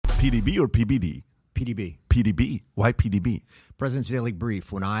PDB or PBD? PDB. PDB. Why PDB? President's Daily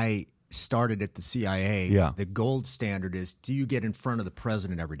Brief. When I started at the CIA, the gold standard is, do you get in front of the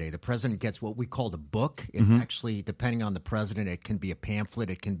president every day? The president gets what we called a book. It actually, depending on the president, it can be a pamphlet,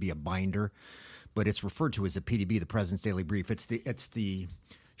 it can be a binder, but it's referred to as a PDB, the President's Daily Brief. It's the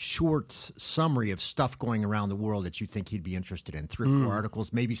short summary of stuff going around the world that you think he'd be interested in. 3 or 4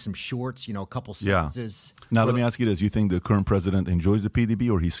 articles, maybe some shorts, a couple sentences. Now, let me ask you this. You think the current president enjoys the PDB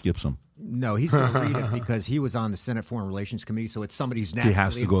or he skips them? No, he's going to read it because he was on the Senate Foreign Relations Committee, so it's somebody who's naturally He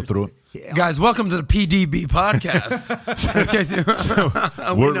has to go through it. Yeah. Guys, welcome to the PDB podcast.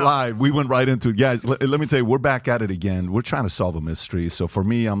 We're live. We went right into it. Guys, let me tell you, we're back at it again. We're trying to solve a mystery. So for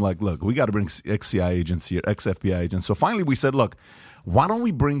me, I'm like, look, we got to bring ex-CIA agents here, ex-FBI agents. So finally we said, look, why don't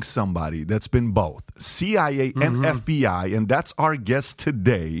we bring somebody that's been both CIA and FBI, and that's our guest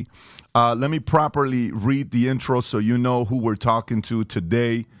today. Let me properly read the intro so you know who we're talking to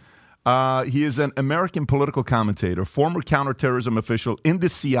today. He is an American political commentator, former counterterrorism official in the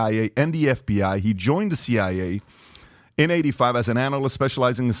CIA and the FBI. He joined the CIA in 85 as an analyst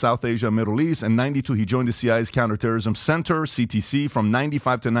specializing in South Asia and Middle East. In 92, he joined the CIA's Counterterrorism Center, CTC. From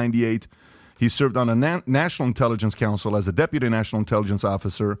 95 to 98, he served on the National Intelligence Council as a deputy national intelligence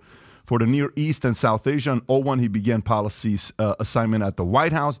officer for the Near East and South Asia. In 01, he began policies assignment at the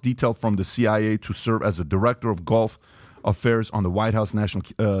White House, detailed from the CIA to serve as the director of Gulf Affairs on the White House National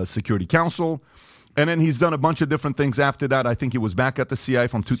Security Council. And then he's done a bunch of different things after that. I think he was back at the CIA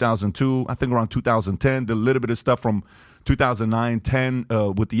from 2002, I think around 2010, did a little bit of stuff from 2009, 10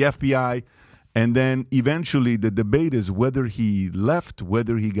 with the FBI. And then eventually the debate is whether he left,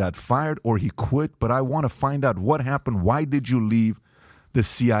 whether he got fired or he quit. But I want to find out what happened. Why did you leave the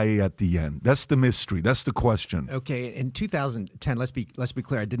CIA at the end? That's the mystery. That's the question. Okay, in 2010, let's be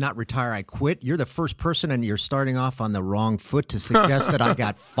clear. I did not retire. I quit. You're the first person, and you're starting off on the wrong foot to suggest that I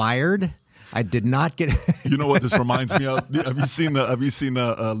got fired. I did not get. You know what this reminds me of? Have you seen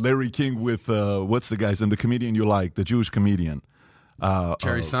Larry King with what's the guy's name? The comedian you like, the Jewish comedian.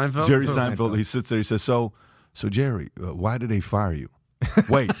 Jerry Seinfeld? Jerry Seinfeld. He sits there. He says, so Jerry, why did they fire you?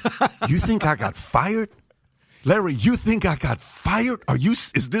 Wait, you think I got fired? Larry, you think I got fired?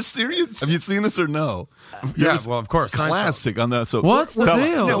 Is this serious? Have you seen this or no? Yeah, well, of course. Classic on that. So what's the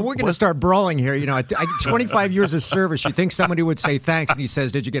deal? No, we're going to start brawling here. I 25 years of service. You think somebody would say thanks, and he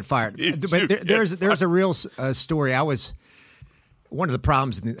says, "Did you get fired?" But there's a real story. One of the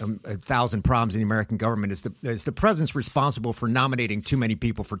problems, 1,000 problems in the American government is the president's responsible for nominating too many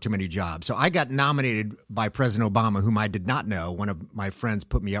people for too many jobs. So I got nominated by President Obama, whom I did not know. One of my friends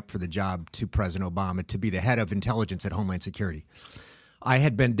put me up for the job to President Obama to be the head of intelligence at Homeland Security. I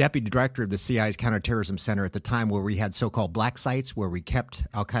had been deputy director of the CIA's Counterterrorism Center at the time where we had so-called black sites where we kept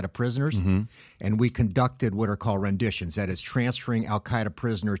al-Qaeda prisoners, and we conducted what are called renditions, that is transferring al-Qaeda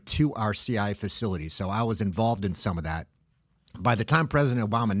prisoners to our CIA facilities. So I was involved in some of that. By the time President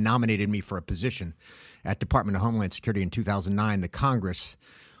Obama nominated me for a position at Department of Homeland Security in 2009, the Congress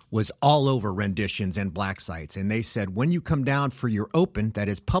was all over renditions and black sites. And they said, when you come down for your open, that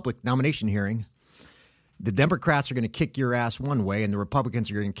is public nomination hearing, the Democrats are going to kick your ass one way and the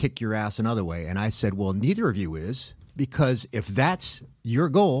Republicans are going to kick your ass another way. And I said, well, neither of you is, because if that's your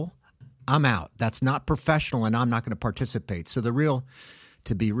goal, I'm out. That's not professional and I'm not going to participate. So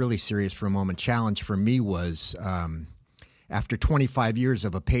to be really serious for a moment, challenge for me was after 25 years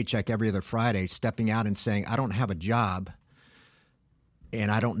of a paycheck every other Friday, stepping out and saying, I don't have a job and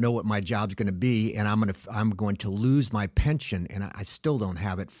I don't know what my job's going to be, and I'm going to lose my pension, and I still don't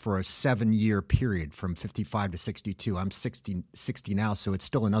have it for a 7-year period from 55 to 62. I'm 60 now, so it's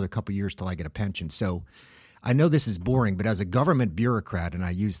still another couple years till I get a pension. So I know this is boring, but as a government bureaucrat, and I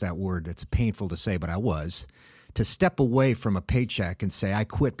use that word, it's painful to say, but I was, to step away from a paycheck and say I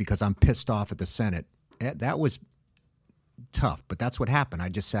quit because I'm pissed off at the Senate, that was tough, but that's what happened. I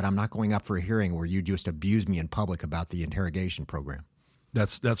just said I'm not going up for a hearing where you just abuse me in public about the interrogation program.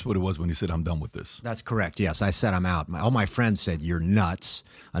 That's what it was when you said I'm done with this. That's correct. Yes, I said I'm out. All my friends said you're nuts.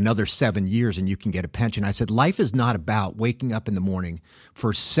 Another 7 years and you can get a pension. I said life is not about waking up in the morning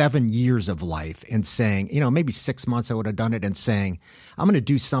for 7 years of life and saying, maybe 6 months I would have done it, and saying I'm going to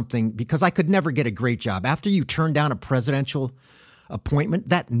do something because I could never get a great job. After you turn down a presidential appointment,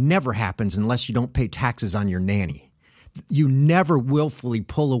 that never happens unless you don't pay taxes on your nanny. You never willfully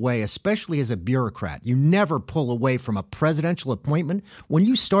pull away, especially as a bureaucrat. You never pull away from a presidential appointment. When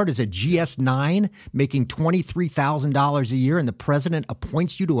you start as a GS-9 making $23,000 a year and the president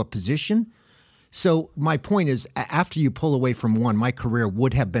appoints you to a position. So my point is, after you pull away from one, my career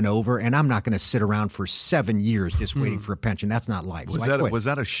would have been over, and I'm not going to sit around for 7 years just waiting for a pension. That's not life. Was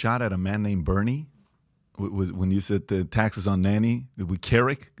that a shot at a man named Bernie? when you said the taxes on nanny with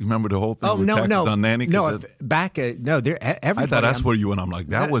Carrick? Remember the whole thing? Oh with taxes on nanny? Everybody. I thought that's where you went. I'm like,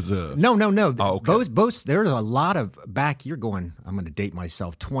 that was a no. Oh, okay. Both. There's a lot of back. You're going. I'm going to date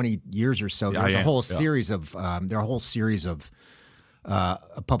myself. 20 years or so. There's a whole series of. There are a whole series of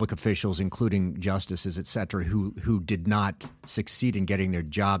public officials, including justices, et cetera, who did not succeed in getting their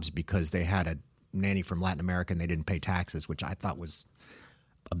jobs because they had a nanny from Latin America and they didn't pay taxes, which I thought was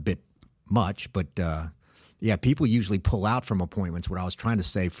a bit much, but people usually pull out from appointments, what I was trying to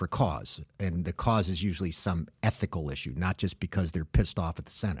say, for cause. And the cause is usually some ethical issue, not just because they're pissed off at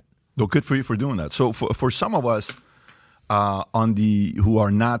the Senate. No, good for you for doing that. So for some of us who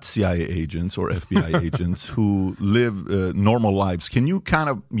are not CIA agents or FBI agents who live normal lives, can you kind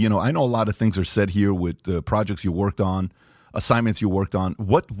of, I know a lot of things are said here with projects you worked on, assignments you worked on.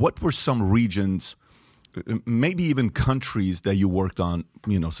 What were some regions, maybe even countries that you worked on,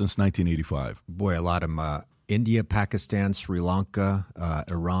 since 1985? Boy, a lot of them. India, Pakistan, Sri Lanka,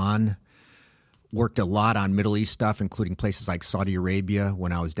 Iran. Worked a lot on Middle East stuff, including places like Saudi Arabia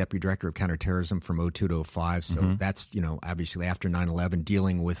when I was Deputy Director of Counterterrorism from 2002 to 2005. So that's, obviously after 9/11,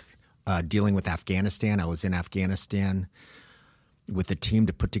 dealing with Afghanistan. I was in Afghanistan with a team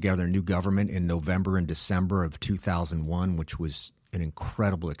to put together a new government in November and December of 2001, which was an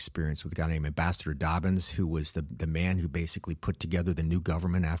incredible experience with a guy named Ambassador Dobbins, who was the man who basically put together the new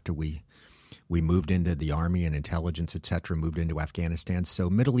government after we moved into the Army and intelligence, et cetera, moved into Afghanistan. So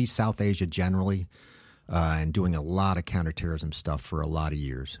Middle East, South Asia generally, and doing a lot of counterterrorism stuff for a lot of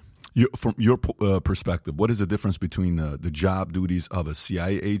years. From your perspective, what is the difference between the job duties of a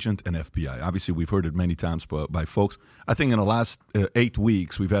CIA agent and FBI? Obviously, we've heard it many times by folks. I think in the last 8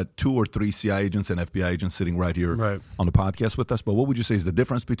 weeks, we've had 2 or 3 CIA agents and FBI agents sitting right here on the podcast with us. But what would you say is the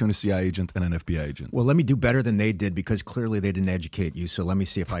difference between a CIA agent and an FBI agent? Well, let me do better than they did, because clearly they didn't educate you. So let me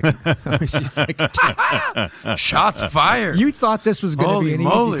see if I can. Shots fired. You thought this was going to be an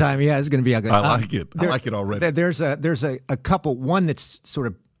easy time. Yeah, it's going to be ugly. I like it. I like it already. There's a couple. One that's sort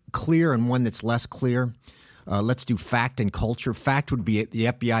of clear and one that's less clear. Let's do fact and culture. Fact would be the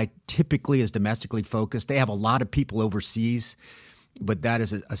FBI typically is domestically focused. They have a lot of people overseas, but that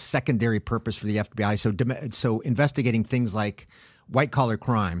is a secondary purpose for the FBI. So investigating things like white-collar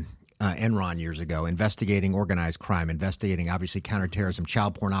crime, Enron years ago, investigating organized crime, investigating obviously counterterrorism,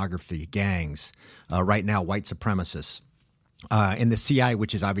 child pornography, gangs, right now white supremacists. In the CIA,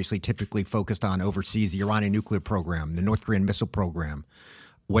 which is obviously typically focused on overseas, the Iranian nuclear program, the North Korean missile program,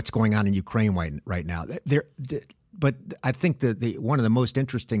 what's going on in Ukraine right now. But I think one of the most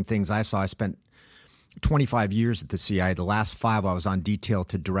interesting things I saw, I spent 25 years at the CIA. The last 5 I was on detail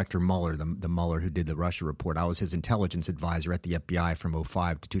to Director Mueller, the Mueller who did the Russia report. I was his intelligence advisor at the FBI from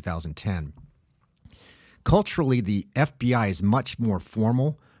 2005 to 2010. Culturally, the FBI is much more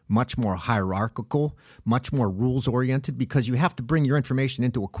formal, much more hierarchical, much more rules-oriented, because you have to bring your information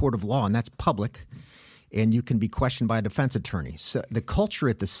into a court of law, and that's public, and you can be questioned by a defense attorney. So the culture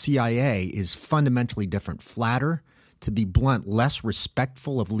at the CIA is fundamentally different, flatter, to be blunt, less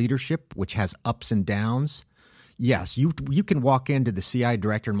respectful of leadership, which has ups and downs. Yes, you can walk into the CIA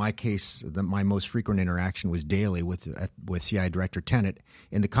director. In my case, my most frequent interaction was daily with CIA Director Tenet,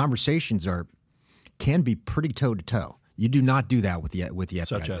 and the conversations can be pretty toe-to-toe. You do not do that with the FBI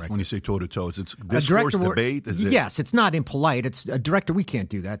Such director. as when you say toe-to-toe, is it discourse, debate? Yes, it's not impolite. It's a director, we can't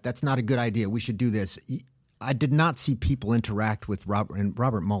do that. That's not a good idea. We should do this. I did not see people interact with Robert. And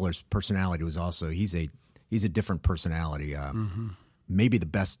Robert Mueller's personality was also, he's a different personality. Maybe the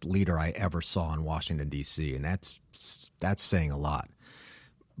best leader I ever saw in Washington, D.C., and that's saying a lot.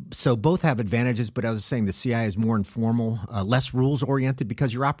 So both have advantages, but I was saying the CIA is more informal, less rules-oriented,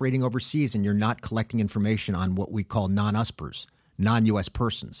 because you're operating overseas and you're not collecting information on what we call non-USPers, non-U.S.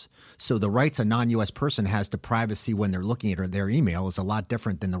 persons. So the rights a non-U.S. person has to privacy when they're looking at their email is a lot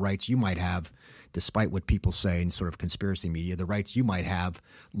different than the rights you might have, despite what people say in sort of conspiracy media, the rights you might have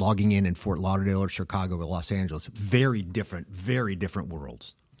logging in Fort Lauderdale or Chicago or Los Angeles. Very different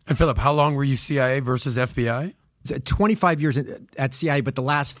worlds. And Philip, how long were you CIA versus FBI? 25 years at CIA, but the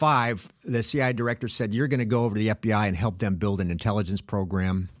last 5, the CIA director said, you're going to go over to the FBI and help them build an intelligence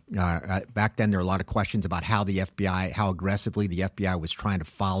program. Back then, there were a lot of questions about how aggressively the FBI was trying to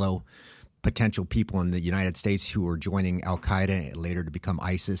follow potential people in the United States who were joining Al-Qaeda and later to become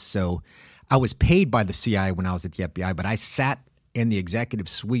ISIS. So I was paid by the CIA when I was at the FBI, but I sat in the executive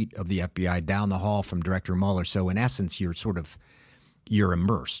suite of the FBI down the hall from Director Mueller. So in essence, you're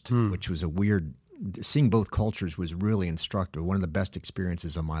immersed, which was a weird. Seeing both cultures was really instructive. One of the best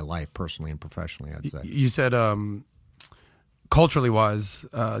experiences of my life, personally and professionally, I'd say. You said culturally wise,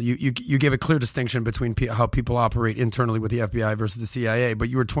 you gave a clear distinction between how people operate internally with the FBI versus the CIA. But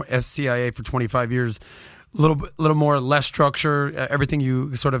you were CIA for 25 years, a little more less structure, everything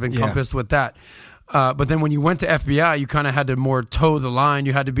you sort of encompassed with that. But then when you went to FBI, you kind of had to more toe the line.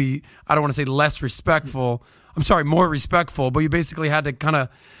 You had to be, I don't want to say less respectful. I'm sorry, more respectful. But you basically had to kind of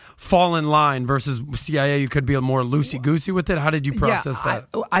fall in line versus CIA. You could be a more loosey-goosey with it. How did you process that?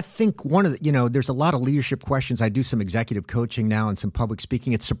 I think one of the, there's a lot of leadership questions. I do some executive coaching now and some public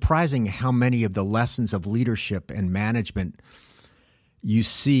speaking. It's surprising how many of the lessons of leadership and management you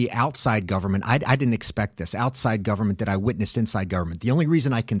see outside government. I didn't expect this. Outside government that I witnessed inside government. The only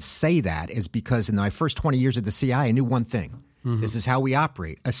reason I can say that is because in my first 20 years at the CIA, I knew one thing. Mm-hmm. This is how we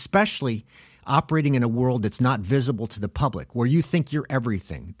operate, especially operating in a world that's not visible to the public, where you think you're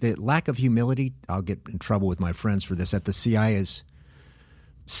everything. The lack of humility, I'll get in trouble with my friends for this, at the CIA is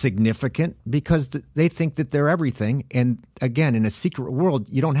significant because they think that they're everything. And again, in a secret world,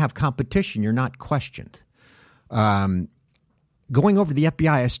 you don't have competition. You're not questioned. Going over the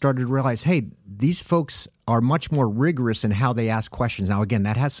FBI, I started to realize, hey, these folks are much more rigorous in how they ask questions. Now, again,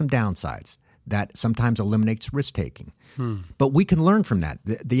 that has some downsides. That sometimes eliminates risk-taking. But we can learn from that.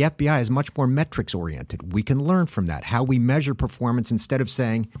 The FBI is much more metrics-oriented. We can learn from that, how we measure performance instead of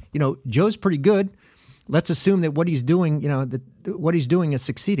saying, Joe's pretty good. Let's assume that what he's doing, what he's doing is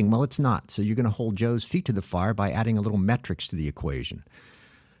succeeding. Well, it's not. So you're going to hold Joe's feet to the fire by adding a little metrics to the equation.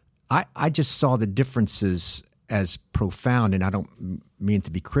 I just saw the differences as profound, and I don't mean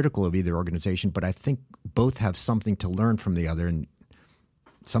to be critical of either organization, but I think both have something to learn from the other, and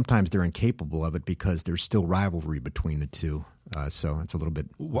sometimes they're incapable of it because there's still rivalry between the two. So it's a little bit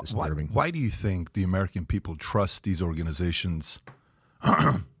disturbing. Why do you think the American people trust these organizations,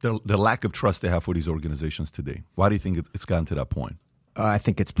 the lack of trust they have for these organizations today? Why do you think it's gotten to that point? I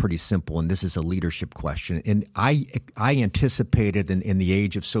think it's pretty simple, and this is a leadership question. And I anticipated in the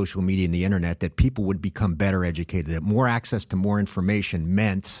age of social media and the internet that people would become better educated, that more access to more information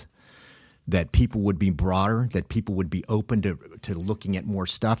meant that people would be broader, that people would be open to looking at more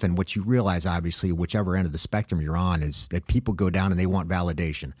stuff. And what you realize, obviously, whichever end of the spectrum you're on, is that people go down and they want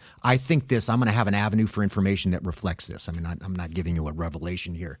validation. I think this, I'm going to have an avenue for information that reflects this. I mean, I'm not giving you a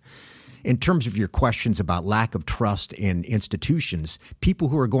revelation here. In terms of your questions about lack of trust in institutions, people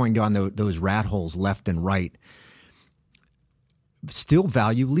who are going down those rat holes left and right still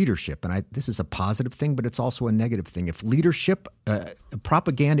value leadership. And this is a positive thing, but it's also a negative thing. If leadership,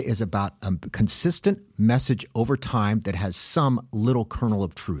 propaganda is about a consistent message over time that has some little kernel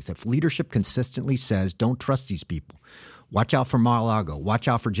of truth. If leadership consistently says, don't trust these people, watch out for Mar-a-Lago, watch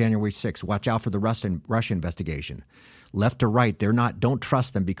out for January 6th, watch out for the Russia investigation, left or right, don't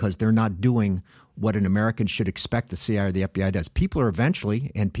trust them because they're not doing what an American should expect the CIA or the FBI does. People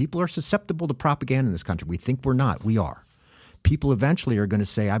are susceptible to propaganda in this country. We think we're not. We are. People eventually are going to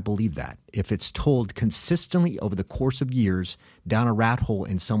say, I believe that. If it's told consistently over the course of years down a rat hole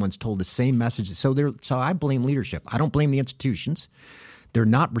and someone's told the same message. So I blame leadership. I don't blame the institutions. They're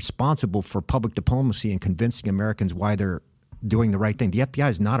not responsible for public diplomacy and convincing Americans why they're doing the right thing. The FBI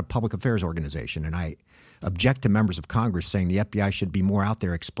is not a public affairs organization, and I object to members of Congress saying the FBI should be more out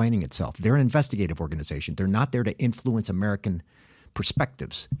there explaining itself. They're an investigative organization. They're not there to influence American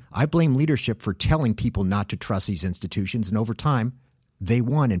perspectives. I blame leadership for telling people not to trust these institutions, and over time, they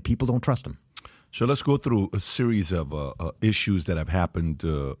won, and people don't trust them. So let's go through a series of issues that have happened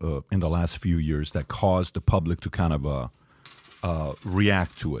in the last few years that caused the public to kind of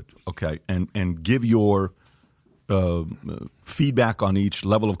react to it, okay, and give your feedback on each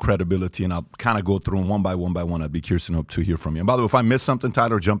level of credibility, and I'll kind of go through them one by one. I'd be curious to hear from you. And by the way, if I miss something,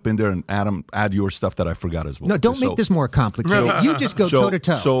 Tyler, jump in there and add your stuff that I forgot as well. No, don't make this more complicated. You just go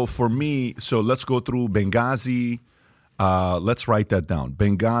toe-to-toe. So for me, let's go through Benghazi. Let's write that down.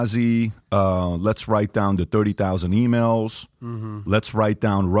 Benghazi, let's write down the 30,000 emails. Mm-hmm. Let's write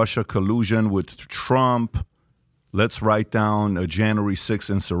down Russia collusion with Trump. Let's write down a January 6th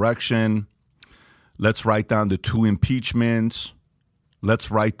insurrection. Let's write down the 2 impeachments.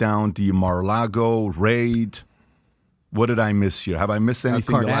 Let's write down the Mar-a-Lago raid. What did I miss here? Have I missed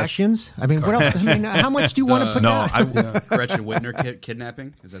anything? Kardashians? I mean, what else? I mean, how much do you want to put down? Gretchen Whitmer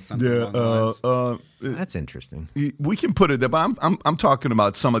kidnapping? Is that something along the lines? That's interesting. We can put it there, but I'm talking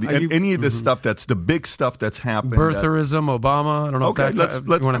about some of any of the stuff that's the big stuff that's happened. Birtherism, Obama. I don't know if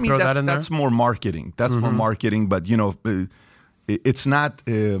you want to throw that in there. That's more marketing. That's more marketing, but it's not.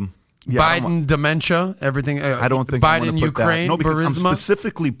 Biden dementia, everything. I don't think Biden Ukraine. No, because Burisma. I'm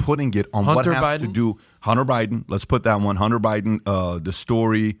specifically putting it on Hunter what has Biden. to do. Hunter Biden. Let's put that one. Hunter Biden. The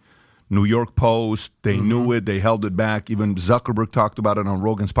story. New York Post, they knew it, they held it back. Even Zuckerberg talked about it on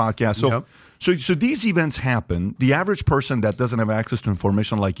Rogan's podcast. So these events happen. The average person that doesn't have access to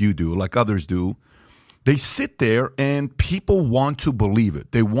information like you do, like others do, they sit there and people want to believe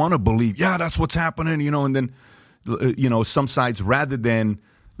it. They want to believe, yeah, that's what's happening, and then, some sides rather than.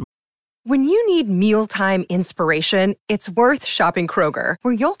 When you need mealtime inspiration, it's worth shopping Kroger,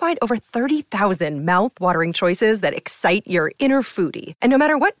 where you'll find over 30,000 mouth-watering choices that excite your inner foodie. And no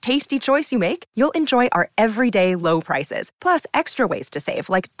matter what tasty choice you make, you'll enjoy our everyday low prices, plus extra ways to save,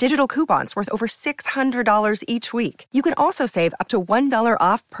 like digital coupons worth over $600 each week. You can also save up to $1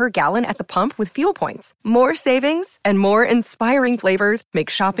 off per gallon at the pump with fuel points. More savings and more inspiring flavors make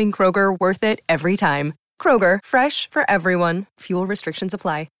shopping Kroger worth it every time. Kroger, fresh for everyone. Fuel restrictions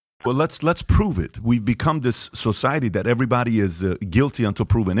apply. Well, let's prove it. We've become this society that everybody is guilty until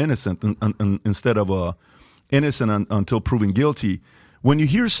proven innocent, instead of innocent until proven guilty. When you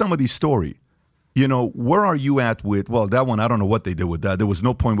hear some of these stories, where are you at with, well, that one, I don't know what they did with that. There was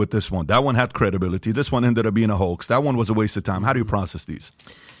no point with this one. That one had credibility. This one ended up being a hoax. That one was a waste of time. How do you process these?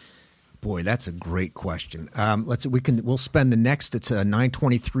 Boy, that's a great question. We'll spend the next. It's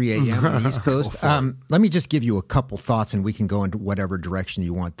 9:23 a.m. on the East Coast. Let me just give you a couple thoughts, and we can go into whatever direction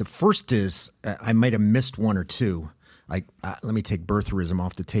you want. The first is I might have missed one or two. Let me take birtherism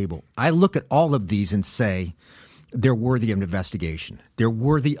off the table. I look at all of these and say they're worthy of investigation. They're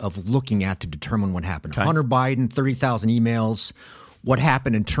worthy of looking at to determine what happened. Okay. Hunter Biden, 30,000 emails. What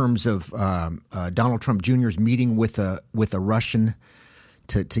happened in terms of Donald Trump Jr.'s meeting with a Russian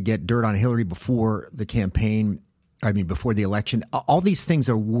to get dirt on Hillary before the campaign, before the election. All these things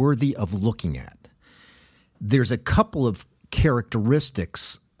are worthy of looking at. There's a couple of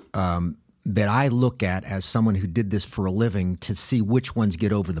characteristics that I look at as someone who did this for a living to see which ones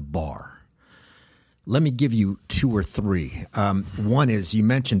get over the bar. Let me give you two or three. One is, you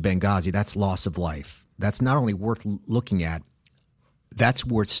mentioned Benghazi. That's loss of life. That's not only worth looking at, that's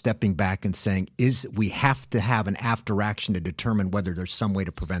worth stepping back and saying, we have to have an after action to determine whether there's some way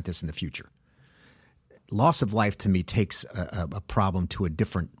to prevent this in the future. Loss of life to me takes a problem to a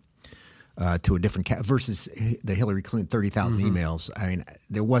different versus the Hillary Clinton 30,000 emails.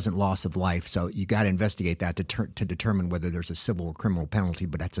 There wasn't loss of life, so you got to investigate that to determine whether there's a civil or criminal penalty,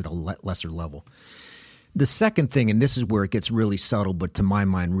 but that's at a lesser level. The second thing, and this is where it gets really subtle, but to my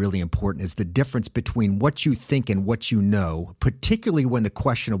mind really important, is the difference between what you think and what you know, particularly when the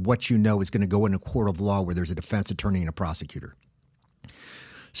question of what you know is going to go in a court of law where there's a defense attorney and a prosecutor.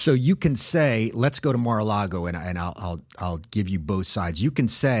 So you can say, let's go to Mar-a-Lago, and I'll give you both sides. You can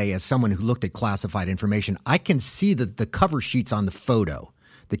say, as someone who looked at classified information, I can see the cover sheets on the photo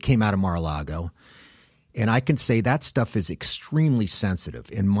that came out of Mar-a-Lago. And I can say that stuff is extremely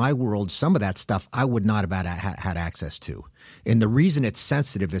sensitive. In my world, some of that stuff I would not have had access to. And the reason it's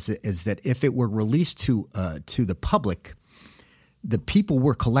sensitive is that if it were released to the public, the people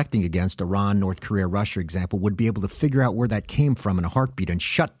we're collecting against, Iran, North Korea, Russia, example, would be able to figure out where that came from in a heartbeat and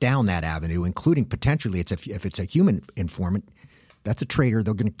shut down that avenue, including potentially, if it's a human informant, that's a traitor,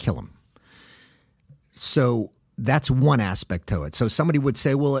 they're going to kill him. So that's one aspect to it. So somebody would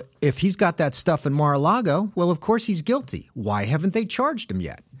say, well, if he's got that stuff in Mar-a-Lago, well, of course he's guilty. Why haven't they charged him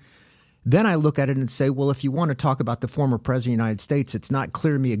yet? Then I look at it and say, well, if you want to talk about the former president of the United States, it's not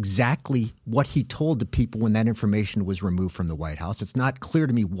clear to me exactly what he told the people when that information was removed from the White House. It's not clear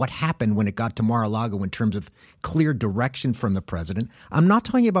to me what happened when it got to Mar-a-Lago in terms of clear direction from the president. I'm not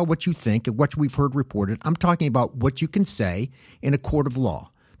talking about what you think and what we've heard reported. I'm talking about what you can say in a court of law.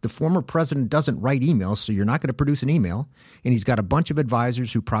 The former president doesn't write emails, so you're not going to produce an email. And he's got a bunch of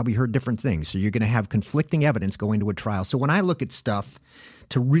advisors who probably heard different things. So you're going to have conflicting evidence going to a trial. So when I look at stuff,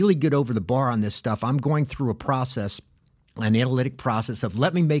 to really get over the bar on this stuff, I'm going through a process, an analytic process of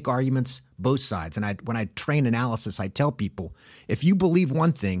let me make arguments both sides. And when I train analysis, I tell people, if you believe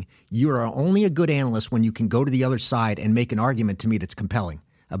one thing, you are only a good analyst when you can go to the other side and make an argument to me that's compelling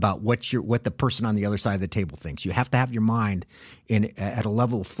about what the person on the other side of the table thinks. You have to have your mind at a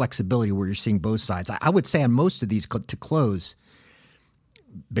level of flexibility where you're seeing both sides. I would say on most of these, to close,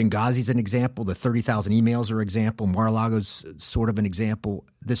 Benghazi's an example. The 30,000 emails are an example. Mar-a-Lago's sort of an example.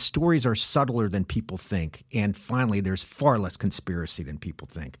 The stories are subtler than people think. And finally, there's far less conspiracy than people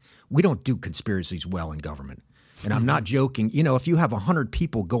think. We don't do conspiracies well in government. And I'm not joking. You know, if you have 100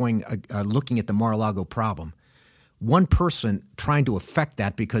 people going looking at the Mar-a-Lago problem, one person trying to affect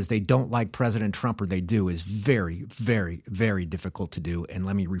that because they don't like President Trump or they do is very, very, very difficult to do. And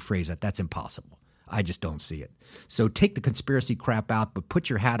let me rephrase that. That's impossible. I just don't see it. So take the conspiracy crap out, but put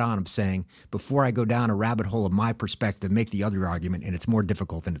your hat on of saying, before I go down a rabbit hole of my perspective, make the other argument, and it's more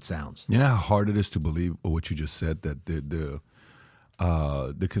difficult than it sounds. You know how hard it is to believe what you just said, that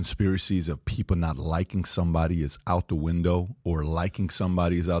the conspiracies of people not liking somebody is out the window, or liking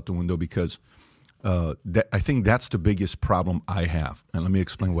somebody is out the window, because I think that's the biggest problem I have. And let me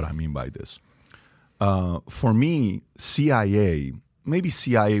explain what I mean by this. For me, CIA, maybe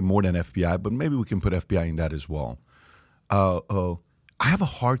CIA more than FBI, but maybe we can put FBI in that as well. I have a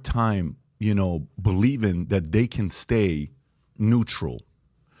hard time, believing that they can stay neutral.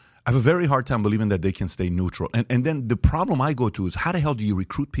 I have a very hard time believing that they can stay neutral. And then the problem I go to is, how the hell do you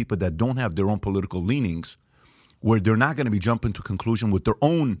recruit people that don't have their own political leanings, where they're not going to be jumping to conclusion with their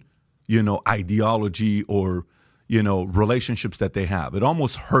own, ideology or, relationships that they have? It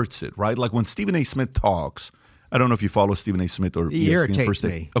almost hurts it, right? Like when Stephen A. Smith talks, I don't know if you follow Stephen A. Smith or he irritates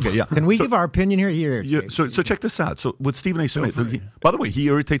me. Okay, yeah. Can we give our opinion here? He irritates me. So check this out. So with Stephen A. Smith, by the way, he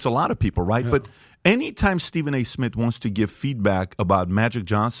irritates a lot of people, right? Yeah. But anytime Stephen A. Smith wants to give feedback about Magic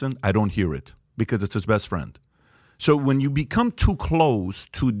Johnson, I don't hear it, because it's his best friend. So when you become too close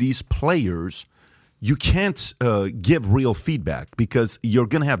to these players, you can't give real feedback, because you're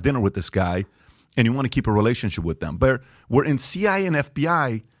going to have dinner with this guy and you want to keep a relationship with them. But we're in CIA and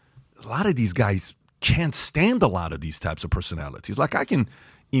FBI, a lot of these guys can't stand a lot of these types of personalities. Like, I can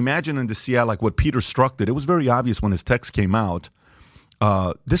imagine in the CIA, like what Peter Strzok did. It was very obvious when his text came out.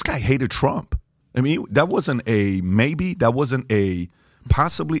 This guy hated Trump. I mean, that wasn't a maybe. That wasn't a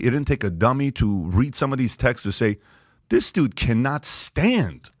possibly. It didn't take a dummy to read some of these texts to say, this dude cannot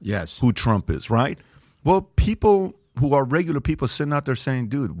stand who Trump is, right? Well, people who are regular people sitting out there saying,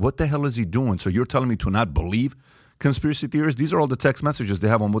 dude, what the hell is he doing? So you're telling me to not believe conspiracy theories? These are all the text messages they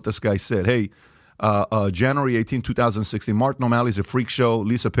have on what this guy said. Hey, January 18, 2016, Martin O'Malley's a freak show.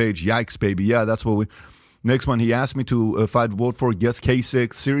 Lisa Page, yikes, baby. Yeah, that's what we... Next one, he asked me to, if I'd vote for, guess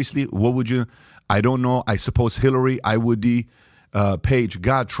Kasich. Seriously, what would you... I don't know. I suppose Hillary, I would be. Page,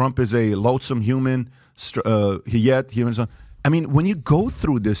 God, Trump is a loathsome human. I mean, when you go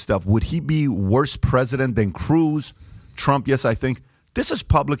through this stuff, would he be worse president than Cruz? Trump, yes, I think. This is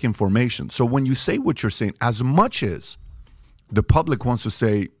public information. So when you say what you're saying, as much as the public wants to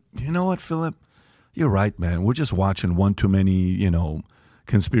say, you know what, Philip, you're right, man. We're just watching one too many,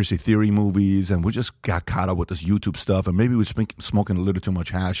 conspiracy theory movies, and we just got caught up with this YouTube stuff, and maybe we're smoking a little too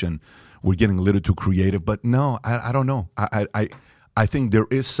much hash, and we're getting a little too creative. But no, I don't know. I think there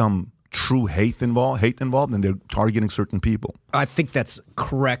is some true hate involved, and they're targeting certain people. I think that's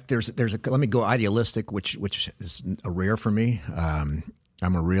correct. Let me go idealistic, which is rare for me. I'm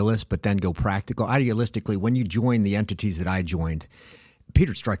a realist, but then go practical. Idealistically, when you join the entities that I joined,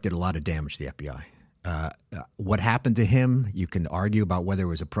 Peter Strzok did a lot of damage to the FBI. What happened to him, you can argue about whether it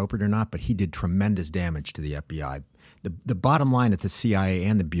was appropriate or not, but he did tremendous damage to the FBI. The bottom line at the CIA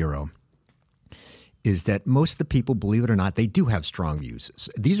and the Bureau is that most of the people, believe it or not, they do have strong views.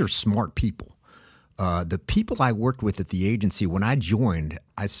 These are smart people. The people I worked with at the agency, when I joined,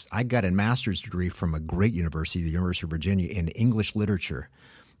 I got a master's degree from a great university, the University of Virginia, in English literature.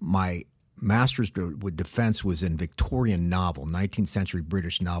 My master's with defense was in Victorian novel, 19th century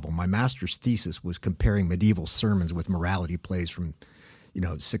British novel. My master's thesis was comparing medieval sermons with morality plays from,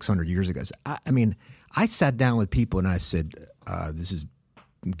 600 years ago. I mean, I sat down with people and I said, this is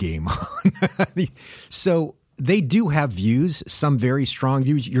game on. So they do have views, some very strong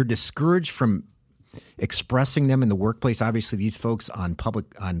views. You're discouraged from expressing them in the workplace. Obviously, these folks on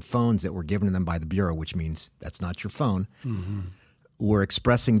phones that were given to them by the Bureau, which means that's not your phone, were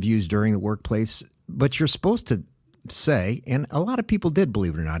expressing views during the workplace. But you're supposed to say, and a lot of people did,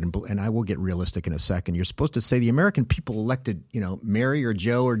 believe it or not, and I will get realistic in a second, you're supposed to say the American people elected, Mary or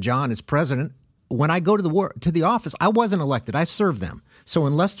Joe or John as president. When I go to the office, I wasn't elected. I serve them. So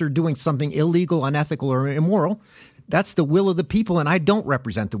unless they're doing something illegal, unethical, or immoral, that's the will of the people, and I don't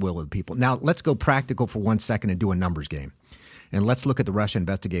represent the will of the people. Now, let's go practical for 1 second and do a numbers game. And let's look at the Russia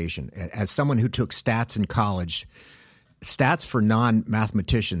investigation. As someone who took stats in college, stats for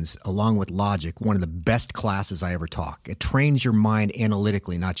non-mathematicians, along with logic, one of the best classes I ever taught. It trains your mind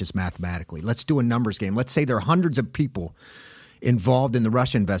analytically, not just mathematically. Let's do a numbers game. Let's say there are hundreds of people involved in the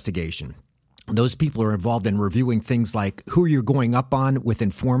Russia investigation. Those people are involved in reviewing things like who you're going up on with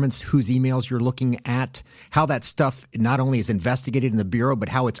informants, whose emails you're looking at, how that stuff not only is investigated in the Bureau, but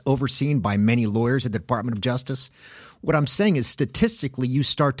how it's overseen by many lawyers at the Department of Justice. What I'm saying is statistically, you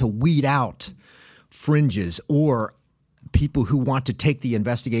start to weed out fringes or people who want to take the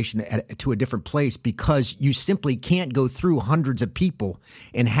investigation to a different place because you simply can't go through hundreds of people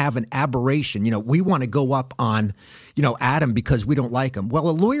and have an aberration. We want to go up on, Adam because we don't like him. Well,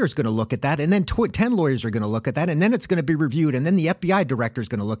 a lawyer is going to look at that, and then 10 lawyers are going to look at that, and then it's going to be reviewed, and then the FBI director is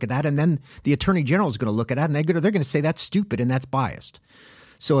going to look at that, and then the attorney general is going to look at that, and they're going to say that's stupid and that's biased.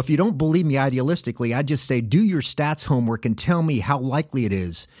 So if you don't believe me idealistically, I just say do your stats homework and tell me how likely it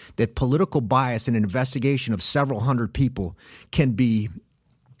is that political bias in an investigation of several hundred people can be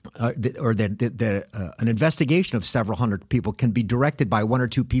an investigation of several hundred people can be directed by one or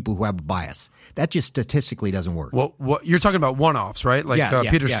two people who have a bias. That just statistically doesn't work. Well, you're talking about one-offs, right? Like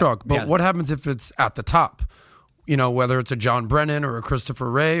Peter Strzok. But what happens if it's at the top? You know, whether it's a John Brennan or a Christopher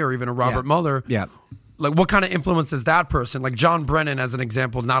Wray or even a Robert Mueller. Yeah. Like, what kind of influence is that person? Like John Brennan, as an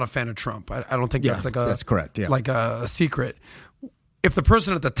example, not a fan of Trump. I don't think that's correct. Yeah. Like a secret. If the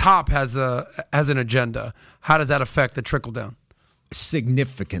person at the top has an agenda, how does that affect the trickle down?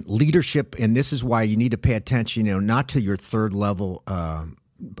 Significant leadership, and this is why you need to pay attention. You know, not to your third level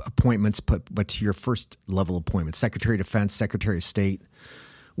appointments, but to your first level appointments: Secretary of Defense, Secretary of State.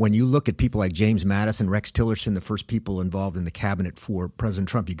 When you look at people like James Madison, Rex Tillerson, the first people involved in the cabinet for President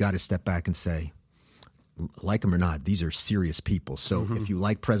Trump, you got to step back and say, like them or not, these are serious people. So if you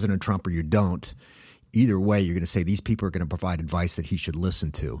like President Trump or you don't, either way, you're going to say these people are going to provide advice that he should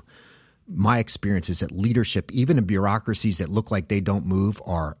listen to. My experience is that leadership, even in bureaucracies that look like they don't move,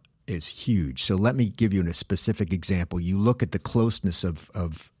 is huge. So let me give you a specific example. You look at the closeness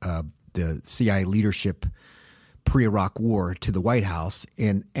of the CIA leadership pre-Iraq War to the White House,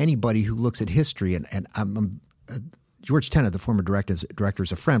 and anybody who looks at history, and I'm George Tenet, the former director,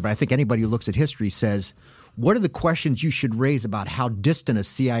 is a friend, but I think anybody who looks at history says, what are the questions you should raise about how distant a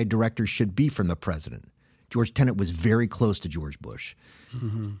CIA director should be from the president? George Tenet was very close to George Bush.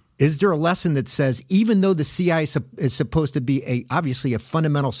 Mm-hmm. Is there a lesson that says even though the CIA is supposed to be obviously a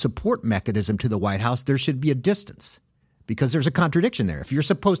fundamental support mechanism to the White House, there should be a distance? Because there's a contradiction there. If you're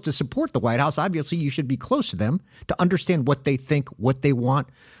supposed to support the White House, obviously you should be close to them to understand what they think, what they want,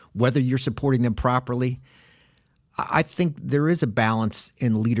 whether you're supporting them properly. I think there is a balance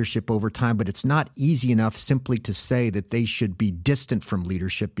in leadership over time, but it's not easy enough simply to say that they should be distant from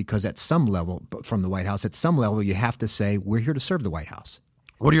leadership, because at some level, from the White House, at some level you have to say, we're here to serve the White House.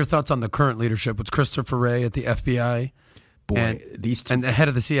 What are your thoughts on the current leadership? It's Christopher Wray at the FBI. Boy, and the head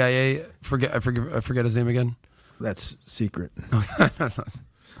of the CIA, I forget his name again. That's secret.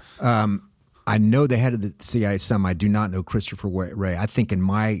 I know the head of the CIA some. I do not know Christopher Wray. I think in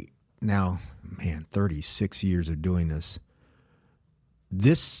my 36 years of doing this,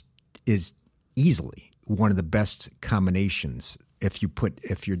 this is easily one of the best combinations if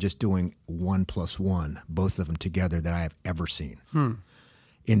you're just doing 1 + 1, both of them together, that I have ever seen.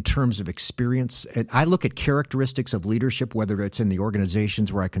 In terms of experience, and I look at characteristics of leadership, whether it's in the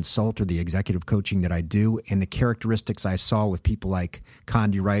organizations where I consult or the executive coaching that I do, and the characteristics I saw with people like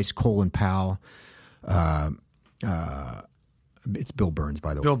Condi Rice, Colin Powell, it's Bill Burns,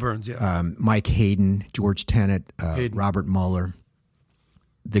 by the way. Bill Burns, yeah. Mike Hayden, George Tenet, Robert Mueller.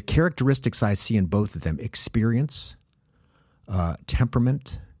 The characteristics I see in both of them: experience,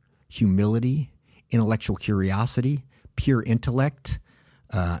 temperament, humility, intellectual curiosity, pure intellect,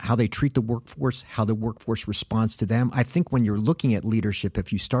 how they treat the workforce, how the workforce responds to them. I think when you're looking at leadership,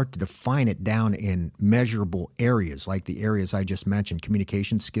 if you start to define it down in measurable areas, like the areas I just mentioned,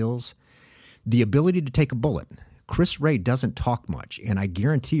 communication skills, the ability to take a bullet. Chris Wray doesn't talk much, and I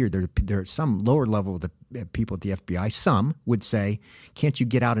guarantee you there are some lower level of the people at the FBI. Some would say, can't you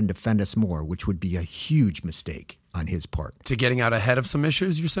get out and defend us more, which would be a huge mistake on his part. To getting out ahead of some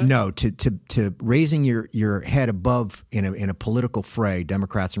issues, you're saying? No, to raising your head above in a political fray,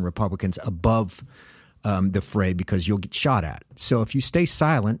 Democrats and Republicans above the fray, because you'll get shot at. So if you stay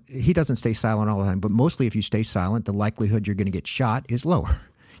silent, he doesn't stay silent all the time, but mostly if you stay silent, the likelihood you're going to get shot is lower.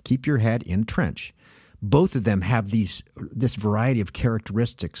 Keep your head in the trench. Both of them have this variety of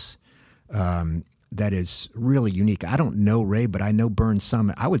characteristics that is really unique. I don't know Ray, but I know Burns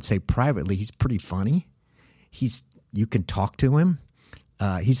some. I would say privately he's pretty funny. You can talk to him.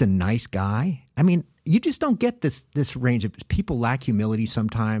 He's a nice guy. I mean, you just don't get this range of people. Lack humility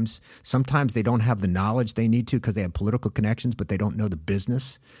sometimes. Sometimes they don't have the knowledge they need to because they have political connections, but they don't know the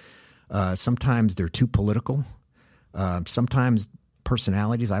business. Sometimes they're too political. Sometimes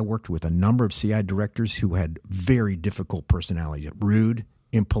personalities. I worked with a number of CI directors who had very difficult personalities, rude,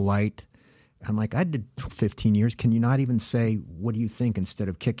 impolite. I'm like, I did 15 years. Can you not even say, what do you think, instead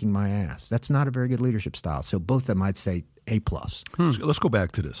of kicking my ass? That's not a very good leadership style. So both of them, I'd say A+. Let's go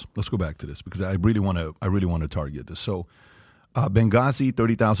back to this. Because I really want to target this. So Benghazi,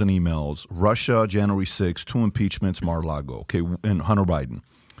 30,000 emails. Russia, January 6th, 2 impeachments, Mar-a-Lago. Okay, and Hunter Biden.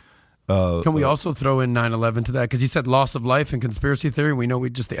 Can we also throw in 9/11 to that? Because he said loss of life and conspiracy theory. We know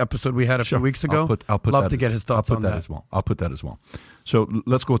the episode we had a few weeks ago. I'll put Love to get his thoughts on that as well. I'll put that as well. So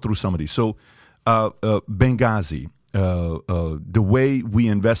let's go through some of these. So Benghazi, the way we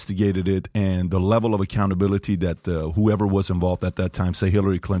investigated it and the level of accountability that whoever was involved at that time, say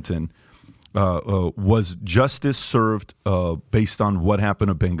Hillary Clinton, was justice served based on what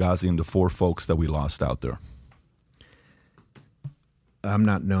happened at Benghazi and the 4 folks that we lost out there? I'm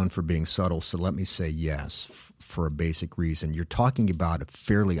not known for being subtle, so let me say yes for a basic reason. You're talking about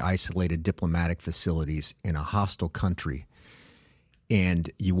fairly isolated diplomatic facilities in a hostile country,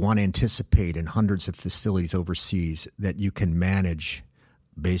 and you want to anticipate in hundreds of facilities overseas that you can manage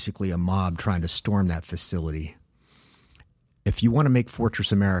basically a mob trying to storm that facility. If you want to make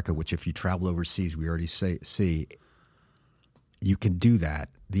Fortress America, which if you travel overseas we already see, you can do that.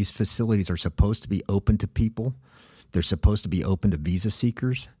 These facilities are supposed to be open to people. They're supposed to be open to visa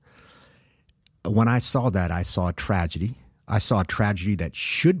seekers. When I saw that, I saw a tragedy. I saw a tragedy that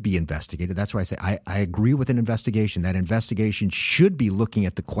should be investigated. That's why I say I agree with an investigation. That investigation should be looking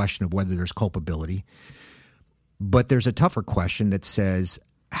at the question of whether there's culpability. But there's a tougher question that says,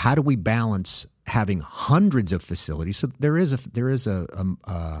 how do we balance having hundreds of facilities? So there is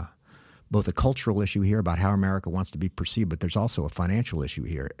both a cultural issue here about how America wants to be perceived, but there's also a financial issue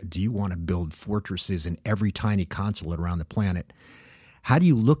here. Do you want to build fortresses in every tiny consulate around the planet? How do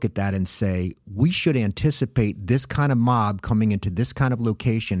you look at that and say, we should anticipate this kind of mob coming into this kind of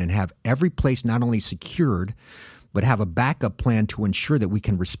location and have every place not only secured, but have a backup plan to ensure that we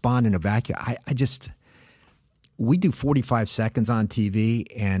can respond and evacuate? We do 45 seconds on TV,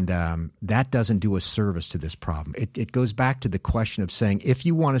 and that doesn't do a service to this problem. It goes back to the question of saying, if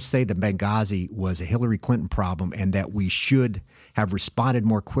you want to say that Benghazi was a Hillary Clinton problem and that we should have responded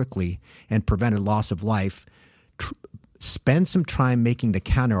more quickly and prevented loss of life, spend some time making the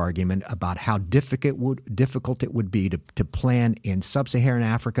counter-argument about how difficult it would be to plan in Sub-Saharan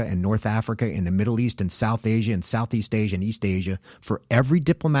Africa and North Africa, in the Middle East and South Asia and Southeast Asia and East Asia, for every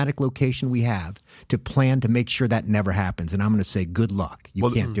diplomatic location we have, to plan to make sure that never happens. And I'm going to say, good luck. You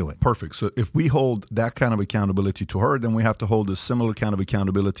can't do it. Perfect. So if we hold that kind of accountability to her, then we have to hold a similar kind of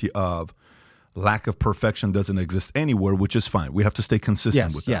accountability of lack of perfection doesn't exist anywhere, which is fine. We have to stay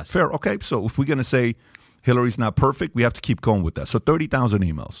consistent with that. Yes. Fair. Okay. So if we're going to say Hillary's not perfect, we have to keep going with that. So 30,000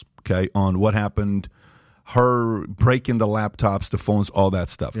 emails, okay, on what happened, her breaking the laptops, the phones, all that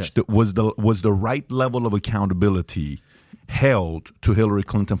stuff. Yes. Was the right level of accountability held to Hillary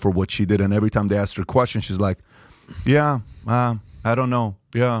Clinton for what she did? And every time they asked her a question, she's like, yeah, I don't know.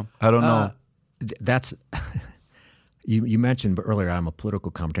 Yeah, I don't know. That's you mentioned earlier I'm a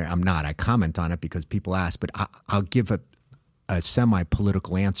political commentator. I'm not. I comment on it because people ask, but I'll give a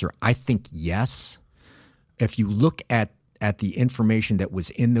semi-political answer. I think yes. If you look at the information that was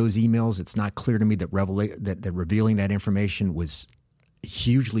in those emails, it's not clear to me that revealing that information was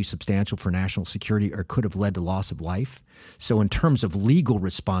hugely substantial for national security or could have led to loss of life. So in terms of legal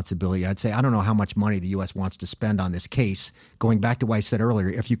responsibility, I'd say I don't know how much money the U.S. wants to spend on this case. Going back to what I said earlier,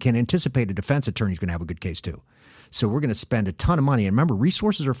 if you can anticipate a defense attorney is going to have a good case too. So we're going to spend a ton of money. And remember,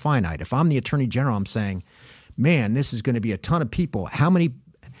 resources are finite. If I'm the attorney general, I'm saying, man, this is going to be a ton of people. How many?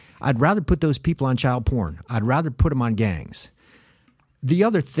 I'd rather put those people on child porn. I'd rather put them on gangs. The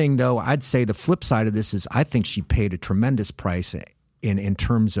other thing, though, I'd say the flip side of this is I think she paid a tremendous price in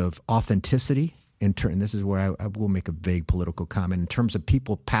terms of authenticity. And this is where I will make a vague political comment. In terms of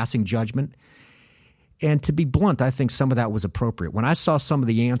people passing judgment. And to be blunt, I think some of that was appropriate. When I saw some of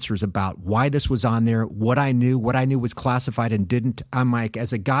the answers about why this was on there, what I knew was classified and didn't, I'm like,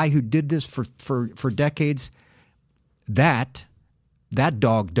 as a guy who did this for decades, that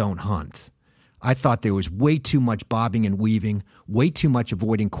dog don't hunt. I thought there was way too much bobbing and weaving, way too much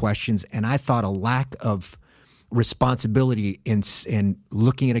avoiding questions, and I thought a lack of responsibility in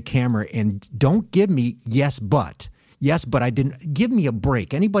looking at a camera and don't give me yes, but I didn't. Give me a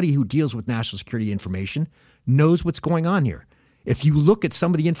break. Anybody who deals with national security information knows what's going on here. If you look at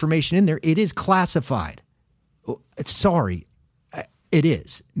some of the information in there, it is classified. Sorry. It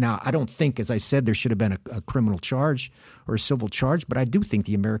is. Now, I don't think, as I said, there should have been a criminal charge or a civil charge, but I do think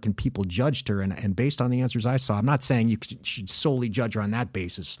the American people judged her, and based on the answers I saw, I'm not saying you should solely judge her on that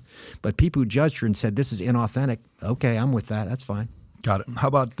basis, but people who judged her and said this is inauthentic, okay, I'm with that. That's fine. Got it. How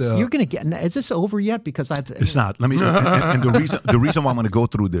about you're going to get? Is this over yet? Because it's not. Let me. And the reason why I'm going to go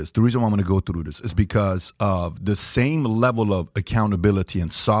through this, is because of the same level of accountability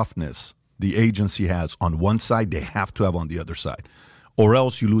and softness the agency has on one side, they have to have on the other side. Or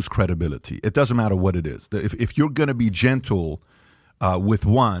else you lose credibility. It doesn't matter what it is. If you're going to be gentle with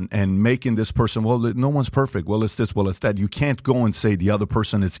one and making this person, well, no one's perfect. Well, it's this, well, it's that. You can't go and say the other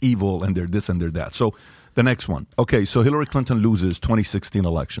person is evil and they're this and they're that. So the next one. Okay, so Hillary Clinton loses 2016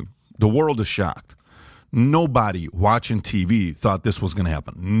 election. The world is shocked. Nobody watching TV thought this was going to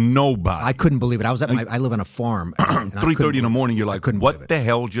happen. Nobody. I couldn't believe it. I was I live on a farm. 3:30 in the morning, you're like, what the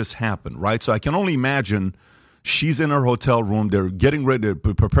hell just happened, right? So I can only imagine she's in her hotel room. They're getting ready to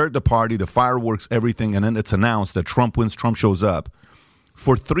prepare the party, the fireworks, everything, and then it's announced that Trump wins, Trump shows up.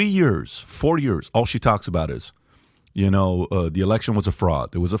 For 4 years, all she talks about is, the election was a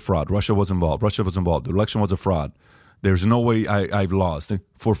fraud. It was a fraud. Russia was involved. The election was a fraud. There's no way I've lost.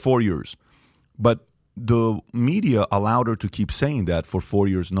 For 4 years. But the media allowed her to keep saying that for 4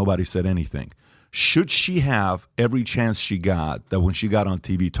 years. Nobody said anything. Should she have every chance she got that when she got on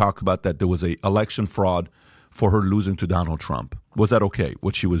TV talk about that there was an election fraud for her losing to Donald Trump? Was that okay,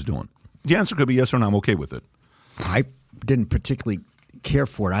 what she was doing? The answer could be yes or no. I'm okay with it. I didn't particularly care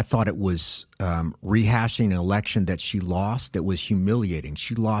for it. I thought it was rehashing an election that she lost that was humiliating.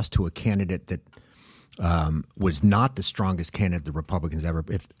 She lost to a candidate that was not the strongest candidate the Republicans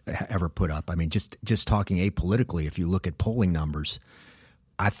ever put up. I mean, just talking apolitically, if you look at polling numbers,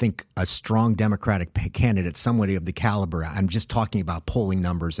 I think a strong Democratic candidate, somebody of the caliber, I'm just talking about polling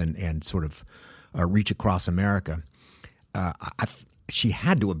numbers and sort of reach across America, she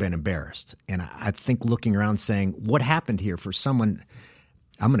had to have been embarrassed. And I think looking around saying, what happened here for someone,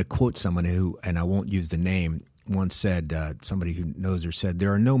 I'm going to quote someone who, and I won't use the name, once said, somebody who knows her said,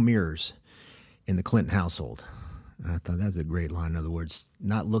 there are no mirrors in the Clinton household. I thought that's a great line. In other words,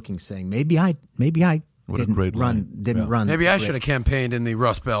 not looking, saying maybe I didn't run. Maybe I should have campaigned in the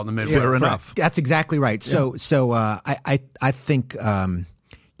Rust Belt in the Midwest. Fair enough. That's exactly right. So I think the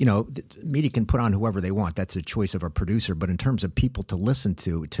media can put on whoever they want. That's a choice of a producer. But in terms of people to listen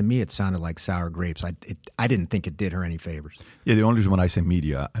to me, it sounded like sour grapes. I didn't think it did her any favors. Yeah, the only reason when I say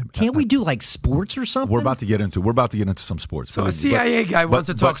media, can't we do like sports or something? We're about to get into some sports. So a CIA guy wants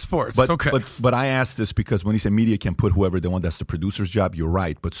to talk sports. But I asked this because when you say media can put whoever they want, that's the producer's job. You're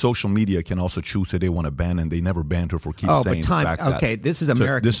right. But social media can also choose who they want to ban, and they never banned her for saying but time. The fact okay, that. This is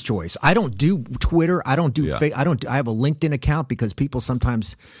America's choice. I don't do Twitter. I don't do I have a LinkedIn account because people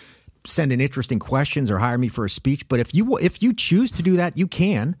sometimes send in interesting questions or hire me for a speech. But if you choose to do that, you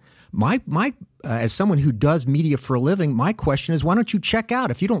can. My as someone who does media for a living, my question is, why don't you check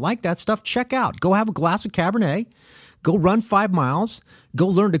out? If you don't like that stuff, check out. Go have a glass of Cabernet. Go run 5 miles. Go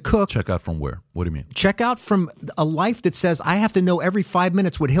learn to cook. Check out from where? What do you mean? Check out from a life that says, I have to know every 5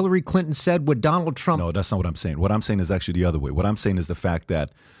 minutes what Hillary Clinton said, what Donald Trump... No, that's not what I'm saying. What I'm saying is actually the other way. What I'm saying is the fact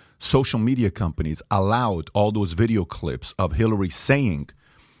that social media companies allowed all those video clips of Hillary saying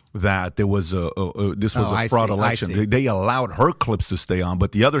that there was this was a fraud election. They allowed her clips to stay on,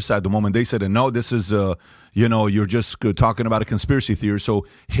 but the other side, the moment they said, no, this is, you're just talking about a conspiracy theory. So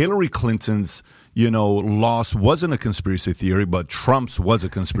Hillary Clinton's, loss wasn't a conspiracy theory, but Trump's was a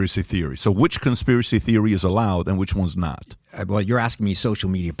conspiracy theory. So which conspiracy theory is allowed and which one's not? Well, you're asking me social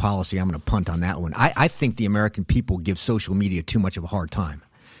media policy. I'm going to punt on that one. I think the American people give social media too much of a hard time.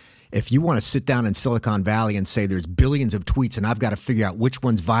 If you want to sit down in Silicon Valley and say there's billions of tweets and I've got to figure out which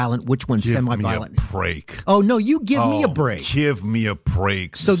one's violent, which one's semi-violent. Give me a break. Oh, no, you give me a break. Give me a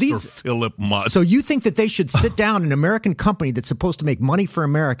break, so Mr. Philip Mudd. So you think that they should sit down, an American company that's supposed to make money for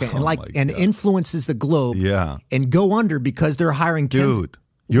America and influences the globe and go under because they're hiring Dude,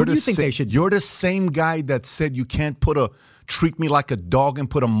 what do you think they should do? You're the same guy that said you can't treat me like a dog and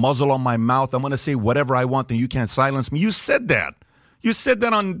put a muzzle on my mouth. I'm going to say whatever I want and you can't silence me. You said that. You said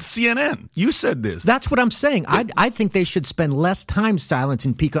that on CNN. You said this. That's what I'm saying. I think they should spend less time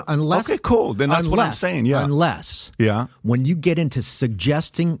silencing Pico unless... Okay, cool. Then that's what I'm saying, yeah. Unless when you get into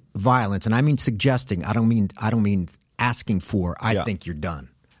suggesting violence, and I mean suggesting, I don't mean asking for, I think you're done.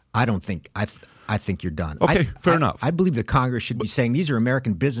 I think you're done. Okay, fair enough. I believe that Congress should be saying, these are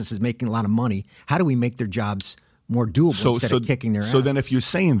American businesses making a lot of money. How do we make their jobs more doable instead of kicking their ass? So then if you're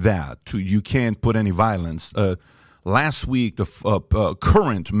saying that, you can't put any violence... last week, the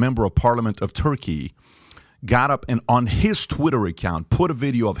current member of parliament of Turkey got up and on his Twitter account put a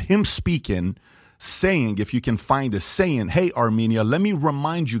video of him speaking, saying, if you can find it, saying, hey, Armenia, let me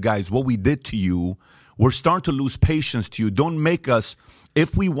remind you guys what we did to you. We're starting to lose patience to you. Don't make us,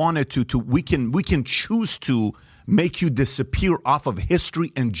 if we wanted to we can choose to make you disappear off of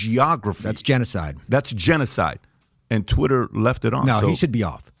history and geography. That's genocide. That's genocide. And Twitter left it on. No, he should be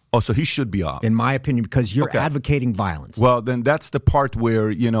off. Oh, so he should be off. In my opinion, because you're advocating violence. Well, then that's the part where,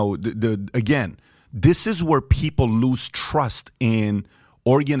 again, this is where people lose trust in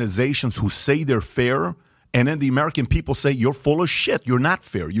organizations who say they're fair, and then the American people say, you're full of shit. You're not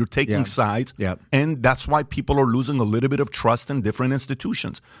fair. You're taking sides. Yep. And that's why people are losing a little bit of trust in different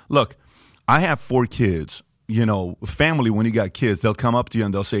institutions. Look, I have 4 kids. Family, when you got kids, they'll come up to you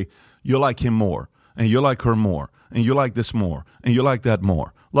and they'll say, you like him more, and you like her more, and you like this more, and you like that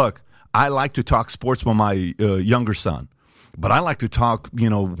more. Look, I like to talk sports with my younger son, but I like to talk,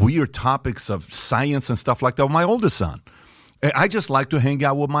 weird topics of science and stuff like that with my oldest son. I just like to hang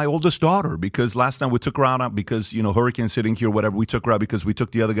out with my oldest daughter because last time we took her out because, hurricanes hitting here, whatever. We took her out because we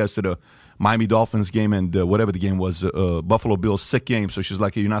took the other guys to the Miami Dolphins game and whatever the game was, Buffalo Bills sick game. So she's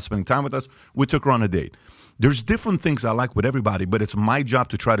like, hey, you're not spending time with us. We took her on a date. There's different things I like with everybody, but it's my job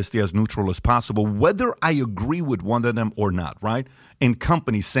to try to stay as neutral as possible, whether I agree with one of them or not, right? In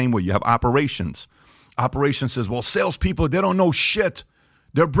companies, same way. You have operations. Operations says, well, salespeople, they don't know shit.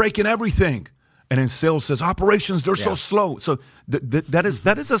 They're breaking everything. And then sales says, operations, they're so slow. So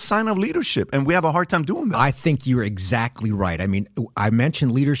that is a sign of leadership, and we have a hard time doing that. I think you're exactly right. I mean, I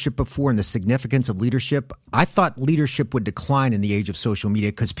mentioned leadership before and the significance of leadership. I thought leadership would decline in the age of social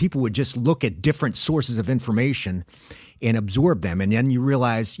media because people would just look at different sources of information and absorb them. And then you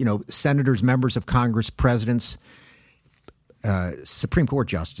realize, senators, members of Congress, presidents, Supreme Court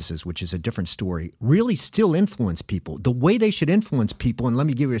justices, which is a different story, really still influence people. The way they should influence people, and let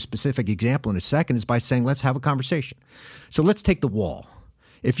me give you a specific example in a second, is by saying, let's have a conversation. So let's take the wall.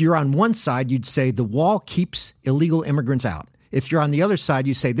 If you're on one side, you'd say the wall keeps illegal immigrants out. If you're on the other side,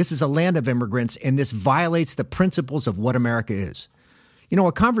 you say this is a land of immigrants and this violates the principles of what America is.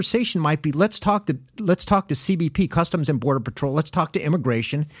 A conversation might be, let's talk to CBP, Customs and Border Patrol. Let's talk to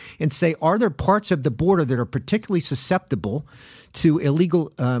immigration and say, are there parts of the border that are particularly susceptible to illegal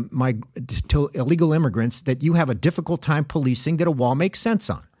immigrants that you have a difficult time policing that a wall makes sense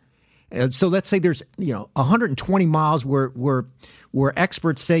on? And so let's say there's 120 miles where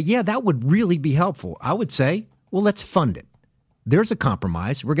experts say, yeah, that would really be helpful. I would say, well, let's fund it. There's a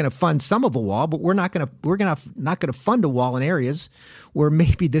compromise. We're going to fund some of a wall, but we're not going to fund a wall in areas where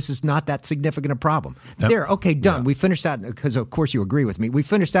maybe this is not that significant a problem. Okay, done. Yeah. We finished that because, of course, you agree with me. We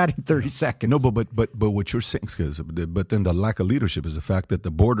finished that in 30 seconds. No, but what you're saying, but then the lack of leadership is the fact that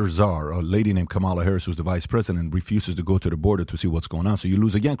the border czar, a lady named Kamala Harris, who's the vice president, refuses to go to the border to see what's going on. So you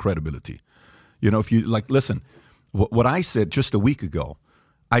lose again credibility. If you listen, what I said just a week ago,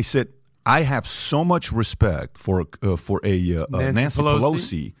 I said, I have so much respect for Nancy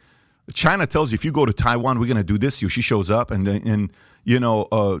Pelosi. China tells you if you go to Taiwan, we're going to do this to you. She shows up, and then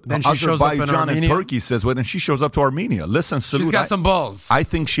Azerbaijan and Turkey says, well, then she shows up to Armenia. Listen, salute. She's got some balls. I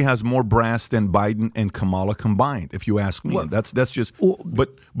think she has more brass than Biden and Kamala combined. If you ask me, that's just.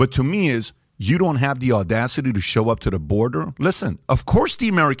 But to me is you don't have the audacity to show up to the border. Listen, of course the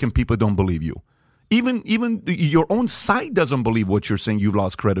American people don't believe you. Even your own side doesn't believe what you're saying. You've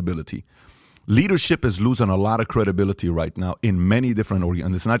lost credibility. Leadership is losing a lot of credibility right now in many different organizations.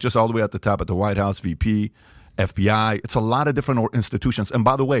 And it's not just all the way at the top at the White House, VP, FBI. It's a lot of different institutions. And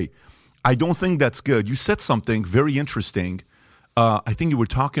by the way, I don't think that's good. You said something very interesting. I think you were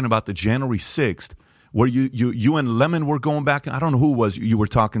talking about the January 6th, where you and Lemon were going back. I don't know who it was you were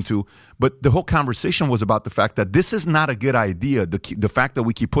talking to, but the whole conversation was about the fact that this is not a good idea, the fact that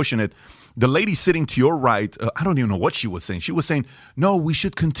we keep pushing it. The lady sitting to your right, I don't even know what she was saying. She was saying, no, we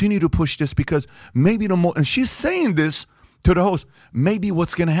should continue to push this because maybe the more, and she's saying this to the host, maybe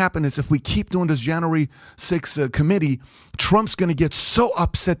what's going to happen is if we keep doing this January 6th committee, Trump's going to get so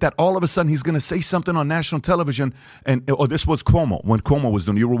upset that all of a sudden he's going to say something on national television. Or this was Cuomo, when Cuomo was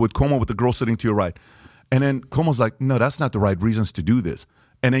doing, you were with Cuomo with the girl sitting to your right. And then Cuomo's like, no, that's not the right reasons to do this.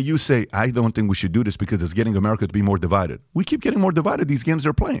 And then you say, I don't think we should do this because it's getting America to be more divided. We keep getting more divided, these games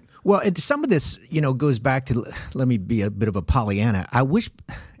they're playing. Well, and some of this, goes back to, let me be a bit of a Pollyanna. I wish,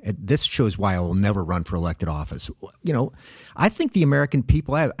 this shows why I will never run for elected office. I think the American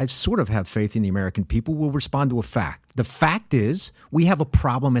people, I sort of have faith in the American people, will respond to a fact. The fact is we have a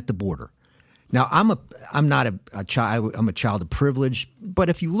problem at the border. Now, I'm not a child, I'm a child of privilege, but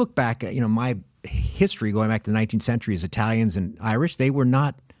if you look back at, my history going back to the 19th century as Italians and Irish, they were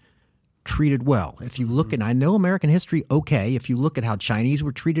not treated well. If you look at, I know American history, okay, if you look at how Chinese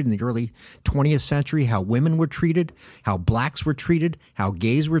were treated in the early 20th century, how women were treated, how blacks were treated, how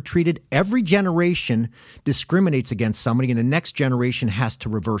gays were treated, every generation discriminates against somebody and the next generation has to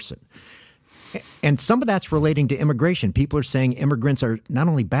reverse it. And some of that's relating to immigration. People are saying immigrants are not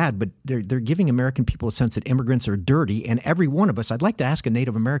only bad, but they're giving American people a sense that immigrants are dirty. And every one of us, I'd like to ask a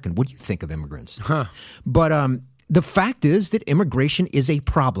Native American, what do you think of immigrants? But the fact is that immigration is a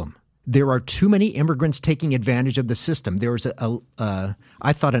problem. There are too many immigrants taking advantage of the system. There was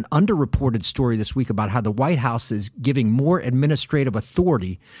I thought, an underreported story this week about how the White House is giving more administrative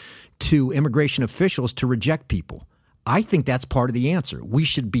authority to immigration officials to reject people. I think that's part of the answer. We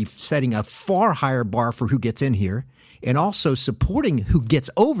should be setting a far higher bar for who gets in here and also supporting who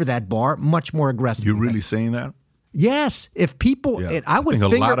gets over that bar much more aggressively. You're really saying that? Yes. If people, I think a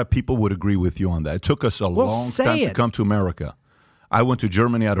lot of people would agree with you on that. It took us a long time to come to America. I went to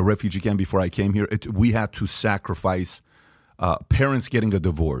Germany at a refugee camp before I came here. We had to sacrifice parents getting a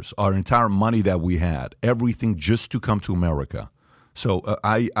divorce, our entire money that we had, everything just to come to America. So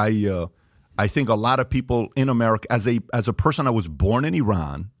I think a lot of people in America, as a person, I was born in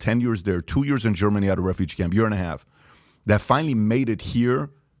Iran, 10 years there, 2 years in Germany at a refugee camp, year and a half, that finally made it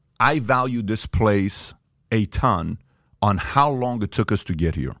here. I value this place a ton on how long it took us to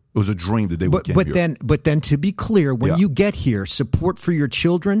get here. It was a dream the day we came here. But then to be clear, when you get here, support for your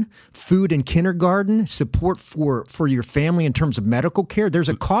children, food in kindergarten, support for your family in terms of medical care, there's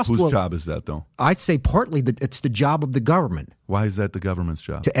a cost. Whose job is that, though? I'd say partly that it's the job of the government. Why is that the government's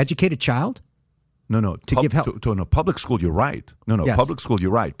job? To educate a child? No. To give help. To a public school, you're right. No, Yes. Public school,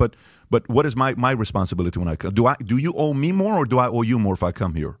 you're right. But what is my responsibility when I come? Do you owe me more or do I owe you more if I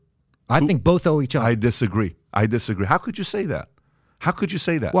come here? I think both owe each other. I disagree. How could you say that? How could you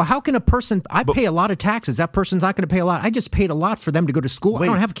say that? Well, how can a person? I pay a lot of taxes. That person's not going to pay a lot. I just paid a lot for them to go to school. I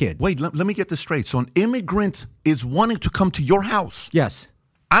don't have kids. Wait, let me get this straight. So an immigrant is wanting to come to your house. Yes.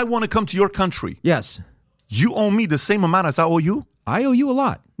 I want to come to your country. Yes. You owe me the same amount as I owe you? I owe you a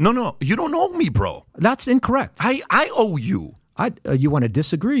lot. No, you don't owe me, bro. That's incorrect. I owe you. You want to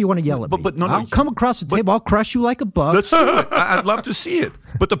disagree or you want to yell at me? But no, I'll come across the table. I'll crush you like a bug. Let's do it. I'd love to see it.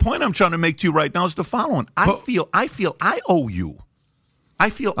 But the point I'm trying to make to you right now is the following. I feel I owe you. I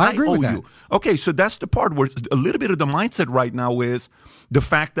agree owe with that. you. Okay, so that's the part where a little bit of the mindset right now is the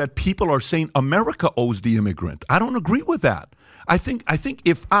fact that people are saying America owes the immigrant. I don't agree with that. I think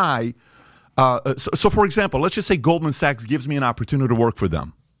if so for example, let's just say Goldman Sachs gives me an opportunity to work for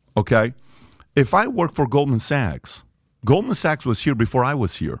them. Okay, if I work for Goldman Sachs was here before I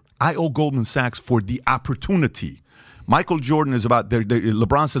was here. I owe Goldman Sachs for the opportunity. Michael Jordan is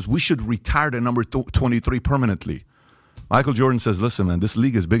LeBron says we should retire to number 23 permanently. Michael Jordan says, listen, man, this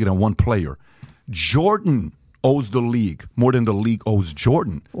league is bigger than one player. Jordan owes the league more than the league owes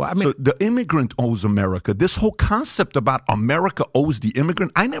Jordan. Well, so the immigrant owes America. This whole concept about America owes the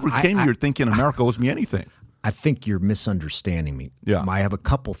immigrant, I never came here thinking America owes me anything. I think you're misunderstanding me. Yeah. I have a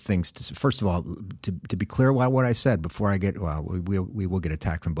couple things to say. First of all, to be clear about what I said before I get, we will get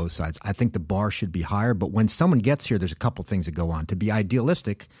attacked from both sides. I think the bar should be higher, but when someone gets here, there's a couple things that go on. To be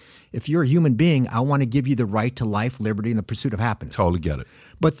idealistic, if you're a human being, I want to give you the right to life, liberty, and the pursuit of happiness. Totally get it.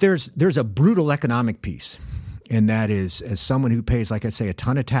 But there's a brutal economic piece. And that is, as someone who pays, like I say, a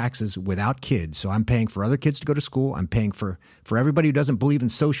ton of taxes without kids, so I'm paying for other kids to go to school, I'm paying for everybody who doesn't believe in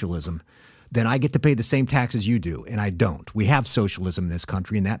socialism, then I get to pay the same taxes you do, and I don't. We have socialism in this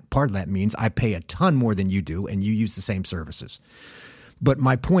country, and that part of that means I pay a ton more than you do, and you use the same services. But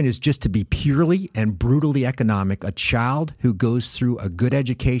my point is just to be purely and brutally economic. A child who goes through a good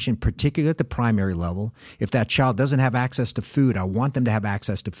education, particularly at the primary level, if that child doesn't have access to food, I want them to have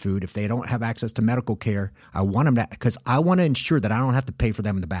access to food. If they don't have access to medical care, I want them to, because I want to ensure that I don't have to pay for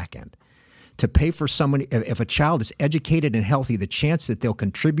them in the back end. To pay for someone, if a child is educated and healthy, the chance that they'll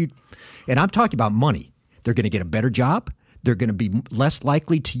contribute, and I'm talking about money, they're going to get a better job. They're going to be less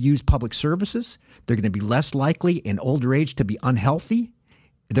likely to use public services. They're going to be less likely in older age to be unhealthy.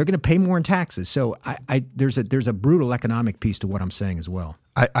 They're going to pay more in taxes. So there's a brutal economic piece to what I'm saying as well.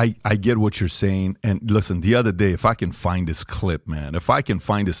 I get what you're saying. And listen, the other day, if I can find this clip, man, if I can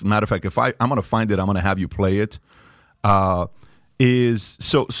find this, matter of fact, I'm going to find it, I'm going to have you play it.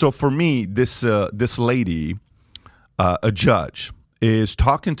 So for me, this lady, a judge, is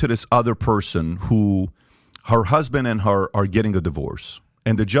talking to this other person who her husband and her are getting a divorce.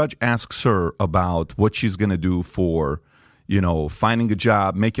 And the judge asks her about what she's going to do for, finding a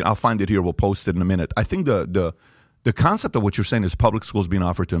job, I'll find it here, we'll post it in a minute. I think the concept of what you're saying is public schools being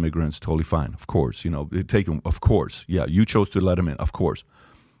offered to immigrants, totally fine, of course. Take them, of course. Yeah, you chose to let them in, of course.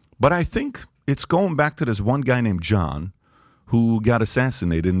 But I think it's going back to this one guy named John who got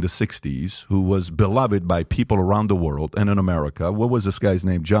assassinated in the 60s, who was beloved by people around the world and in America. What was this guy's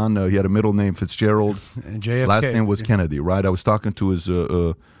name? John, he had a middle name, Fitzgerald. JFK. Last name was Kennedy, right? I was talking to his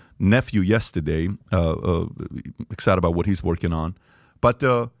nephew yesterday, excited about what he's working on. But,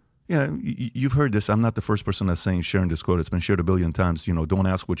 you've heard this. I'm not the first person that's sharing this quote. It's been shared a billion times. Don't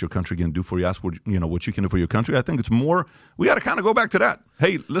ask what your country can do for you. Ask what you can do for your country. I think it's more, we got to kind of go back to that.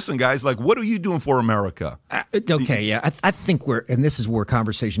 Hey, listen, guys, what are you doing for America? Okay, yeah. I think and this is where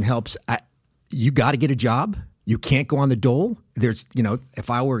conversation helps. You got to get a job. You can't go on the dole. There's, if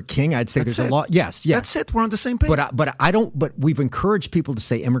I were a king, I'd say there's a law. Yes. That's it. We're on the same page. But I don't. But we've encouraged people to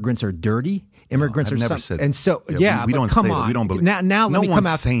say immigrants are dirty. Immigrants I've are never something. said And so, that. We don't come say on. that. We don't believe now let me come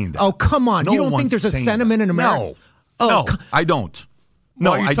out saying that. Oh, come on. No You don't think one's there's a saying sentiment that. in America? No, I don't.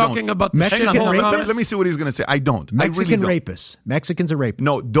 No, Are you I talking don't. about the Mexican shithole rapists? comments? Let me see what he's going to say. I don't. Mexican I really don't. rapists. Mexicans are rapists.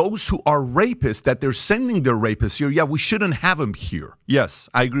 No, those who are rapists, that they're sending their rapists here, yeah, we shouldn't have them here. Yes,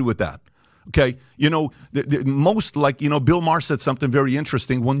 I agree with that. Okay, most, Bill Maher said something very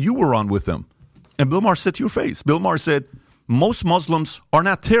interesting when you were on with him. And Bill Maher said to your face, Bill Maher said, most Muslims are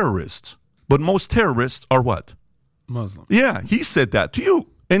not terrorists, but most terrorists are what? Muslim. Yeah, he said that to you.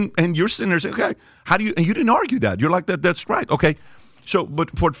 And you're sitting there saying, okay, how do you, and you didn't argue that. You're like, that's right. Okay. So, but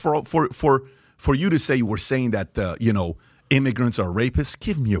for you to say you were saying that, immigrants are rapists,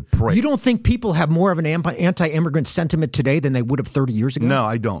 give me a break. You don't think people have more of an anti-immigrant sentiment today than they would have 30 years ago? No,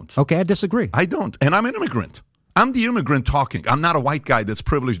 I don't. Okay, I disagree. I don't. And I'm an immigrant. I'm the immigrant talking. I'm not a white guy that's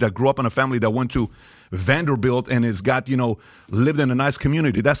privileged, that grew up in a family that went to Vanderbilt and has got, lived in a nice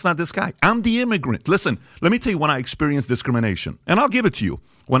community. That's not this guy. I'm the immigrant. Listen, let me tell you when I experienced discrimination. And I'll give it to you.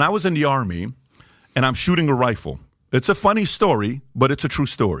 When I was in the Army and I'm shooting a rifle. It's a funny story, but it's a true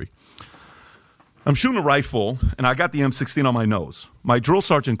story. I'm shooting a rifle, and I got the M16 on my nose. My drill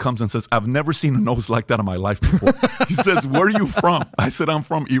sergeant comes and says, I've never seen a nose like that in my life before. He says, where are you from? I said, I'm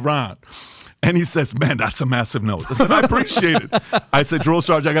from Iran. And he says, man, that's a massive nose. I said, I appreciate it. I said, drill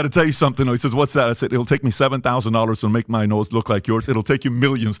sergeant, I got to tell you something. He says, what's that? I said, it'll take me $7,000 to make my nose look like yours. It'll take you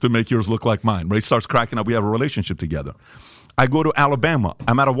millions to make yours look like mine. Ray starts cracking up. We have a relationship together. I go to Alabama.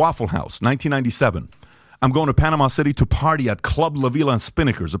 I'm at a Waffle House, 1997. I'm going to Panama City to party at Club La Vila and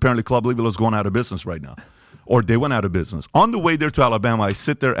Spinnakers. Apparently, Club La Vila is going out of business right now. Or they went out of business. On the way there to Alabama, I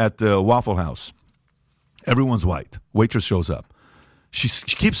sit there at the Waffle House. Everyone's white. Waitress shows up. She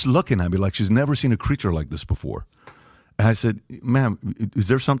keeps looking at me like she's never seen a creature like this before. And I said, ma'am, is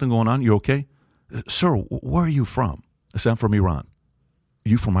there something going on? You okay? Sir, where are you from? I said, I'm from Iran.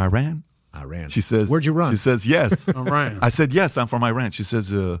 You from Iran? Iran. She says, where'd you run? She says, yes. Iran. I said, yes, I'm from Iran. She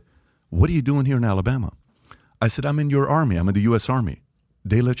says, what are you doing here in Alabama? I said, I'm in your army. I'm in the U.S. Army.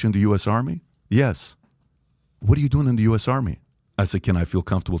 They let you in the U.S. Army? Yes. What are you doing in the U.S. Army? I said, can I feel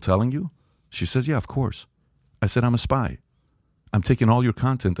comfortable telling you? She says, yeah, of course. I said, I'm a spy. I'm taking all your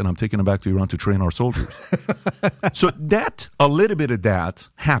content and I'm taking it back to Iran to train our soldiers. So a little bit of that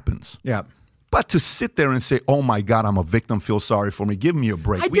happens. Yeah. But to sit there and say, oh, my God, I'm a victim, feel sorry for me, give me a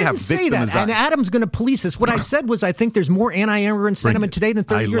break. I didn't say that, and Adam's going to police this. What I said was I think there's more anti-immigrant sentiment today than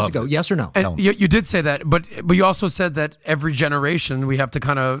 30 years ago. Yes or no? And you did say that, but you also said that every generation we have to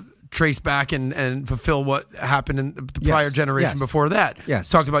kind of trace back and fulfill what happened in the prior generation before that. Yes.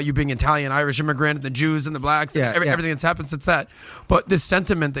 Talked about you being Italian, Irish immigrant, and the Jews and the blacks, and everything that's happened since that. But this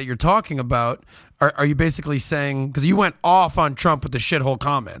sentiment that you're talking about, are you basically saying, because you went off on Trump with the shithole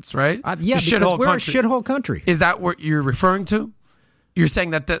comments, right? Because we're a shithole country. Is that what you're referring to? You're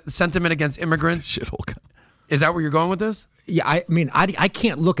saying that the sentiment against immigrants? Shithole country. Is that where you're going with this? Yeah, I mean, I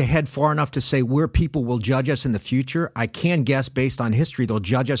can't look ahead far enough to say where people will judge us in the future. I can guess based on history they'll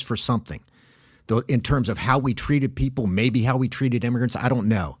judge us for something. In terms of how we treated people, maybe how we treated immigrants, I don't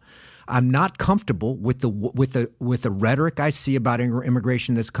know. I'm not comfortable with the rhetoric I see about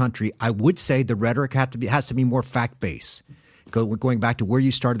immigration in this country. I would say the rhetoric has to be more fact-based. Going back to where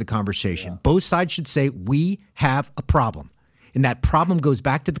you started the conversation, both sides should say we have a problem. And that problem goes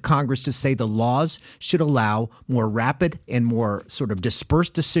back to the Congress to say the laws should allow more rapid and more sort of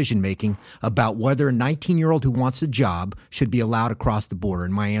dispersed decision-making about whether a 19-year-old who wants a job should be allowed across the border.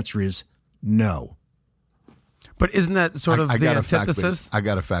 And my answer is no. But isn't that sort of the antithesis? I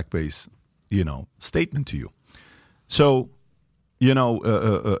got a fact-based, statement to you. So,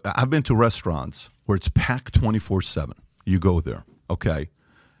 I've been to restaurants where it's packed 24/7. You go there, okay?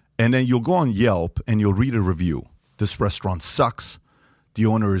 And then you'll go on Yelp and you'll read a review. This restaurant sucks. The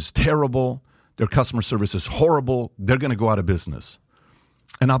owner is terrible. Their customer service is horrible. They're going to go out of business.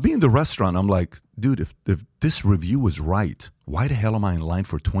 And I'll be in the restaurant. I'm like, dude, if this review is right, why the hell am I in line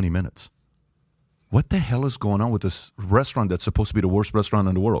for 20 minutes? What the hell is going on with this restaurant that's supposed to be the worst restaurant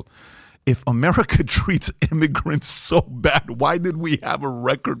in the world? If America treats immigrants so bad, why did we have a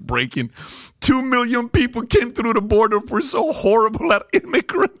record-breaking 2 million people came through the border? If we're so horrible at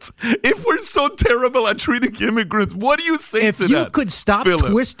immigrants, if we're so terrible at treating immigrants, what do you say to that? If you could stop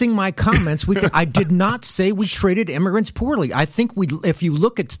twisting my comments, I did not say we treated immigrants poorly. I think if you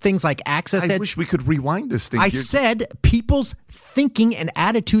look at things like access to... I wish we could rewind this thing. I said people's thinking and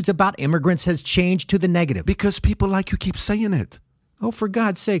attitudes about immigrants has changed to the negative. Because people like you keep saying it. Oh, for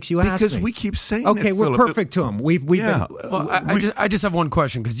God's sakes, you asked me. Because we keep saying okay, it, we're Philip. perfect to them. We've been... Well, I just have one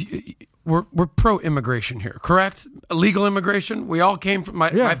question, because we're pro-immigration here, correct? Illegal immigration. We all came from...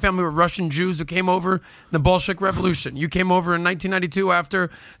 My family were Russian Jews who came over in the Bolshevik Revolution. You came over in 1992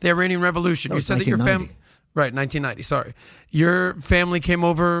 after the Iranian Revolution. You said that your family... Right, 1990, sorry. Your family came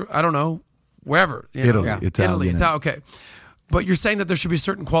over, I don't know, wherever. Italy. Italy. Okay. But you're saying that there should be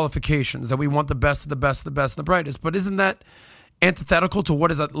certain qualifications, that we want the best of the best of the best and the brightest. But isn't that antithetical to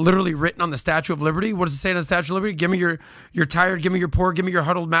what is literally written on the Statue of Liberty? What does it say on the Statue of Liberty? Give me your tired, give me your poor, give me your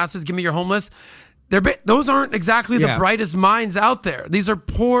huddled masses, give me your homeless. Those aren't exactly the brightest minds out there. These are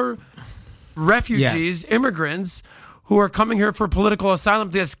poor refugees, immigrants who are coming here for political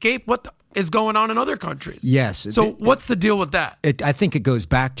asylum to escape what is going on in other countries. Yes. So what's the deal with that? I think it goes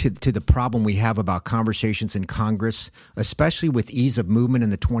back to the problem we have about conversations in Congress, especially with ease of movement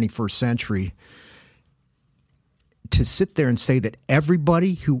in the 21st century. To sit there and say that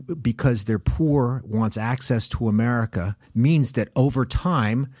everybody who, because they're poor, wants access to America means that over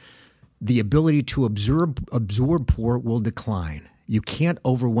time, the ability to absorb poor will decline. You can't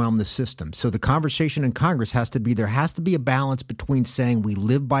overwhelm the system. So the conversation in Congress has to be, there has to be a balance between saying we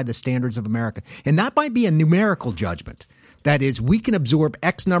live by the standards of America. And that might be a numerical judgment. That is, we can absorb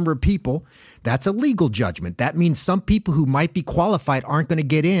X number of people. That's a legal judgment. That means some people who might be qualified aren't going to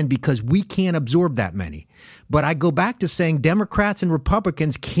get in because we can't absorb that many. But I go back to saying Democrats and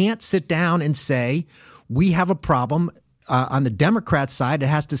Republicans can't sit down and say we have a problem. On the Democrat side, it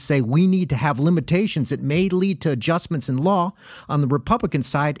has to say we need to have limitations that may lead to adjustments in law. On the Republican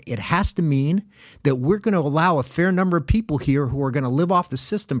side, it has to mean that we're going to allow a fair number of people here who are going to live off the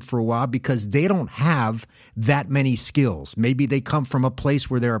system for a while because they don't have that many skills. Maybe they come from a place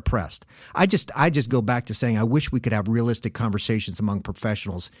where they're oppressed. I just go back to saying I wish we could have realistic conversations among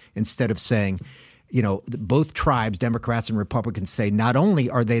professionals instead of saying, you know, both tribes, Democrats and Republicans, say not only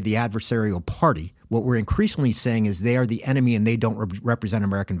are they the adversarial party, what we're increasingly saying is they are the enemy and they don't represent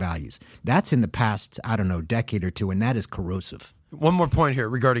American values. That's in the past, I don't know, decade or two, and that is corrosive. One more point here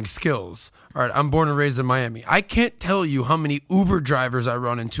regarding skills. All right, I'm born and raised in Miami. I can't tell you how many Uber drivers I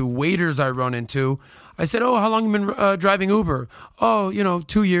run into, waiters I run into. I said, oh, how long have you been driving Uber? Oh,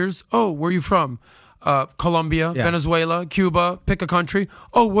 2 years. Oh, where are you from? Colombia, Venezuela, Cuba, pick a country.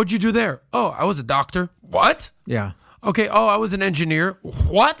 Oh, what'd you do there? Oh, I was a doctor. What? Yeah. Okay, oh, I was an engineer.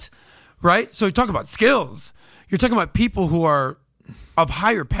 What? Right? So you talk about skills. You're talking about people who are of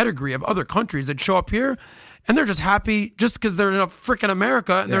higher pedigree of other countries that show up here and they're just happy just because they're in a freaking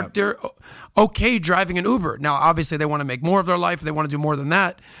America and they're okay driving an Uber. Now, obviously, they want to make more of their life. They want to do more than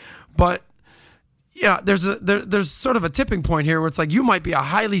that. But yeah, there's sort of a tipping point here where it's like you might be a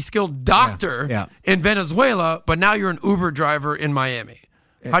highly skilled doctor in Venezuela, but now you're an Uber driver in Miami.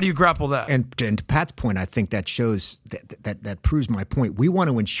 How do you grapple that? And to Pat's point, I think that shows that proves my point. We want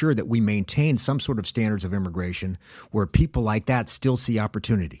to ensure that we maintain some sort of standards of immigration where people like that still see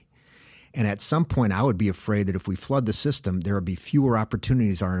opportunity. And at some point, I would be afraid that if we flood the system, there would be fewer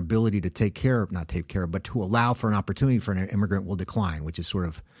opportunities. Our ability to but to allow for an opportunity for an immigrant will decline, which is sort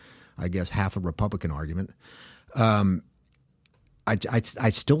of, I guess, half a Republican argument. I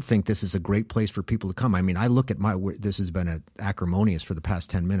still think this is a great place for people to come. I mean, I look at this has been acrimonious for the past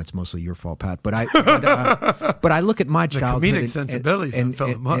 10 minutes, mostly your fault, Pat. But I look at my childhood. Comedic sensibilities and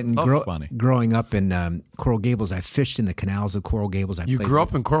funny. Growing up in Coral Gables, I fished in the canals of Coral Gables. You grew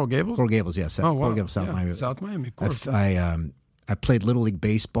up in Coral Gables? Coral Gables, yes. Oh, wow. Coral Gables, South Miami. South Miami, of course. I played Little League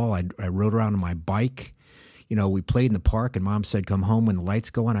Baseball. I rode around on my bike. You know, we played in the park, and Mom said, come home when the lights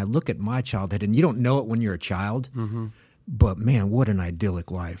go on. I look at my childhood, and you don't know it when you're a child. Mm-hmm. But, man, what an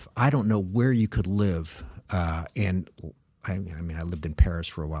idyllic life. I don't know where you could live. And, I lived in Paris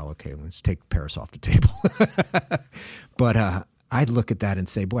for a while. Okay, let's take Paris off the table. But I'd look at that and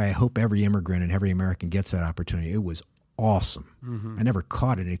say, boy, I hope every immigrant and every American gets that opportunity. It was awesome. Mm-hmm. I never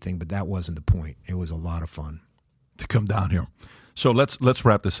caught anything, but that wasn't the point. It was a lot of fun. To come down here. So let's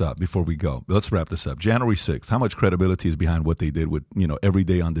wrap this up before we go. Let's wrap this up. January 6th, how much credibility is behind what they did with, every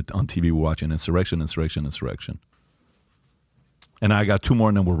day on TV we're watching insurrection. And I got two more,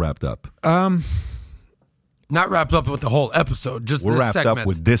 and then we're wrapped up. Not wrapped up with the whole episode, just we're this wrapped segment. up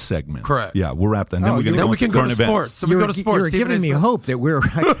with this segment. Correct. Yeah, we're wrapped. And then we're going then we can go to events. sports. So we go to sports. You're giving me hope that we're.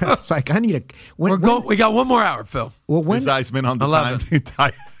 It's like I need a. We got one more hour, Phil. Well, when his eyes been on the 11.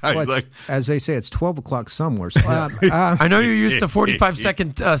 time. As they say, it's 12 o'clock somewhere. So, I know you're used to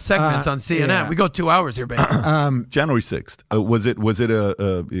 45-second segments on CNN. Yeah. We go 2 hours here, baby. January 6th. Was it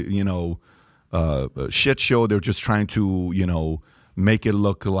a shit show? They're just trying to make it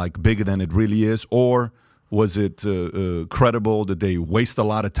look like bigger than it really is, or was it credible? Did they waste a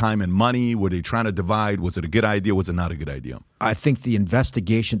lot of time and money? Were they trying to divide? Was it a good idea? Was it not a good idea? I think the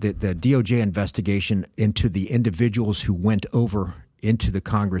investigation, the DOJ investigation into the individuals who went over into the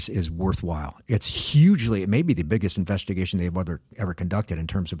Congress is worthwhile. It may be the biggest investigation they've ever conducted in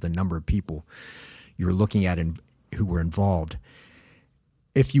terms of the number of people you're looking at who were involved.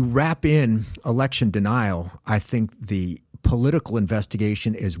 If you wrap in election denial, I think the political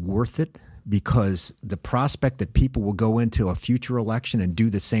investigation is worth it because the prospect that people will go into a future election and do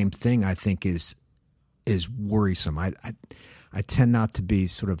the same thing, I think, is worrisome. I tend not to be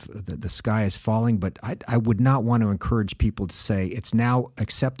sort of the sky is falling, but I would not want to encourage people to say it's now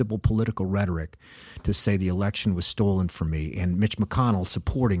acceptable political rhetoric to say the election was stolen from me. And Mitch McConnell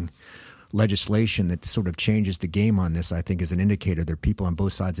supporting legislation that sort of changes the game on this, I think, is an indicator there are people on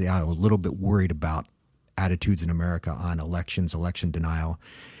both sides of the aisle a little bit worried about attitudes in America on elections, election denial.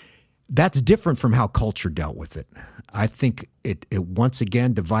 That's different from how culture dealt with it. I think it once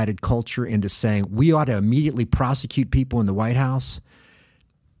again divided culture into saying we ought to immediately prosecute people in the White House.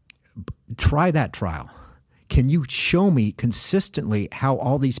 Try that trial. Can you show me consistently how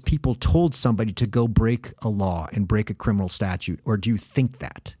all these people told somebody to go break a law and break a criminal statute? Or do you think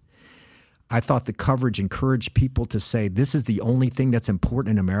that? I thought the coverage encouraged people to say this is the only thing that's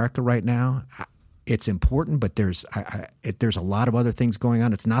important in America right now. It's important, but there's a lot of other things going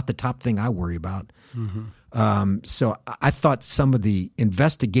on. It's not the top thing I worry about. Mm-hmm. So I thought some of the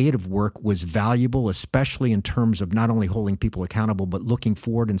investigative work was valuable, especially in terms of not only holding people accountable, but looking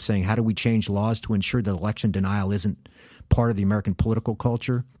forward and saying, how do we change laws to ensure that election denial isn't part of the American political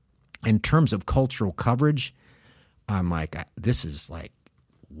culture? In terms of cultural coverage, I'm like, this is like,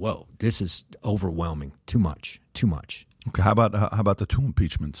 whoa, this is overwhelming. Too much. Okay, how about the two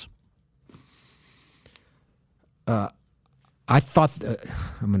impeachments? I thought,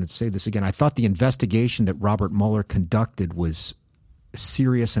 I'm going to say this again, I thought the investigation that Robert Mueller conducted was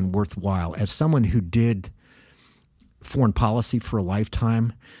serious and worthwhile. As someone who did foreign policy for a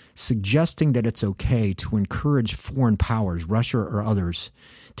lifetime, suggesting that it's okay to encourage foreign powers, Russia or others,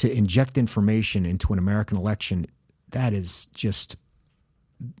 to inject information into an American election, that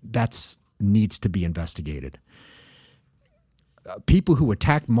needs to be investigated. People who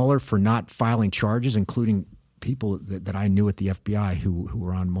attacked Mueller for not filing charges, including people that I knew at the FBI who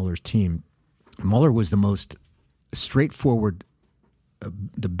were on Mueller's team. Mueller was the most straightforward,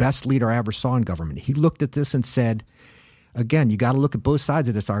 the best leader I ever saw in government. He looked at this and said, again, you got to look at both sides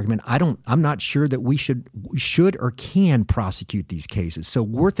of this argument. I'm not sure that we should or can prosecute these cases. So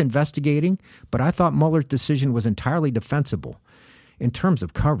worth investigating, but I thought Mueller's decision was entirely defensible. In terms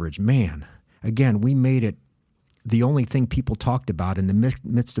of coverage, man, again, we made it the only thing people talked about in the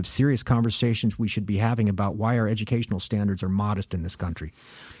midst of serious conversations we should be having about why our educational standards are modest in this country.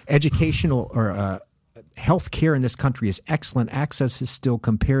 Educational or health care in this country is excellent. Access is still,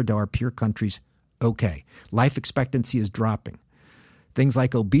 compared to our peer countries, okay. Life expectancy is dropping. Things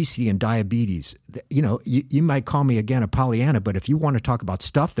like obesity and diabetes. You know, you might call me again a Pollyanna, but if you want to talk about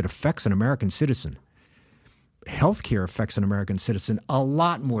stuff that affects an American citizen, healthcare affects an American citizen a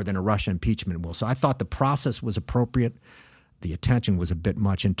lot more than a Russia impeachment will. So I thought the process was appropriate. The attention was a bit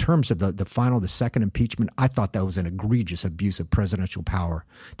much. In terms of the second impeachment, I thought that was an egregious abuse of presidential power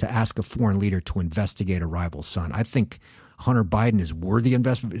to ask a foreign leader to investigate a rival's son. I think Hunter Biden is worthy of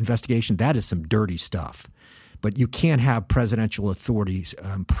investigation. That is some dirty stuff. But you can't have presidential authorities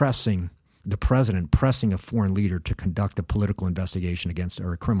pressing a foreign leader to conduct a political investigation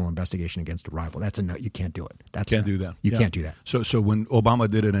or a criminal investigation against a rival. That's a no. You can't do it. Can't do that. You can't do that. So when Obama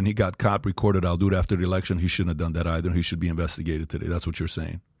did it and he got caught, recorded, I'll do it after the election, he shouldn't have done that either. He should be investigated today. That's what you're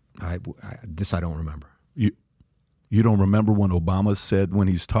saying. I don't remember. You don't remember when Obama said, when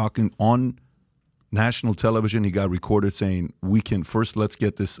he's talking on national television, he got recorded saying, let's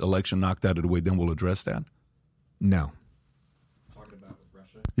get this election knocked out of the way, then we'll address that? No. Talking about with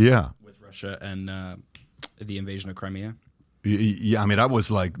Russia? Yeah. Russia and the invasion of Crimea. Yeah, I mean, I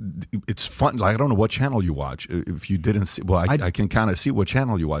was like, it's fun. Like, I don't know what channel you watch. If you didn't see, well, I can kind of see what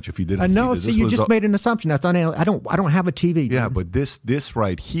channel you watch. If you didn't, no, see, you just made an assumption. That's I don't have a TV. Yeah, but this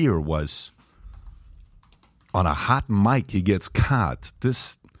right here was on a hot mic. He gets caught.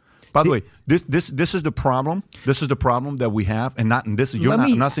 By the way, this is the problem. This is the problem that we have, and I'm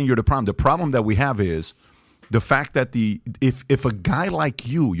not saying you're the problem. The problem that we have is the fact that if a guy like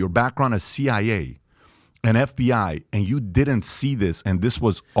you, your background is CIA and FBI, and you didn't see this, and this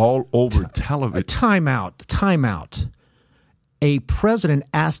was all over television. Time out. A president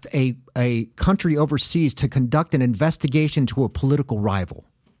asked a country overseas to conduct an investigation to a political rival.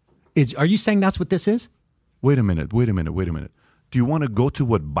 Are you saying that's what this is? Wait a minute. Do you want to go to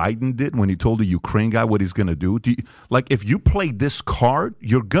what Biden did when he told the Ukraine guy what he's going to do? If you play this card,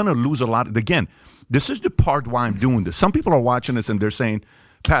 you're going to lose a lot. Again, this is the part why I'm doing this. Some people are watching this and they're saying,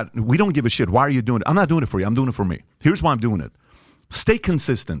 Pat, we don't give a shit. Why are you doing it? I'm not doing it for you. I'm doing it for me. Here's why I'm doing it. Stay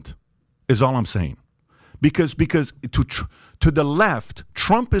consistent is all I'm saying. Because to the left,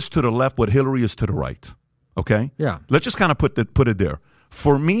 Trump is to the left what Hillary is to the right. Okay? Yeah. Let's just kind of put it there.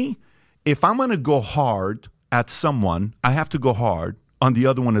 For me, if I'm going to go hard at someone, I have to go hard on the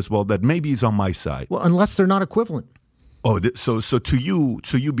other one as well that maybe is on my side. Well, unless they're not equivalent. Oh, so to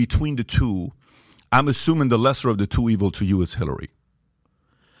you between the two, I'm assuming the lesser of the two evil to you is Hillary.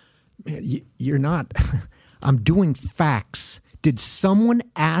 Man, you're not. I'm doing facts. Did someone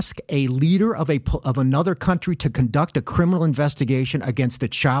ask a leader of another country to conduct a criminal investigation against the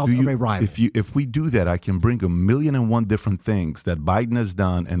child of a rival? If we do that, I can bring 1,000,001 different things that Biden has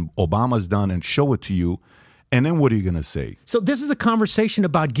done and Obama's done and show it to you. And then what are you going to say? So this is a conversation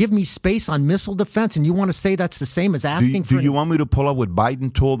about give me space on missile defense, and you want to say that's the same as asking for... Do you want me to pull out what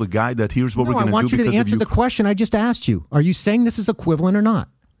Biden told the guy that here's what we're going to do? I want you to answer the question I just asked you. Are you saying this is equivalent or not?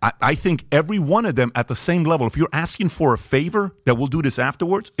 I think every one of them at the same level. If you're asking for a favor that we'll do this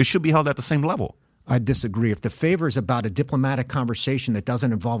afterwards, it should be held at the same level. I disagree. If the favor is about a diplomatic conversation that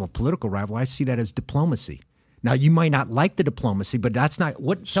doesn't involve a political rival, I see that as diplomacy. Now, you might not like the diplomacy, but that's not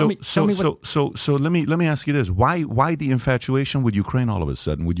what. So let me ask you this: Why the infatuation with Ukraine all of a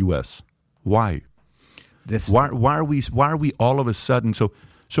sudden with U.S.? Why? Why are we all of a sudden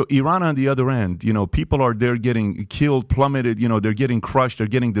So Iran on the other end, people are there getting killed, plummeted, they're getting crushed, they're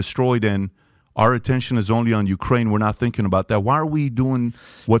getting destroyed, and our attention is only on Ukraine. We're not thinking about that. Why are we doing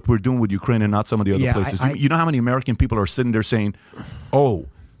what we're doing with Ukraine and not some of the other places? You know how many American people are sitting there saying, oh,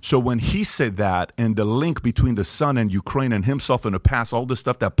 so when he said that and the link between the son and Ukraine and himself in the past, all the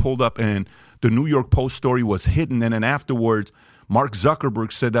stuff that pulled up and the New York Post story was hidden, and then afterwards, Mark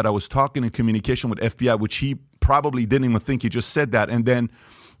Zuckerberg said that I was talking in communication with FBI, which he probably didn't even think he just said that. And then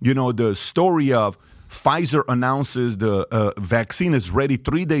the story of Pfizer announces the vaccine is ready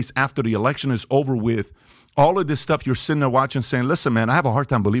 3 days after the election is over with. All of this stuff you're sitting there watching saying, listen, man, I have a hard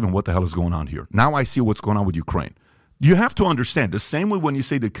time believing what the hell is going on here. Now I see what's going on with Ukraine. You have to understand, the same way when you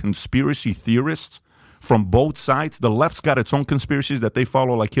say the conspiracy theorists from both sides, the left's got its own conspiracies that they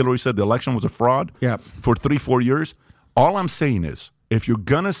follow. Like Hillary said, the election was a fraud for 3-4 years. All I'm saying is, if you're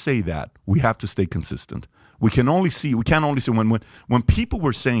going to say that, we have to stay consistent. We can't only see when people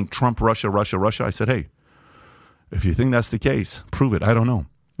were saying Trump, Russia, I said, hey, if you think that's the case, prove it. I don't know.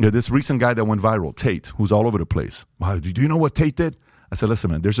 This recent guy that went viral, Tate, who's all over the place. Wow, do you know what Tate did? I said, listen,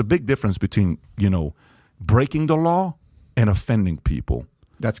 man, there's a big difference between, breaking the law and offending people.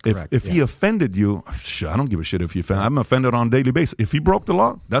 That's correct. If he offended you, I don't give a shit if he offended. I'm offended on a daily basis. If he broke the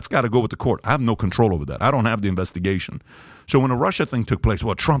law, that's got to go with the court. I have no control over that. I don't have the investigation. So when the Russia thing took place,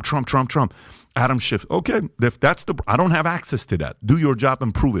 Trump, Adam Schiff. Okay, if that's I don't have access to that. Do your job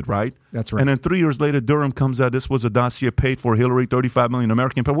and prove it, right? That's right. And then 3 years later, Durham comes out. This was a dossier paid for Hillary, 35 million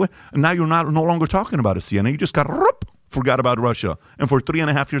American people. And now you're no longer talking about a CNN. You just forgot about Russia. And for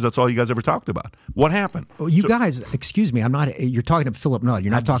 3.5 years, that's all you guys ever talked about. What happened? Well, guys, excuse me, you're talking to Philip Nutt.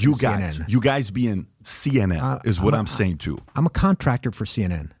 You're not talking to CNN. You guys being CNN is what I'm saying too. I'm a contractor for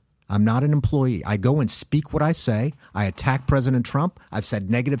CNN. I'm not an employee. I go and speak what I say. I attack President Trump. I've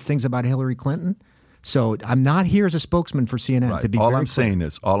said negative things about Hillary Clinton. So I'm not here as a spokesman for CNN. Right. To be all I'm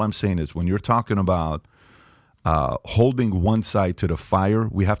saying is when you're talking about holding one side to the fire,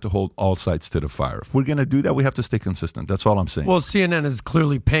 we have to hold all sides to the fire. If we're going to do that, we have to stay consistent. That's all I'm saying. Well, CNN is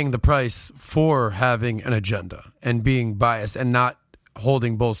clearly paying the price for having an agenda and being biased and not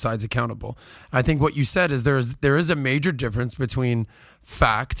holding both sides accountable. I think what you said is there is a major difference between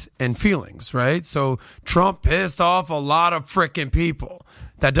fact and feelings, right? So Trump pissed off a lot of frickin' people.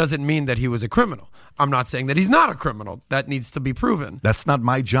 That doesn't mean that he was a criminal. I'm not saying that he's not a criminal. That needs to be proven. That's not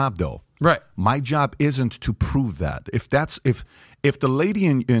my job, though. Right. My job isn't to prove that. If the lady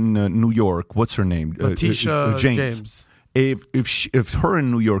in New York, what's her name? Letitia James. If her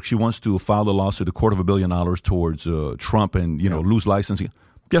in New York, she wants to file the lawsuit, $250 million towards Trump and lose licensing.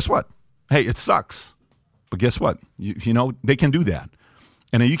 Guess what? Hey, it sucks, but guess what? They can do that,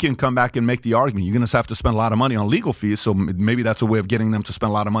 and then you can come back and make the argument. You're going to have to spend a lot of money on legal fees, so maybe that's a way of getting them to spend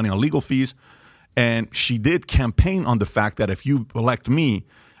a lot of money on legal fees. And she did campaign on the fact that if you elect me,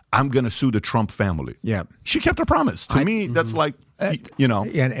 I'm going to sue the Trump family. Yeah, she kept her promise. To me, that's like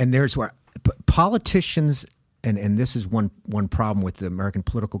And there's where politicians. And this is one problem with the American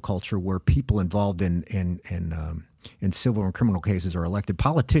political culture, where people involved in civil and criminal cases are elected.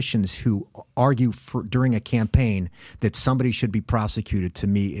 Politicians who argue during a campaign that somebody should be prosecuted, to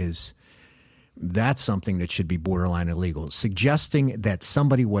me, that's something that should be borderline illegal. Suggesting that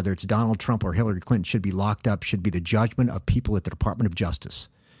somebody, whether it's Donald Trump or Hillary Clinton, should be locked up should be the judgment of people at the Department of Justice.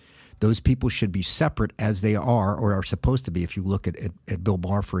 Those people should be separate as they are or are supposed to be, if you look at Bill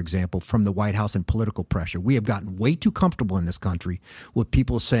Barr, for example, from the White House and political pressure. We have gotten way too comfortable in this country with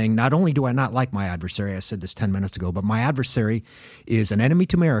people saying, not only do I not like my adversary, I said this 10 minutes ago, but my adversary is an enemy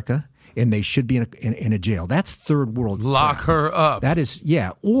to America, and they should be in a jail. That's third world. Lock her up. That is,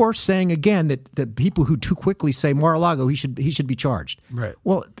 yeah. Or saying again that people who too quickly say Mar-a-Lago, he should be charged. Right.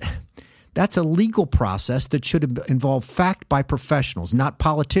 Well, that's a legal process that should involve fact by professionals, not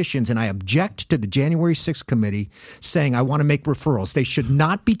politicians. And I object to the January 6th committee saying I want to make referrals. They should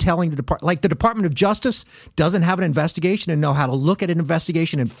not be telling the Department, like the Department of Justice doesn't have an investigation and know how to look at an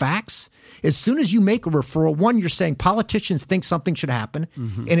investigation and facts. As soon as you make a referral, one, you're saying politicians think something should happen.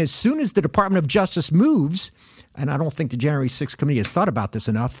 Mm-hmm. And as soon as the Department of Justice moves, and I don't think the January 6th committee has thought about this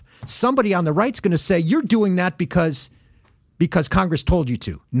enough, somebody on the right's going to say, you're doing that because Congress told you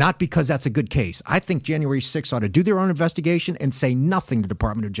to, not because that's a good case. I think January 6th ought to do their own investigation and say nothing to the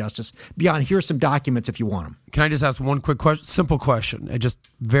Department of Justice beyond here's some documents if you want them. Can I just ask one quick question? Simple question. Just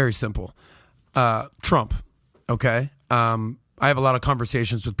very simple. Trump, okay? I have a lot of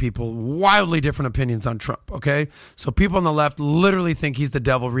conversations with people, wildly different opinions on Trump, okay? So people on the left literally think he's the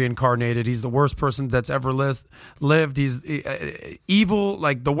devil reincarnated. He's the worst person that's ever lived. He's evil,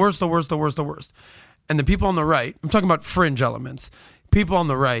 like the worst. And the people on the right, I'm talking about fringe elements, people on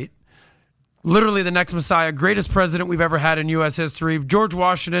the right, literally the next Messiah, greatest president we've ever had in U.S. history, George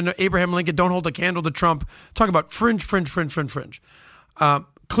Washington, Abraham Lincoln, don't hold a candle to Trump. Talking about fringe.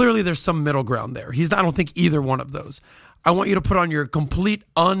 Clearly there's some middle ground there. I don't think either one of those. I want you to put on your complete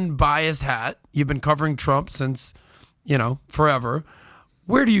unbiased hat. You've been covering Trump since, forever.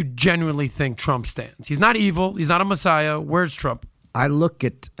 Where do you genuinely think Trump stands? He's not evil. He's not a Messiah. Where's Trump? I look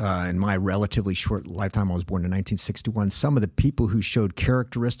at, in my relatively short lifetime, I was born in 1961, some of the people who showed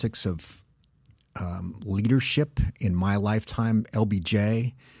characteristics of leadership in my lifetime,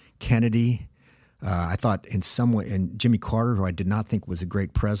 LBJ, Kennedy, I thought in some way, and Jimmy Carter, who I did not think was a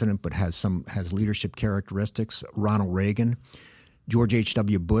great president, but has leadership characteristics, Ronald Reagan, George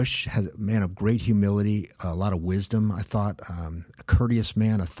H.W. Bush, has a man of great humility, a lot of wisdom, I thought, a courteous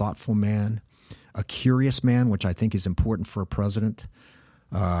man, a thoughtful man, a curious man, which I think is important for a president.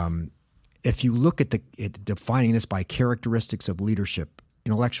 If you look at defining this by characteristics of leadership,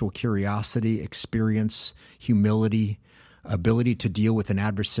 intellectual curiosity, experience, humility, ability to deal with an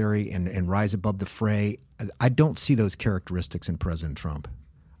adversary and rise above the fray, I don't see those characteristics in President Trump.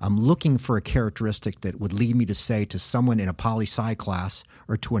 I'm looking for a characteristic that would lead me to say to someone in a poli-sci class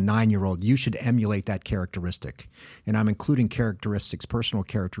or to a 9-year-old, you should emulate that characteristic. And I'm including characteristics, personal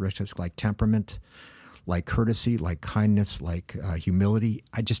characteristics like temperament, like courtesy, like kindness, like humility.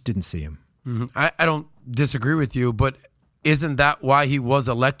 I just didn't see him. Mm-hmm. I don't disagree with you, but isn't that why he was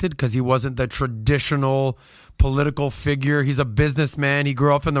elected? Because he wasn't the traditional political figure. He's a businessman. He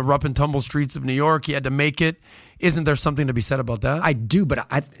grew up in the rough and tumble streets of New York. He had to make it. Isn't there something to be said about that? I do, but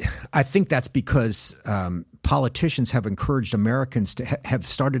I think that's because politicians have encouraged Americans to have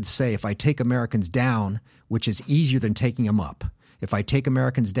started to say, if I take Americans down, which is easier than taking them up, if I take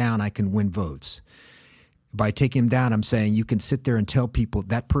Americans down, I can win votes. By taking them down, I'm saying you can sit there and tell people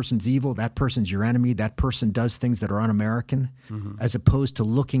that person's evil, that person's your enemy, that person does things that are un-American, as opposed to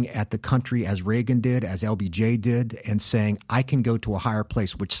looking at the country as Reagan did, as LBJ did, and saying, I can go to a higher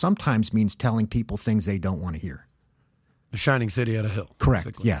place, which sometimes means telling people things they don't want to hear. The shining city on a hill. Correct,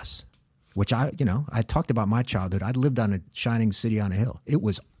 basically. Yes. Which I talked about my childhood. I lived on a shining city on a hill. It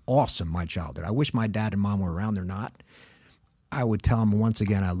was awesome, my childhood. I wish my dad and mom were around. They're not. I would tell them once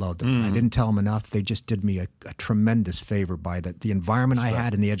again I loved them. I didn't tell them enough. They just did me a tremendous favor by the environment I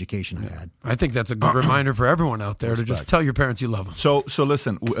had and the education I had. I think that's a good reminder for everyone out there to just tell your parents you love them. So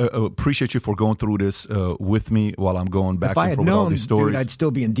listen, appreciate you for going through this with me while I'm going back and forth with all these stories. Dude, I'd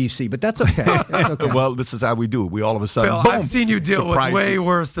still be in D.C., but that's okay. That's okay. Well, this is how we do it. We all of a sudden, Phil, boom, I've seen you deal with way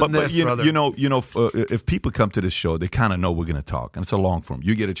worse than this, brother. If people come to this show, they kind of know we're going to talk, and it's a long form.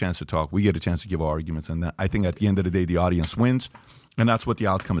 You get a chance to talk. We get a chance to give our arguments, and I think at the end of the day, the audience wins. And that's what the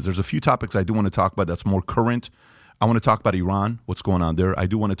outcome is. There's a few topics I do want to talk about that's more current. I want to talk about Iran, what's going on there. I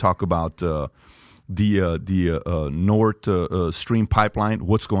do want to talk about the Nord Stream pipeline,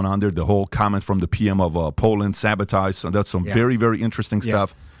 what's going on there, the whole comment from the PM of Poland, sabotage. So that's some very, very interesting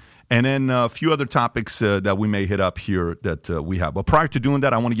stuff. And then a few other topics that we may hit up here that we have. But prior to doing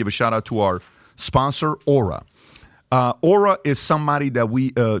that, I want to give a shout out to our sponsor, Aura. Aura is somebody that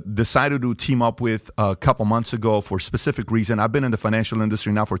we decided to team up with a couple months ago for a specific reason. I've been in the financial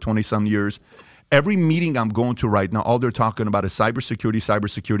industry now for 20-some years. Every meeting I'm going to right now, all they're talking about is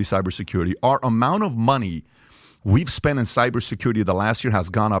cybersecurity. Our amount of money we've spent in cybersecurity the last year has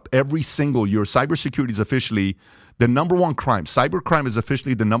gone up every single year. Cybersecurity is officially the number one crime. Cybercrime is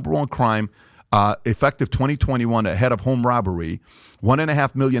officially the number one crime effective 2021 ahead of home robbery.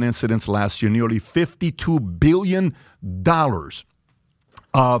 1.5 million incidents last year, nearly $52 billion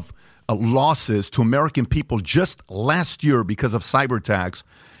of losses to American people just last year because of cyber attacks.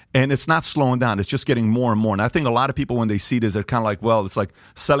 And it's not slowing down. It's just getting more and more. And I think a lot of people, when they see this, they're kind of like, well, it's like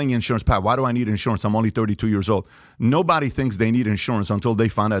selling insurance. Pat, why do I need insurance? I'm only 32 years old. Nobody thinks they need insurance until they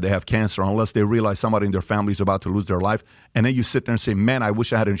find out they have cancer, unless they realize somebody in their family is about to lose their life. And then you sit there and say, man, I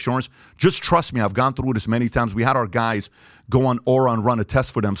wish I had insurance. Just trust me. I've gone through this many times. We had our guys go on Aura and run a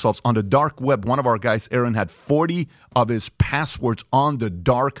test for themselves. On the dark web, one of our guys, Aaron, had 40 of his passwords on the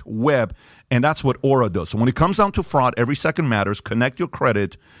dark web. And that's what Aura does. So when it comes down to fraud, every second matters. Connect your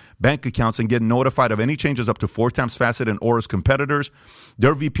credit, bank accounts, and get notified of any changes up to 4 times faster than Aura's competitors.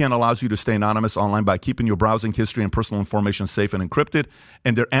 Their VPN allows you to stay anonymous online by keeping your browsing history and personal information safe and encrypted.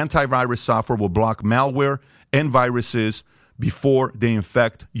 And their antivirus software will block malware and viruses before they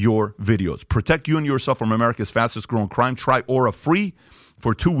infect your videos. Protect you and yourself from America's fastest growing crime. Try Aura free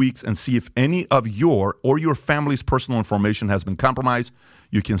for 2 weeks and see if any of your or your family's personal information has been compromised.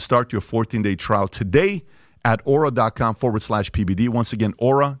 You can start your 14-day trial today at aura.com/PBD. Once again,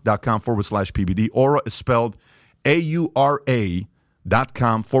 aura.com/PBD. Aura is spelled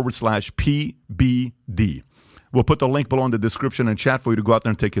AURA.com/PBD. We'll put the link below in the description and chat for you to go out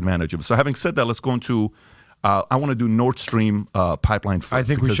there and take advantage of it. So having said that, let's go into, I want to do Nord Stream pipeline first. I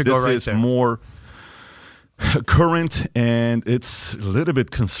think we should go right there. This is more current, and it's a little bit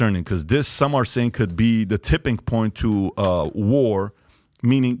concerning because this, some are saying, could be the tipping point to war,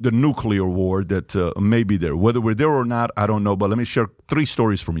 meaning the nuclear war that may be there. Whether we're there or not, I don't know, but let me share 3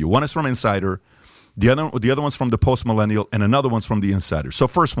 stories from you. One is from Insider, the other one's from the Post Millennial, and another one's from the Insider. So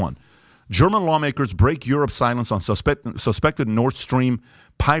first one, German lawmakers break Europe's silence on suspected Nord Stream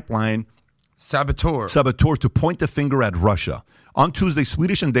pipeline saboteur to point the finger at Russia. On Tuesday,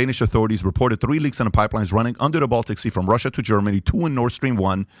 Swedish and Danish authorities reported 3 leaks in the pipelines running under the Baltic Sea from Russia to Germany, 2 in Nord Stream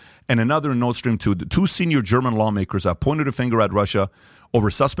 1 and another in Nord Stream 2. The 2 senior German lawmakers have pointed a finger at Russia over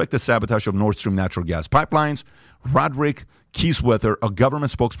suspected sabotage of Nord Stream natural gas pipelines. Roderick Kieswetter, a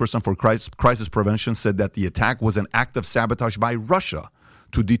government spokesperson for crisis prevention, said that the attack was an act of sabotage by Russia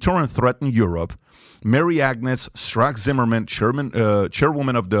to deter and threaten Europe. Mary Agnes Strack-Zimmermann,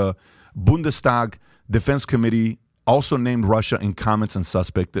 chairwoman of the Bundestag Defense Committee, also named Russia in comments on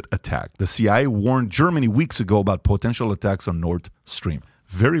suspected attack. The CIA warned Germany weeks ago about potential attacks on Nord Stream.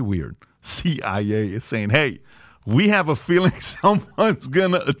 Very weird. CIA is saying, hey, we have a feeling someone's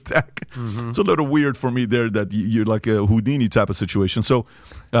going to attack. Mm-hmm. It's a little weird for me there that you're like a Houdini type of situation. So,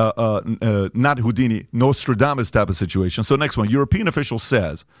 not Houdini, Nostradamus type of situation. So next one, European official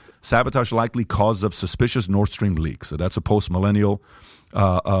says sabotage likely cause of suspicious Nord Stream leak. So that's a post-millennial.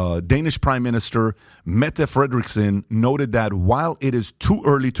 Danish Prime Minister Mette Frederiksen noted that while it is too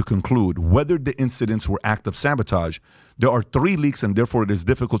early to conclude whether the incidents were act of sabotage, there are 3 leaks and therefore it is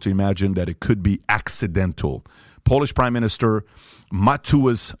difficult to imagine that it could be accidental. Polish Prime Minister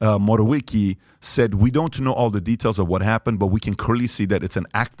Mateusz Morawiecki said, we don't know all the details of what happened, but we can clearly see that it's an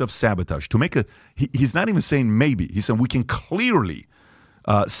act of sabotage. He's not even saying maybe. He's saying we can clearly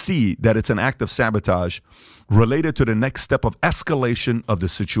see that it's an act of sabotage related to the next step of escalation of the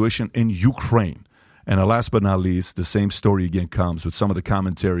situation in Ukraine. And last but not least, the same story again comes with some of the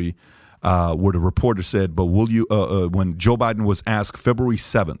commentary where the reporter said, but will you, when Joe Biden was asked February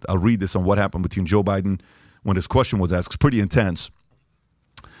 7th, I'll read this on what happened between Joe Biden when his question was asked. It's pretty intense.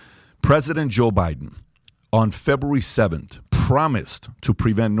 President Joe Biden on February 7th promised to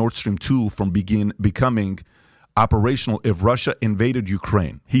prevent Nord Stream 2 from becoming operational if Russia invaded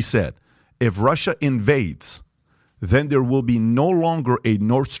Ukraine. He said, if Russia invades, then there will be no longer a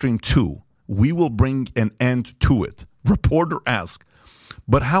Nord Stream 2. We will bring an end to it. Reporter asked,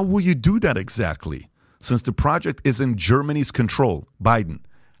 but how will you do that exactly? Since the project is in Germany's control, Biden,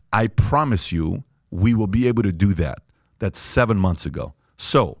 I promise you we will be able to do that. That's 7 months ago.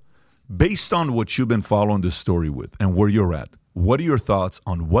 So, based on what you've been following this story with and where you're at, what are your thoughts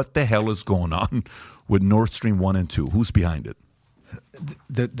on what the hell is going on with Nord Stream 1 and 2? Who's behind it?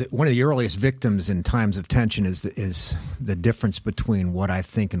 One of the earliest victims in times of tension is the difference between what I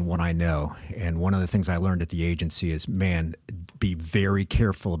think and what I know. And one of the things I learned at the agency is, man, be very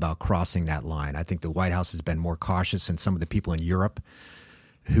careful about crossing that line. I think the White House has been more cautious than some of the people in Europe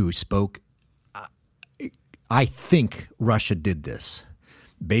who spoke. I think Russia did this.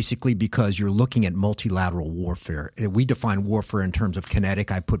 Basically because you're looking at multilateral warfare. We define warfare in terms of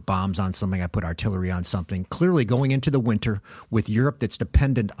kinetic. I put bombs on something. I put artillery on something. Clearly going into the winter with Europe that's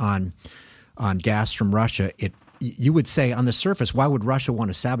dependent on gas from Russia, it you would say on the surface, why would Russia want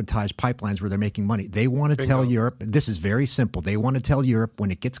to sabotage pipelines where they're making money? They want to tell Europe, this is very simple. They want to tell Europe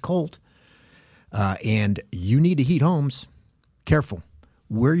when it gets cold and you need to heat homes, careful.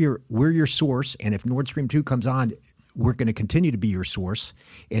 We're your source, and if Nord Stream 2 comes on, we're going to continue to be your source.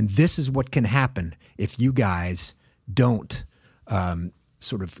 And this is what can happen if you guys don't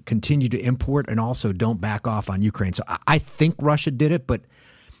sort of continue to import and also don't back off on Ukraine. So I think Russia did it, but,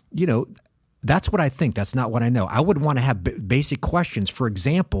 you know, that's what I think. That's not what I know. I would want to have basic questions. For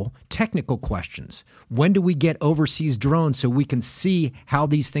example, technical questions. When do we get overseas drones so we can see how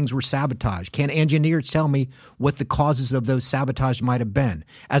these things were sabotaged? Can engineers tell me what the causes of those sabotage might have been?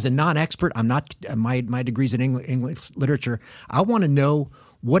 As a non-expert, I'm not. My degree's in English literature. I want to know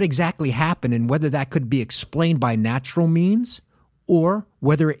what exactly happened and whether that could be explained by natural means or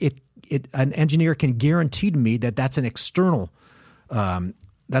whether an engineer can guarantee to me that that's an external.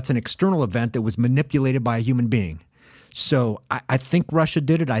 That's an external event that was manipulated by a human being. So I think Russia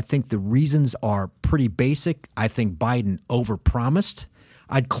did it. I think the reasons are pretty basic. I think Biden overpromised.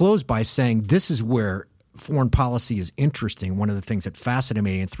 I'd close by saying this is where foreign policy is interesting. One of the things that fascinates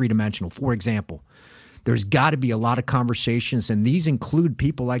me in three-dimensional. For example, there's got to be a lot of conversations, and these include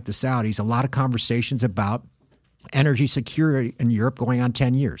people like the Saudis, a lot of conversations about energy security in Europe going on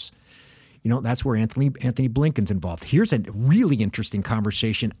 10 years. You know, that's where Anthony Blinken's involved. Here's a really interesting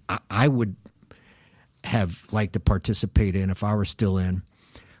conversation I would have liked to participate in if I were still in.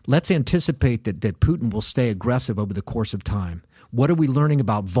 Let's anticipate that Putin will stay aggressive over the course of time. What are we learning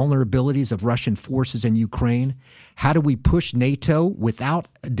about vulnerabilities of Russian forces in Ukraine? How do we push NATO without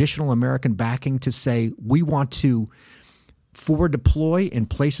additional American backing to say we want to forward deploy in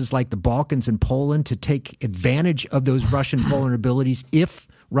places like the Balkans and Poland to take advantage of those Russian vulnerabilities if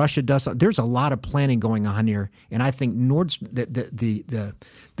Russia does. There's a lot of planning going on here, and I think the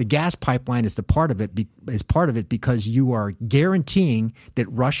gas pipeline is part of it because you are guaranteeing that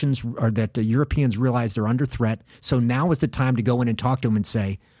Russians or that the Europeans realize they're under threat. So now is the time to go in and talk to them and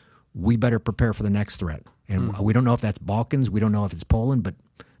say, we better prepare for the next threat. And we don't know if that's Balkans, we don't know if it's Poland, but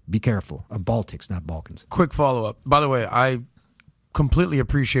be careful. Baltics, not Balkans. Quick follow-up. By the way, I completely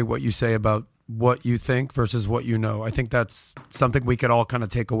appreciate what you say about what you think versus what you know. I think that's something we could all kind of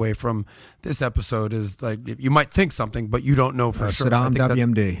take away from this episode is like you might think something, but you don't know for sure. Saddam,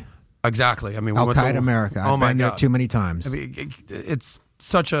 WMD. Exactly. I mean, Al-Qaeda America. I've been there too many times. I mean, it's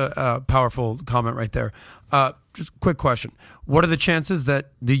such a powerful comment right there. Just quick question. What are the chances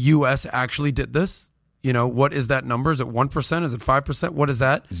that the U.S. actually did this? You know, what is that number? Is it 1%? Is it 5%? What is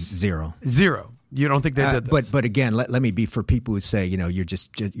that? Zero. You don't think they did this? But again, let me be for people who say, you know, you're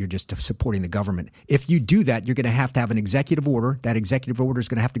just supporting the government. If you do that, you're going to have an executive order. That executive order is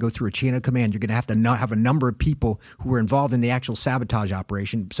going to have to go through a chain of command. You're going to have to not have a number of people who are involved in the actual sabotage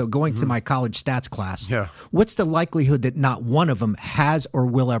operation. So going to my college stats class, what's the likelihood that not one of them has or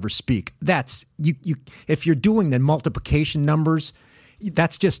will ever speak? That's you. If you're doing the multiplication numbers,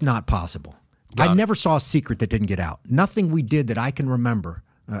 that's just not possible. I never saw a secret that didn't get out. Nothing we did that I can remember.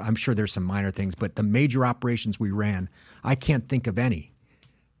 I'm sure there's some minor things, but the major operations we ran, I can't think of any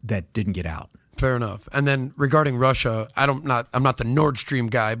that didn't get out. Fair enough. And then regarding Russia, I'm not the Nord Stream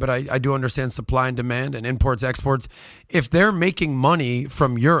guy, but I do understand supply and demand and imports, exports. If they're making money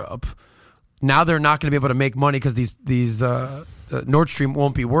from Europe, now they're not going to be able to make money because these Nord Stream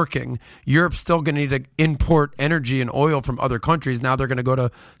won't be working. Europe's still going to need to import energy and oil from other countries. Now they're going to go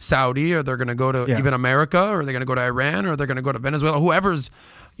to Saudi, or they're going to go to even America, or they're going to go to Iran, or they're going to go to Venezuela. Whoever's,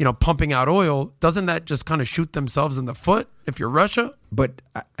 you know, pumping out oil, doesn't that just kind of shoot themselves in the foot if you're Russia? But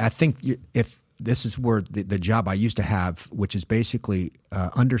I think if this is where the job I used to have, which is basically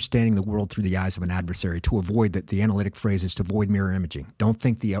understanding the world through the eyes of an adversary to avoid that. The analytic phrase is to avoid mirror imaging. Don't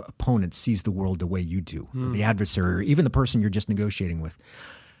think the opponent sees the world the way you do, or the adversary, or even the person you're just negotiating with.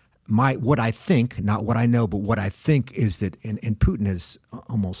 What I think, not what I know, but what I think is that, and Putin has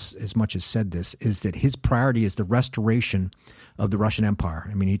almost as much as said this, is that his priority is the restoration of the Russian Empire.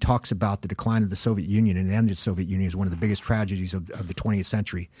 I mean, he talks about the decline of the Soviet Union, and the end of the Soviet Union is one of the biggest tragedies of the 20th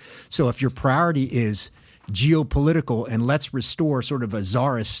century. So if your priority is geopolitical and let's restore sort of a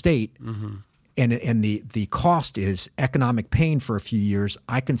czarist state, and the cost is economic pain for a few years,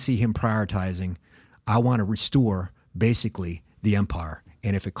 I can see him prioritizing, I want to restore basically the empire.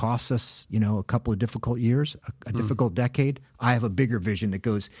 And if it costs us, you know, a couple of difficult years, a difficult decade, I have a bigger vision that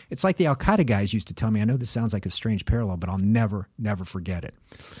goes, it's like the Al-Qaeda guys used to tell me. I know this sounds like a strange parallel, but I'll never, never forget it.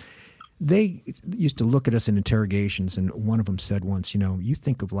 They used to look at us in interrogations, and one of them said once, you know, you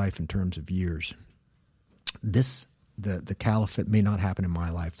think of life in terms of years. The caliphate may not happen in my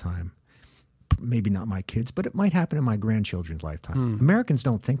lifetime, maybe not my kids, but it might happen in my grandchildren's lifetime. Americans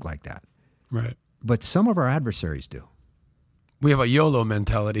don't think like that. Right. but some of our adversaries do. We have a YOLO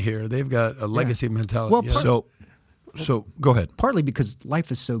mentality here. They've got a legacy mentality. Well, yeah. So go ahead. Partly because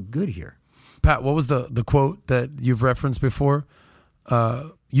life is so good here. Pat, what was the quote that you've referenced before?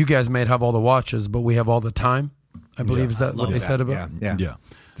 You guys may have all the watches, but we have all the time. I believe is that what they said about? Yeah.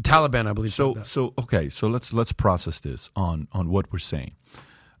 The Taliban, I believe. said that. So let's process this on what we're saying.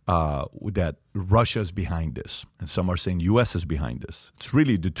 That Russia is behind this, and some are saying U.S. is behind this. It's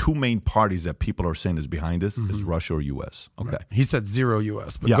really the two main parties that people are saying is behind this is Russia or U.S. Okay, Right. He said 0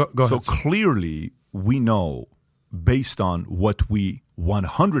 U.S. But yeah. go so ahead. clearly we know, based on what we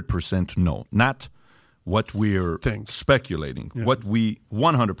 100% know, not what we're speculating, what we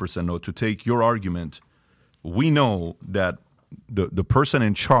 100% know. To take your argument, we know that the person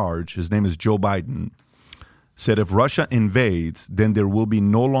in charge, his name is Joe Biden, said if Russia invades, then there will be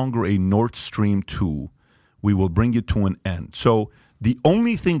no longer a Nord Stream 2. We will bring it to an end. So the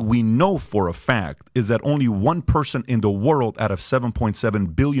only thing we know for a fact is that only one person in the world out of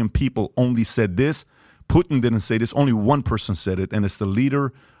 7.7 billion people only said this. Putin didn't say this. Only one person said it, and it's the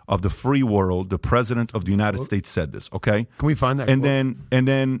leader of the free world, the president of the United States said this, okay? Can we find that and quote?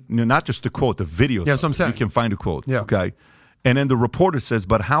 then not just the quote, the video. Yeah, that's what I'm saying. You can find a quote, Yeah. okay? And then the reporter says,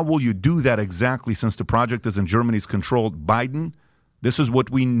 but how will you do that exactly since the project is in Germany's control? Biden, this is what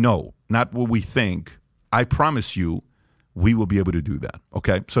we know, not what we think. I promise you, we will be able to do that,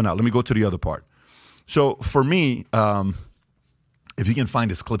 okay? So now let me go to the other part. So for me, if you can find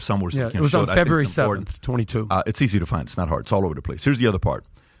this clip somewhere. So you can it was show on I think February it's important. 7th, 22. It's easy to find. It's not hard. It's all over the place. Here's the other part.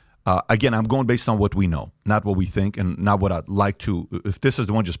 Again, I'm going based on what we know, not what we think, and not what I'd like to. If this is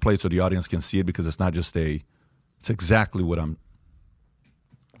the one, just play it so the audience can see it, because it's not just it's exactly what I'm.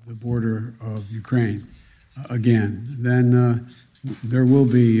 The border of Ukraine again. Then there will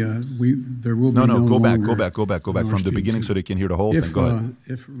be there will be No, no go back longer from Nord the Stream beginning 2. so they can hear the whole thing. Go ahead.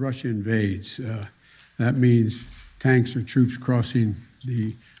 If Russia invades, that means tanks or troops crossing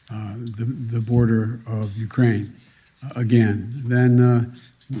the border of Ukraine again. Then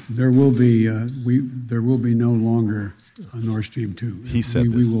there will be no longer a Nord Stream 2. He said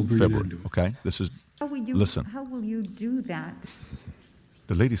we this will bring February. it into it. Okay, this is. Listen. How will you do that?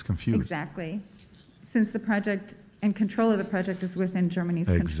 The lady's confused. Exactly. Since the project and control of the project is within Germany's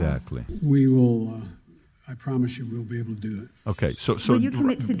Exactly. We will. I promise you, we'll be able to do it. Okay, so Will you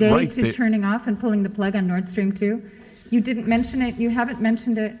commit today right to there- turning off and pulling the plug on Nord Stream 2? You didn't mention it. You haven't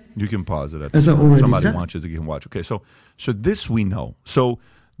mentioned it. You can pause it. As I already Somebody said. watches, you can watch. Okay, so this we know. So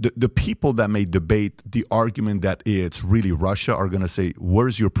the people that may debate the argument that it's really Russia are going to say,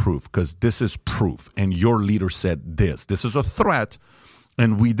 where's your proof? Because this is proof, and your leader said this. This is a threat,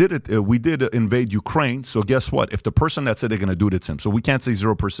 and we did it. We did invade Ukraine. So guess what? If the person that said they're going to do it, it's him. So we can't say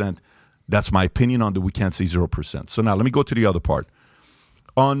 0%. That's my opinion on that. We can't say 0%. So now let me go to the other part.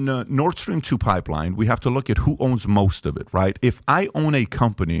 On Nord Stream 2 pipeline, we have to look at who owns most of it, right? If I own a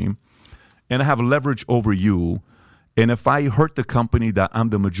company and I have leverage over you, and if I hurt the company that I'm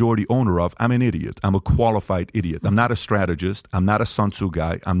the majority owner of, I'm an idiot. I'm a qualified idiot. I'm not a strategist. I'm not a Sun Tzu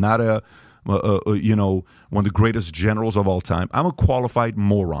guy. I'm not one of the greatest generals of all time. I'm a qualified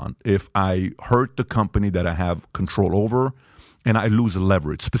moron if I hurt the company that I have control over and I lose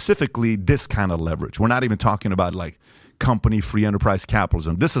leverage, specifically this kind of leverage. We're not even talking about like company free enterprise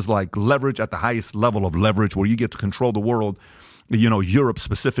capitalism. This is like leverage at the highest level of leverage where you get to control the world, Europe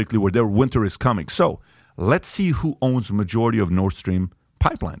specifically, where their winter is coming. So let's see who owns the majority of Nord Stream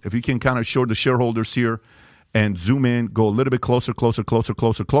pipeline. If you can kind of show the shareholders here and zoom in, go a little bit closer, a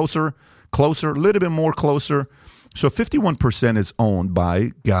little bit more closer. So 51% is owned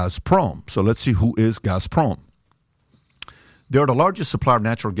by Gazprom. So let's see who is Gazprom. They're the largest supplier of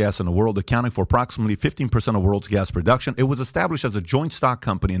natural gas in the world, accounting for approximately 15% of the world's gas production. It was established as a joint stock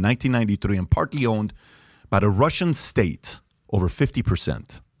company in 1993 and partly owned by the Russian state, over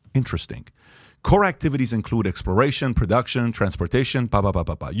 50%. Interesting. Core activities include exploration, production, transportation,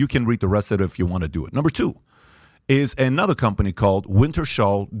 You can read the rest of it if you want to do it. Number two is another company called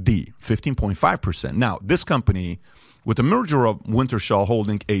Wintershall D, 15.5%. Now, this company, with the merger of Wintershall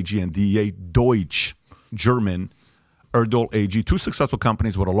Holding AG and DEA Deutsch German Erdol AG, two successful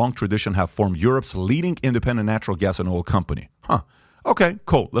companies with a long tradition, have formed Europe's leading independent natural gas and oil company. Okay,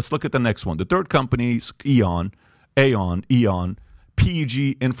 cool. Let's look at the next one. The third company is Aeon,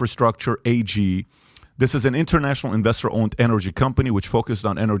 PEG Infrastructure AG. This is an international investor-owned energy company which focused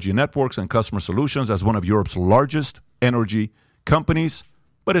on energy networks and customer solutions as one of Europe's largest energy companies.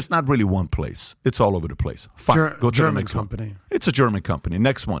 But it's not really one place. It's all over the place. Fine. Go to the German next company. one. It's a German company.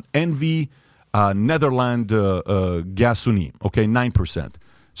 Next one. NV Netherland Gasunie. Okay, 9%.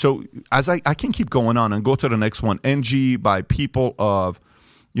 So as I can keep going on and go to the next one. NG by people of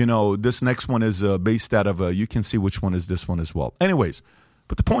this next one is based out of, you can see which one is this one as well. Anyways,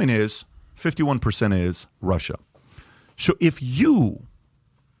 but the point is, 51% is Russia. So if you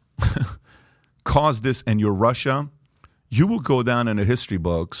caused this and you're Russia, you will go down in the history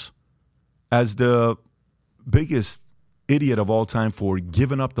books as the biggest idiot of all time for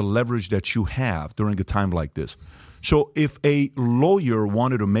giving up the leverage that you have during a time like this. So if a lawyer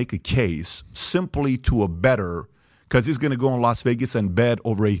wanted to make a case simply to a bettor, because he's going to go in Las Vegas and bet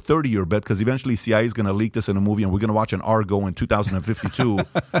over a 30-year bet, because eventually CIA is going to leak this in a movie and we're going to watch an Argo in 2052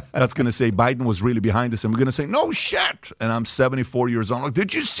 that's going to say Biden was really behind this, and we're going to say, no shit, and I'm 74 years old. Like,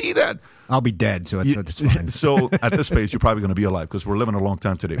 did you see that? I'll be dead, so that's fine. So at this pace, you're probably going to be alive because we're living a long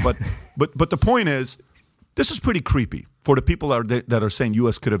time today. But the point is, this is pretty creepy for the people that are saying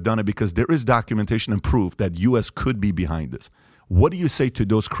U.S. could have done it, because there is documentation and proof that U.S. could be behind this. What do you say to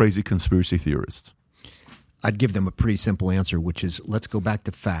those crazy conspiracy theorists? I'd give them a pretty simple answer, which is, let's go back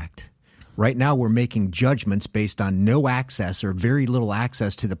to fact. Right now, we're making judgments based on no access or very little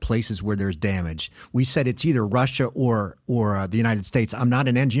access to the places where there's damage. We said it's either Russia or the United States. I'm not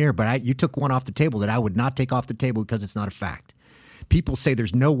an engineer, but you took one off the table that I would not take off the table because it's not a fact. People say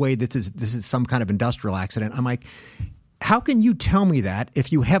there's no way this is some kind of industrial accident. I'm like, how can you tell me that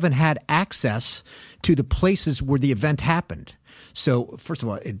if you haven't had access to the places where the event happened? So, first of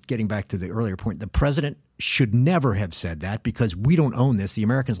all, getting back to the earlier point, the president should never have said that, because we don't own this. The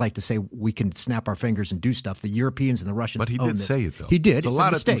Americans like to say we can snap our fingers and do stuff. The Europeans and the Russians But he own did this. say it, though. He did. There's a It's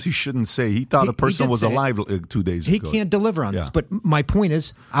lot a of things mistake. he shouldn't say. He thought a person was alive 2 days ago. He can't deliver on this. But my point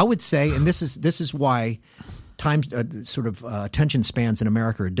is, I would say, and this is why attention spans in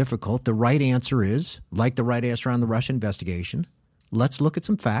America are difficult. The right answer is, like the right answer on the Russia investigation, let's look at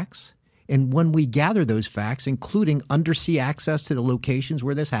some facts. And when we gather those facts, including undersea access to the locations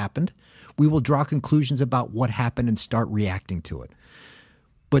where this happened, we will draw conclusions about what happened and start reacting to it.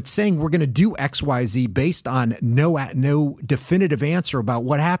 But saying we're going to do X, Y, Z based on no definitive answer about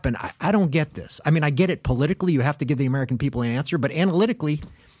what happened, I don't get this. I mean, I get it politically. You have to give the American people an answer. But analytically,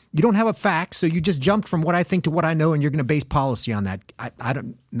 you don't have a fact. So you just jumped from what I think to what I know, and you're going to base policy on that. I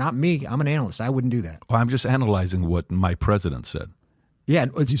don't. Not me. I'm an analyst. I wouldn't do that. Well, I'm just analyzing what my president said. Yeah,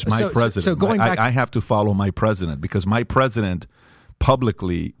 he's my president. So going back, I have to follow my president, because my president,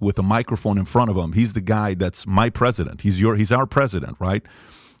 publicly with a microphone in front of him, he's the guy that's my president. He's our president, right?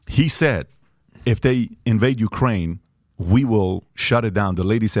 He said, if they invade Ukraine, we will shut it down. The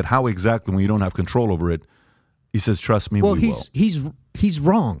lady said, how exactly when you don't have control over it? He says, trust me, we will. He's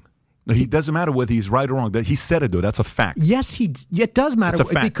wrong. No, it doesn't matter whether he's right or wrong. He said it, though. That's a fact. Yes, it does matter,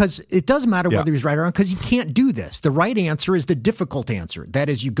 because it does matter whether he's right or wrong, because he can't do this. The right answer is the difficult answer. That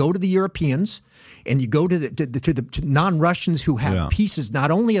is, you go to the Europeans and you go to the non-Russians who have pieces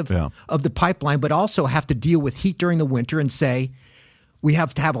not only of the pipeline, but also have to deal with heat during the winter, and say, we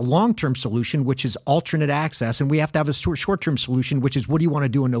have to have a long-term solution, which is alternate access, and we have to have a short-term solution, which is, what do you want to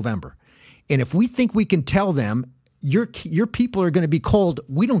do in November? And if we think we can tell them, your people are going to be cold,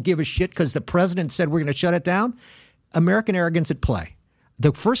 we don't give a shit because the president said we're going to shut it down, American arrogance at play.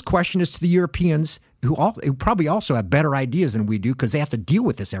 The first question is to the Europeans, who probably also have better ideas than we do, because they have to deal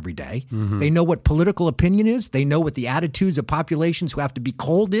with this every day. Mm-hmm. They know what political opinion is. They know what the attitudes of populations who have to be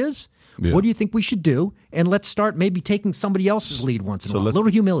cold is. Yeah. What do you think we should do? And let's start maybe taking somebody else's lead once in a while. A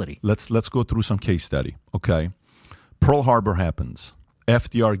little humility. Let's go through some case study, okay? Pearl Harbor happens.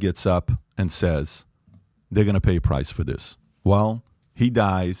 FDR gets up and says, they're going to pay a price for this. Well, he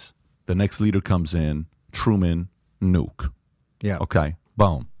dies. The next leader comes in. Truman, nuke. Yeah. Okay.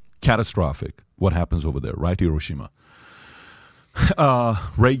 Boom. Catastrophic. What happens over there, right? Hiroshima.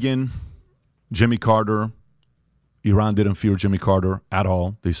 Reagan, Jimmy Carter. Iran didn't fear Jimmy Carter at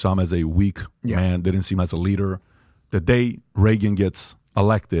all. They saw him as a weak man. They didn't see him as a leader. The day Reagan gets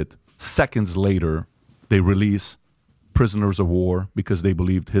elected, seconds later, they release prisoners of war because they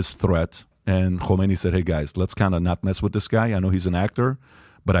believed his threat. And Khomeini said, hey, guys, let's kind of not mess with this guy. I know he's an actor,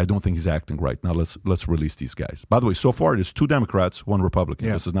 but I don't think he's acting right. Now let's release these guys. By the way, so far, there's 2 Democrats, 1 Republican.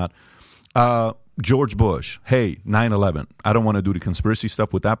 Yeah. This is not George Bush. Hey, 9/11. I don't want to do the conspiracy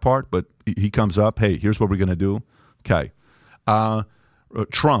stuff with that part, but he comes up. Hey, here's what we're going to do. Okay.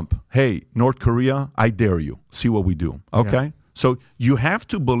 Trump. Hey, North Korea, I dare you. See what we do. Okay? Yeah. So you have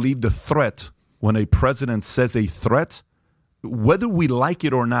to believe the threat when a president says a threat. Whether we like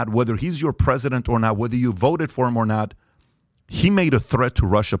it or not, whether he's your president or not, whether you voted for him or not, he made a threat to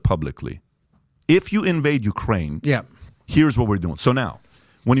Russia publicly. If you invade Ukraine, here's what we're doing. So now,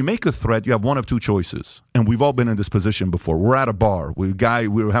 when you make a threat, you have one of 2 choices. And we've all been in this position before. We're at a bar. We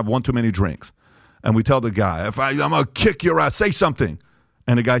have one too many drinks. And we tell the guy, I'm going to kick your ass, say something.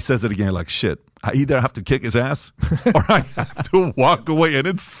 And the guy says it again, you're like, shit, I either have to kick his ass or I have to walk away. And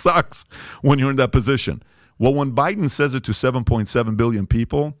it sucks when you're in that position. Well, when Biden says it to 7.7 billion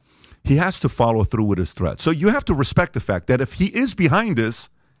people, he has to follow through with his threat. So you have to respect the fact that if he is behind this,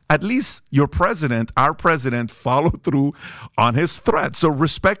 at least your president, our president, followed through on his threat. So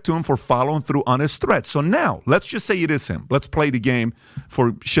respect to him for following through on his threat. So now, let's just say it is him. Let's play the game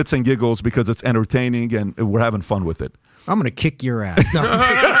for shits and giggles because it's entertaining and we're having fun with it. I'm going to kick your ass. No.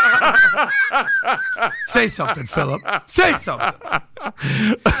 Say something, Philip. Say something.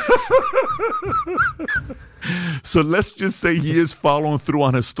 So let's just say he is following through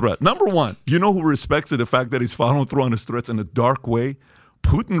on his threat. Number one, you know who respects the fact that he's following through on his threats in a dark way?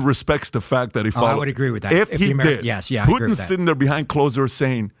 Putin respects the fact that he followed. I would agree with that. If he did, yes, yeah, I agree with Putin's that. sitting there behind closed doors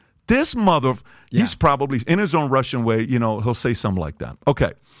saying, this mother, he's probably, in his own Russian way, he'll say something like that.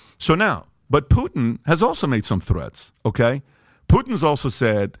 Okay, so now, but Putin has also made some threats, okay? Putin's also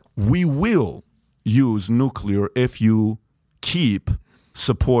said, we will use nuclear if you keep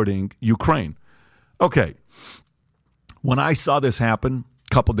supporting Ukraine. Okay, when I saw this happen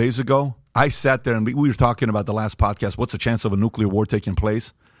a couple days ago, I sat there and we were talking about the last podcast, what's the chance of a nuclear war taking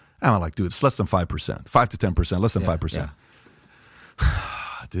place? And I'm like, dude, it's less than 5%, 5 to 10%, less than 5%. Yeah.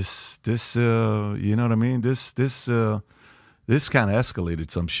 This, you know what I mean? This kind of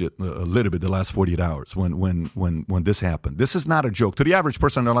escalated some shit a little bit the last 48 hours when this happened. This is not a joke. To the average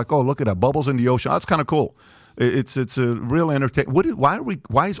person, they're like, oh, look at that, bubbles in the ocean. That's kind of cool. It's a real entertainment.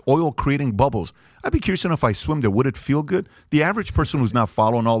 Why is oil creating bubbles? I'd be curious to know if I swim there, would it feel good? The average person who's not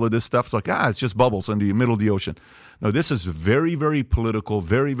following all of this stuff is like, it's just bubbles in the middle of the ocean. No, this is very, very political,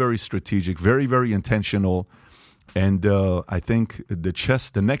 very, very strategic, very, very intentional. And I think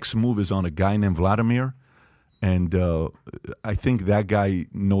the next move is on a guy named Vladimir. And I think that guy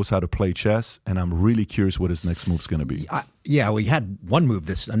knows how to play chess, and I'm really curious what his next move's going to be. We had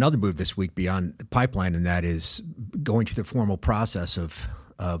another move this week beyond the pipeline, and that is going through the formal process of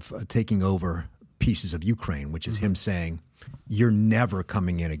taking over pieces of Ukraine, which is him saying, you're never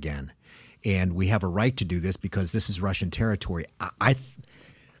coming in again. And we have a right to do this because this is Russian territory.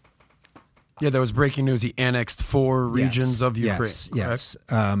 There was breaking news. He annexed 4 regions of Ukraine. Yes.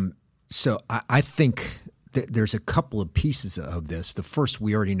 So I think there's a couple of pieces of this. The first,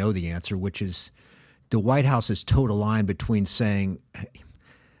 we already know the answer, which is the White House has towed a line between saying,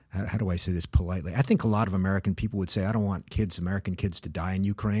 how do I say this politely? I think a lot of American people would say, I don't want American kids to die in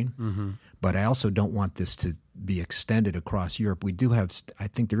Ukraine, but I also don't want this to be extended across Europe. We do have, I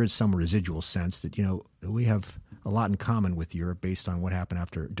think there is some residual sense that, we have a lot in common with Europe based on what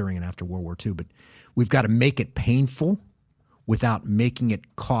happened during and after World War II, but we've got to make it painful without making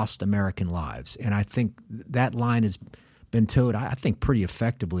it cost American lives. And I think that line has been towed, I think, pretty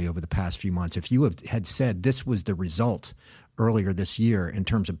effectively over the past few months. If you had said this was the result earlier this year in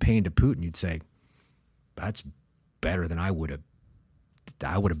terms of pain to Putin, you'd say, that's better than I would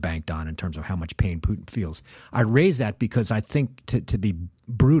have banked on in terms of how much pain Putin feels. I raise that because I think, to be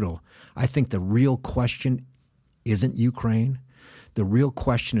brutal, I think the real question isn't Ukraine. The real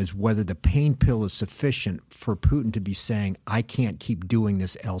question is whether the pain pill is sufficient for Putin to be saying, I can't keep doing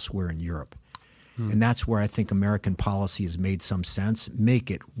this elsewhere in Europe. And that's where I think American policy has made some sense. Make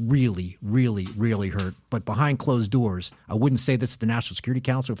it really, really, really hurt. But behind closed doors, I wouldn't say this is the National Security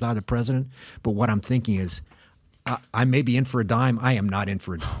Council if I were the president, but what I'm thinking is, I may be in for a dime. I am not in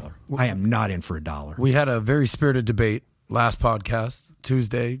for a dollar. I am not in for a dollar. We had a very spirited debate last podcast,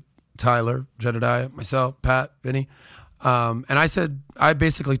 Tuesday. Tyler, Jedediah, myself, Pat, Vinny. And I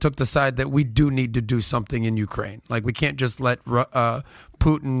basically took the side that we do need to do something in Ukraine. Like, we can't just let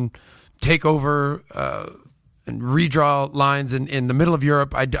Putin take over and redraw lines in the middle of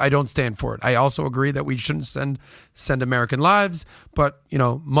Europe. I don't stand for it. I also agree that we shouldn't send American lives, but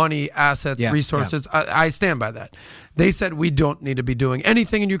money, assets, resources. Yeah. I stand by that. They said we don't need to be doing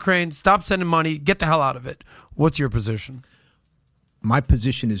anything in Ukraine. Stop sending money. Get the hell out of it. What's your position? My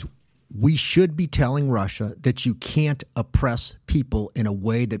position is we should be telling Russia that you can't oppress people in a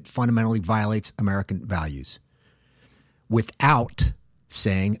way that fundamentally violates American values without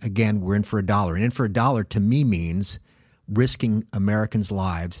saying, again, we're in for a dollar. And in for a dollar to me means risking Americans'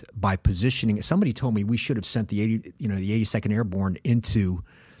 lives by positioning. Somebody told me we should have sent the 82nd Airborne into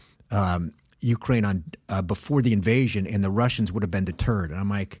Ukraine before the invasion, and the Russians would have been deterred. And I'm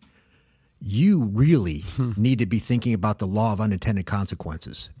like, you really need to be thinking about the law of unintended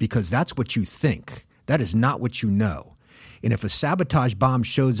consequences, because that's what you think. That is not what you know. And if a sabotage bomb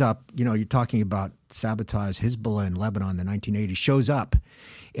shows up, you're talking about sabotage, Hezbollah in Lebanon in the 1980s, shows up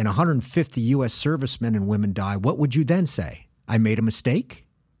and 150 U.S. servicemen and women die, what would you then say? I made a mistake?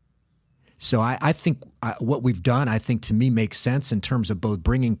 So I think what we've done, I think to me makes sense in terms of both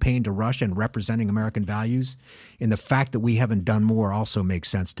bringing pain to Russia and representing American values. And the fact that we haven't done more also makes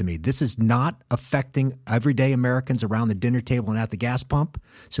sense to me. This is not affecting everyday Americans around the dinner table and at the gas pump,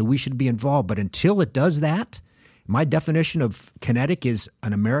 so we should be involved. But until it does that, my definition of kinetic is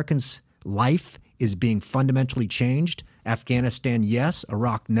an American's life is being fundamentally changed. Afghanistan, yes.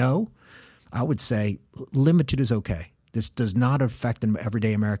 Iraq, no. I would say limited is okay. This does not affect an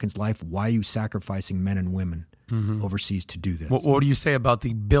everyday American's life. Why are you sacrificing men and women overseas to do this? What do you say about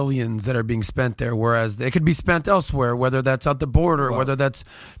the billions that are being spent there, whereas they could be spent elsewhere, whether that's at the border, whether that's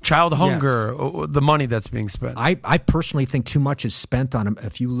child hunger, or the money that's being spent? I personally think too much is spent on them.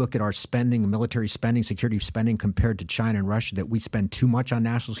 If you look at our spending, military spending, security spending compared to China and Russia, that we spend too much on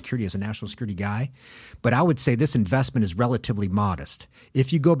national security as a national security guy. But I would say this investment is relatively modest.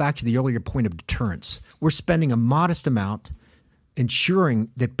 If you go back to the earlier point of deterrence, we're spending a modest amount ensuring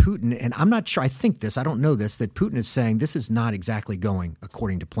that Putin, and I'm not sure, I think this, I don't know this, that Putin is saying this is not exactly going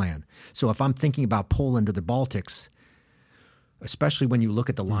according to plan. So if I'm thinking about Poland or the Baltics, especially when you look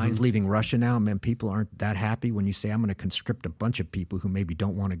at the lines leaving Russia now, man, people aren't that happy when you say I'm going to conscript a bunch of people who maybe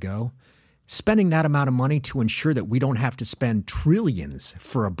don't want to go. Spending that amount of money to ensure that we don't have to spend trillions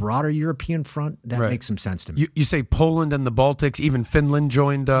for a broader European front, that makes some sense to me. You say Poland and the Baltics, even Finland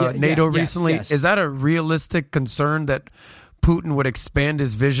joined NATO recently. Yes. Is that a realistic concern that Putin would expand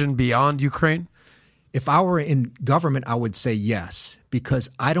his vision beyond Ukraine? If I were in government, I would say yes, because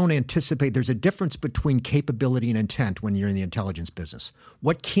I don't anticipate there's a difference between capability and intent when you're in the intelligence business.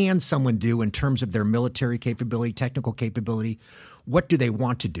 What can someone do in terms of their military capability, technical capability? What do they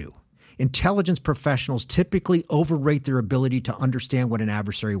want to do? Intelligence professionals typically overrate their ability to understand what an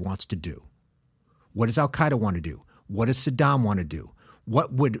adversary wants to do. What does al-Qaeda want to do? What does Saddam want to do?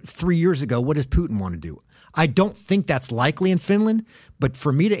 3 years ago, what does Putin want to do? I don't think that's likely in Finland, but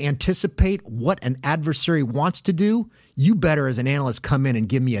for me to anticipate what an adversary wants to do, you better as an analyst come in and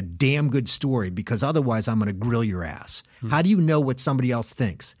give me a damn good story, because otherwise I'm going to grill your ass. How do you know what somebody else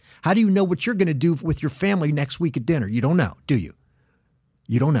thinks? How do you know what you're going to do with your family next week at dinner? You don't know, do you?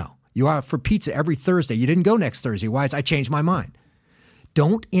 You don't know. You are out for pizza every Thursday. You didn't go next Thursday. Why? I changed my mind.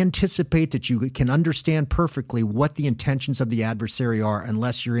 Don't anticipate that you can understand perfectly what the intentions of the adversary are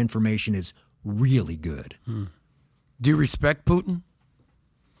unless your information is really good. Do you respect Putin?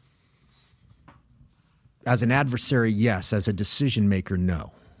 As an adversary, yes. As a decision maker,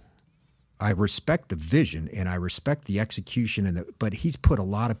 no. I respect the vision and I respect the execution, but he's put a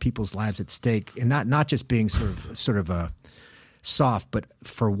lot of people's lives at stake, and not just being sort of a soft, but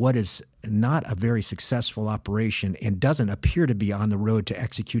for what is not a very successful operation and doesn't appear to be on the road to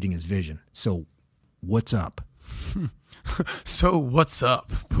executing his vision. So, what's up? So what's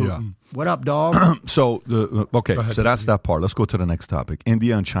up, Putin? Yeah. What up, dog? So ahead, so that's that part. Let's go to the next topic.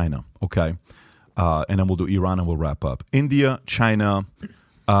 India and China, okay? And then we'll do Iran and we'll wrap up. India, China,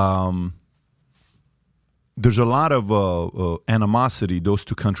 there's a lot of animosity those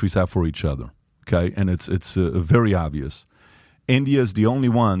two countries have for each other, okay? And it's very obvious. India is the only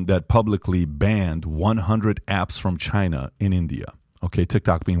one that publicly banned 100 apps from China in India, okay?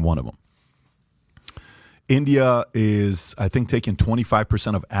 TikTok being one of them. India is, I think, taking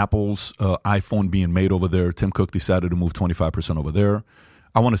 25% of Apple's iPhone being made over there. Tim Cook decided to move 25% over there.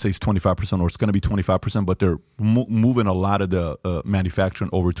 I want to say it's 25% or it's going to be 25%, but they're moving a lot of the manufacturing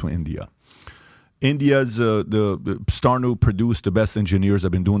over to India. India's the Starnu produced the best engineers. I've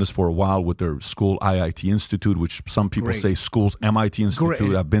been doing this for a while with their school IIT Institute, which some people say schools MIT Institute.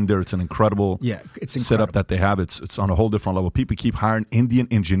 Great. I've been there. It's an incredible setup that they have. It's on a whole different level. People keep hiring Indian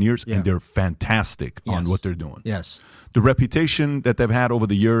engineers, and they're fantastic on what they're doing. Yes. The reputation that they've had over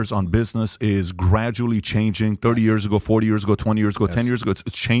the years on business is gradually changing. 30 years ago, 40 years ago, 20 years ago, 10 years ago,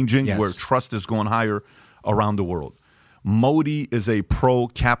 it's changing where trust is going higher around the world. Modi is a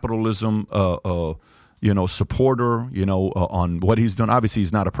pro-capitalism, supporter, on what he's done. Obviously,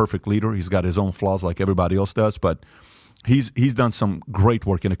 he's not a perfect leader. He's got his own flaws like everybody else does, but he's done some great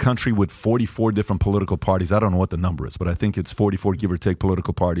work in a country with 44 different political parties. I don't know what the number is, but I think it's 44, give or take,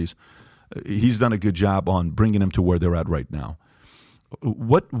 political parties. He's done a good job on bringing them to where they're at right now.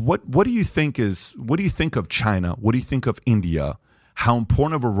 What do you think of China? What do you think of India? How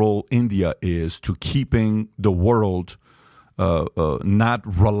important of a role India is to keeping the world not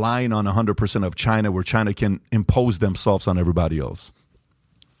relying on 100% of China, where China can impose themselves on everybody else?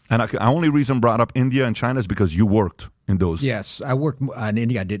 And the only reason I brought up India and China is because you worked in those. Yes, I worked on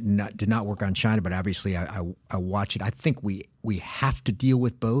India. I did not work on China, but obviously I watch it. I think we have to deal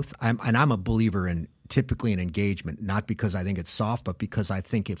with both. I'm a believer in typically an engagement, not because I think it's soft, but because I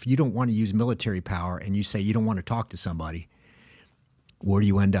think if you don't want to use military power and you say you don't want to talk to somebody, where do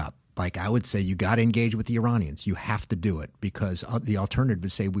you end up? like I would say, you got to engage with the Iranians. You have to do it because the alternative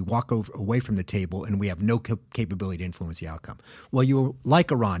is say we walk away from the table and we have no capability to influence the outcome. Well, you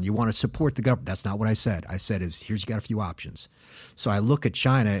like Iran. You want to support the government. That's not what I said. I said here's you got a few options. So I look at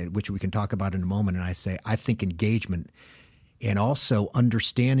China, which we can talk about in a moment, and I say I think engagement and also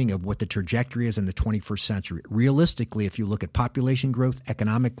understanding of what the trajectory is in the 21st century. Realistically, if you look at population growth,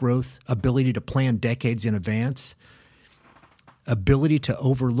 economic growth, ability to plan decades in advance, ability to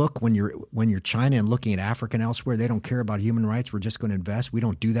overlook when you're China and looking at Africa and elsewhere, they don't care about human rights. We're just going to invest. We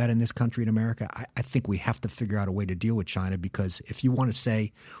don't do that in this country in America. I think we have to figure out a way to deal with China because if you want to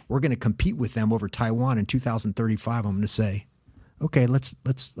say we're going to compete with them over Taiwan in 2035, I'm going to say, okay, let's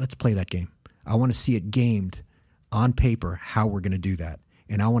play that game. I want to see it gamed on paper how we're going to do that.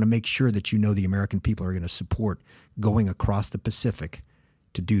 And I want to make sure that the American people are going to support going across the Pacific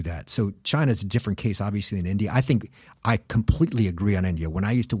to do that. So China is a different case, obviously, than India. I think I completely agree on India. When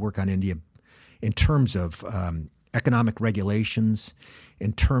I used to work on India, in terms of economic regulations,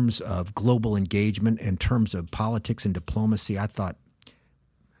 in terms of global engagement, in terms of politics and diplomacy, I thought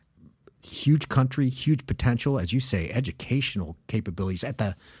huge country, huge potential, as you say, educational capabilities at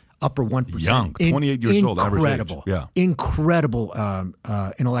the upper 1%. Young, 28 years old, average age. Yeah. Incredible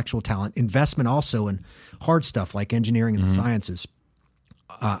intellectual talent. Investment also in hard stuff like engineering and the sciences.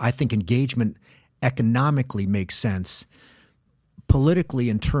 I think engagement economically makes sense. Politically,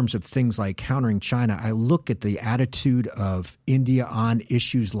 in terms of things like countering China, I look at the attitude of India on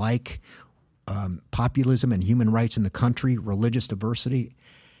issues like populism and human rights in the country, religious diversity.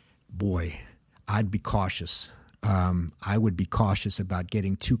 Boy, I'd be cautious. I would be cautious about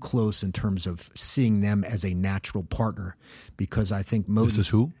getting too close in terms of seeing them as a natural partner because I think Modi— This is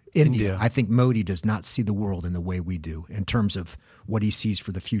who? India. I think Modi does not see the world in the way we do in terms of what he sees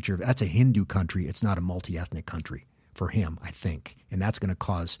for the future. That's a Hindu country. It's not a multi-ethnic country for him, I think. And that's going to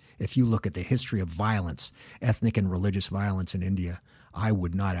cause, if you look at the history of violence, ethnic and religious violence in India, I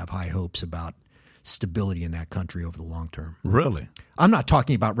would not have high hopes about stability in that country over the long term. Really? I'm not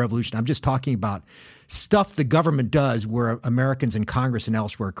talking about revolution. I'm just talking about stuff the government does where Americans in Congress and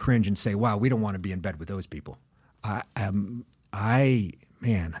elsewhere cringe and say, wow, we don't want to be in bed with those people.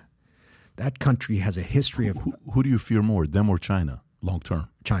 Man, that country has a history of— Who do you fear more, them or China, long term?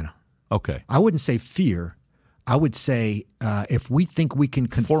 China. Okay. I wouldn't say fear. I would say if we think we can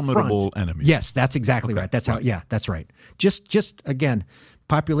confront— Formidable enemy. Yes, that's exactly right. That's how. Yeah, that's right. Just again,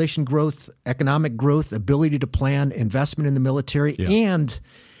 population growth, economic growth, ability to plan, investment in the military, and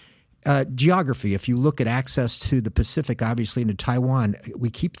geography. If you look at access to the Pacific, obviously, into Taiwan,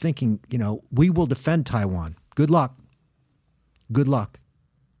 we keep thinking, we will defend Taiwan. Good luck. Good luck.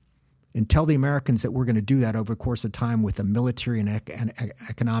 And tell the Americans that we're going to do that over the course of time with a military and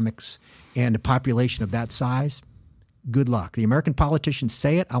economics and a population of that size. Good luck. The American politicians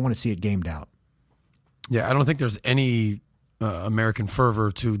say it. I want to see it gamed out. Yeah, I don't think there's any American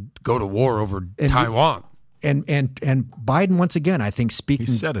fervor to go to war over Taiwan. And Biden, once again, I think speaking—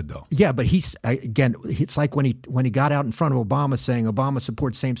 He said it, though. Yeah, but it's like when he got out in front of Obama saying Obama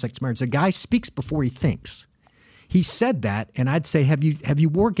supports same-sex marriage. The guy speaks before he thinks. He said that, and I'd say, have you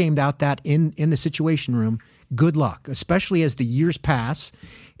war gamed out that in the Situation Room? Good luck, especially as the years pass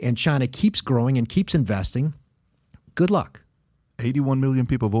and China keeps growing and keeps investing. Good luck. 81 million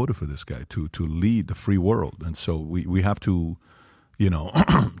people voted for this guy to lead the free world, and so we have to,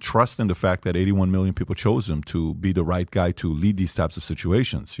 trust in the fact that 81 million people chose him to be the right guy to lead these types of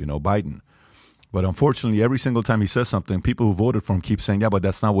situations. Biden. But unfortunately, every single time he says something, people who voted for him keep saying, "Yeah, but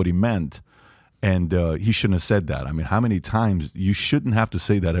that's not what he meant." And he shouldn't have said that. I mean, how many times? You shouldn't have to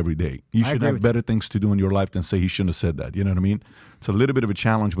say that every day. You should have better things to do in your life than say he shouldn't have said that. You know what I mean? It's a little bit of a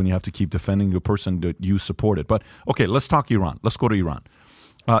challenge when you have to keep defending the person that you supported. But, okay, let's talk Iran. Let's go to Iran.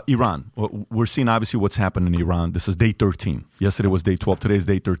 Iran, we're seeing obviously what's happened in Iran. This is day 13. Yesterday was day 12. Today is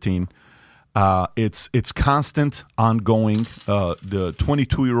day 13. It's constant, ongoing. The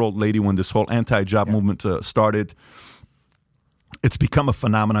 22-year-old lady, when this whole anti-hijab movement started, it's become a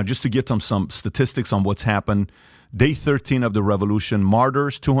phenomenon. Just to get some statistics on what's happened. Day 13 of the revolution,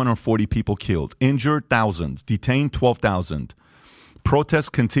 martyrs, 240 people killed. Injured, thousands. Detained, 12,000. Protests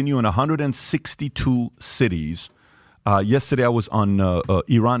continue in 162 cities. Yesterday I was on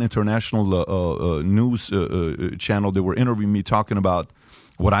Iran International News channel. They were interviewing me talking about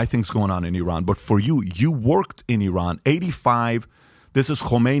what I think is going on in Iran. But for you worked in Iran, 85. This is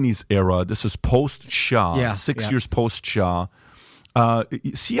Khomeini's era. This is post-Shah, 6 years post-Shah.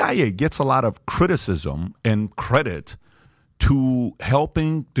 CIA gets a lot of criticism and credit to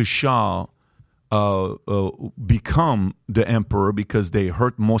helping the Shah become the emperor because they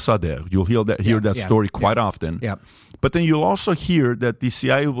hurt Mossadegh. You'll hear that story quite often. Yeah. But then you'll also hear that the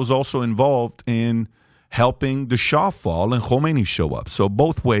CIA was also involved in helping the Shah fall and Khomeini show up. So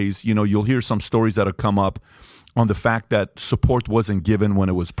both ways, you'll hear some stories that have come up on the fact that support wasn't given when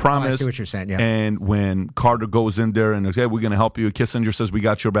it was promised. I see what you're saying, yeah. And when Carter goes in there and says, hey, we're going to help you. Kissinger says, we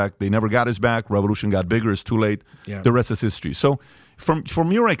got your back. They never got his back. Revolution got bigger. It's too late. Yeah. The rest is history. So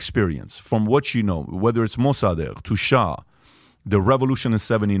from your experience, from what you know, whether it's Mossadegh to Shah, the revolution in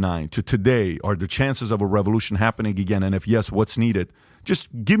 79 to today, are the chances of a revolution happening again? And if yes, what's needed? Just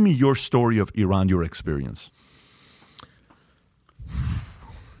give me your story of Iran, your experience.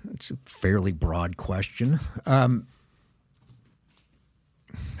 It's a fairly broad question. How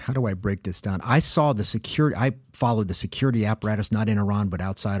do I break this down? I followed the security apparatus, not in Iran, but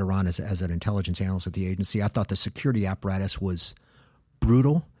outside Iran as an intelligence analyst at the agency. I thought the security apparatus was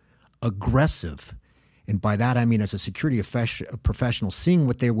brutal, aggressive. And by that, I mean as a security professional, seeing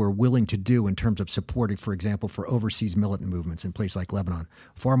what they were willing to do in terms of supporting, for example, for overseas militant movements in places like Lebanon,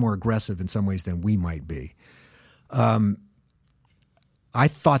 far more aggressive in some ways than we might be. I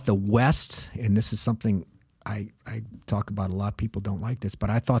thought the West, and this is something I talk about a lot, people don't like this, but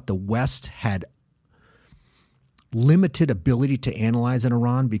I thought the West had limited ability to analyze in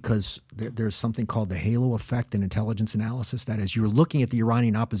Iran because there's something called the halo effect in intelligence analysis. That is, you're looking at the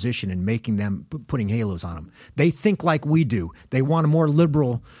Iranian opposition and making them, putting halos on them. They think like we do. They want a more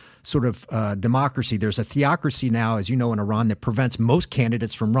liberal sort of democracy. There's a theocracy now, as you know, in Iran that prevents most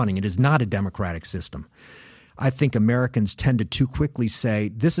candidates from running. It is not a democratic system. I think Americans tend to too quickly say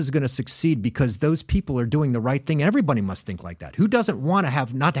this is going to succeed because those people are doing the right thing. And everybody must think like that. Who doesn't want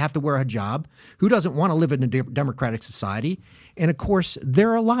to not to have to wear a hijab? Who doesn't want to live in a democratic society? And of course,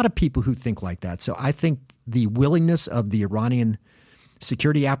 there are a lot of people who think like that. So I think the willingness of the Iranian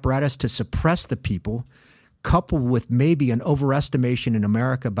security apparatus to suppress the people, coupled with maybe an overestimation in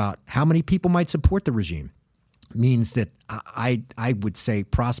America about how many people might support the regime, means that I would say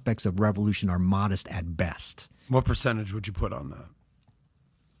prospects of revolution are modest at best. What percentage would you put on that?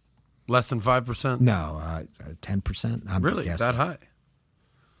 Less than 5%? No, 10%. I'm really just guessing. That high?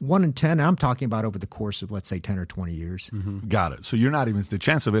 1 in 10. I'm talking about over the course of, let's say, 10 or 20 years. Mm-hmm. Got it. So you're not even, the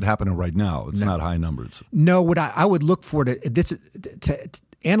chance of it happening right now, it's not high numbers. No, what I would look for to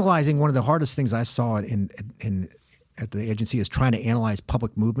analyzing, one of the hardest things I saw at the agency is trying to analyze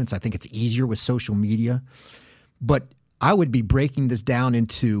public movements. I think it's easier with social media. But I would be breaking this down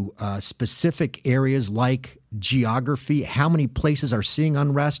into specific areas like geography. How many places are seeing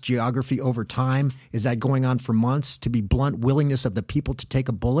unrest? Geography over time. Is that going on for months? To be blunt, willingness of the people to take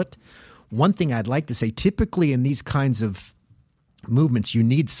a bullet. One thing I'd like to say, typically in these kinds of movements, you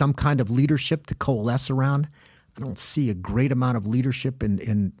need some kind of leadership to coalesce around. I don't see a great amount of leadership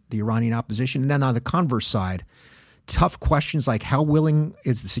in the Iranian opposition. And then on the converse side, tough questions like how willing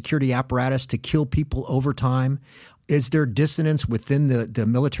is the security apparatus to kill people over time? Is there dissonance within the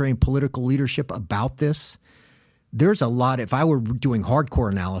military and political leadership about this? There's a lot. If I were doing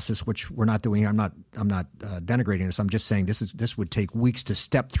hardcore analysis, which we're not doing, I'm not denigrating this. I'm just saying this would take weeks to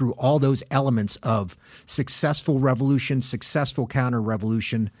step through all those elements of successful revolution, successful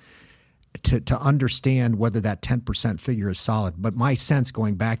counter-revolution, to understand whether that 10% figure is solid. But my sense,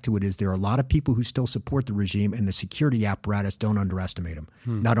 going back to it, is there are a lot of people who still support the regime, and the security apparatus, don't underestimate them.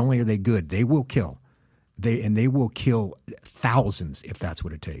 Not only are they good, they will kill. They will kill thousands if that's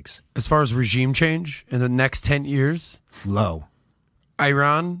what it takes. As far as regime change in the next 10 years? Low.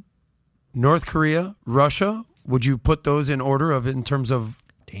 Iran, North Korea, Russia, would you put those in order in terms of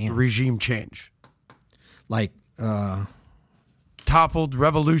regime change? Like toppled,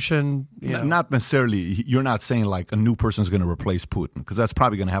 revolution? Not necessarily. You're not saying like a new person's going to replace Putin, because that's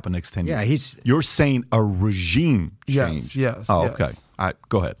probably going to happen next 10 years. You're saying a regime change. Yes. Oh, okay. All right,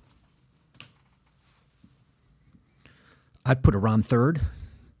 go ahead. I'd put Iran third.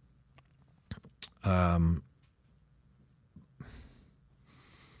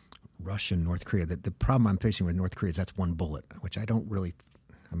 Russia and North Korea. The problem I'm facing with North Korea is that's one bullet, which I don't really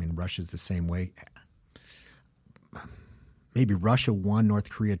 – I mean, Russia's the same way. Maybe Russia 1,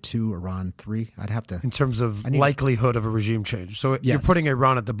 North Korea 2, Iran 3. I'd have to – in terms of likelihood of a regime change. So you're putting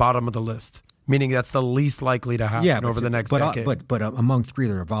Iran at the bottom of the list, meaning that's the least likely to happen over the next decade. But among three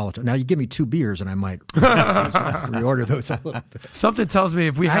that are volatile. Now, you give me 2 beers and I might reorder those a little bit. Something tells me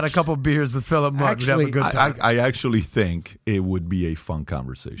if we had a couple beers with Philip Mudd, we'd have a good time. I actually think it would be a fun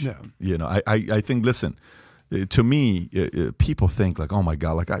conversation. Yeah. You know, I think, listen, to me, people think like, oh my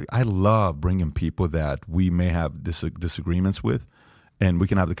God, like I love bringing people that we may have disagreements with, and we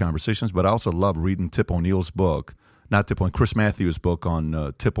can have the conversations, but I also love reading Tip O'Neill's book, not Tip O'Neill, Chris Matthews' book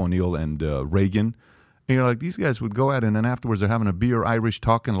on Tip O'Neill and Reagan. And you're like, these guys would go at it, and then afterwards they're having a beer, Irish,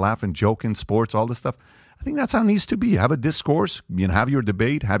 talking, laughing, joking, sports, all this stuff. I think that's how it needs to be. Have a discourse, have your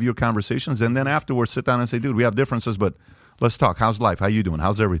debate, have your conversations, and then afterwards sit down and say, dude, we have differences, but let's talk. How's life? How you doing?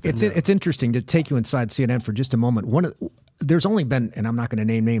 How's everything? It's interesting to take you inside CNN for just a moment. There's only been, and I'm not going to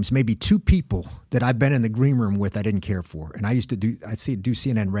name names, maybe 2 people that I've been in the green room with I didn't care for. And I used to do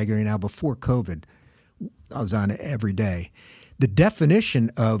CNN regularly now. Before COVID, I was on it every day. The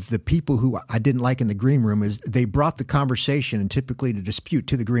definition of the people who I didn't like in the green room is they brought the conversation and typically the dispute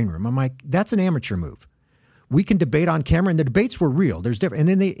to the green room. I'm like, that's an amateur move. We can debate on camera, and the debates were real. There's different.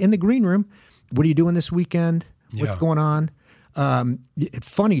 And in the green room, what are you doing this weekend? What's going on?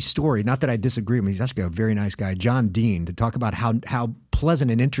 Funny story. Not that I disagree with him. He's actually a very nice guy, John Dean, to talk about how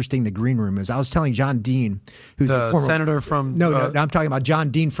pleasant and interesting the green room is. I was telling John Dean, who's the former senator from no, I'm talking about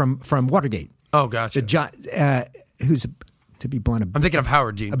John Dean from Watergate. Oh, gotcha. Who's to be blunt, I'm thinking of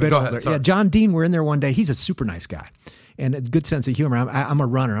Howard Dean. A bit go older. ahead. Sorry. Yeah, John Dean. We're in there one day. He's a super nice guy. And a good sense of humor. I'm a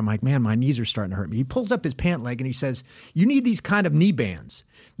runner. I'm like, man, my knees are starting to hurt me. He pulls up his pant leg and he says, you need these kind of knee bands.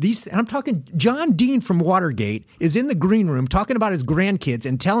 And I'm talking, John Dean from Watergate is in the green room talking about his grandkids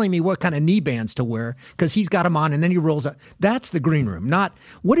and telling me what kind of knee bands to wear because he's got them on, and then he rolls up. That's the green room. Not,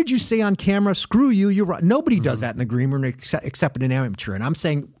 what did you say on camera? Screw you. You're right. Nobody does that in the green room except an amateur. And I'm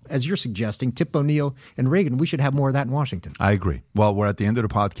saying, as you're suggesting, Tip O'Neill and Reagan, we should have more of that in Washington. I agree. Well, we're at the end of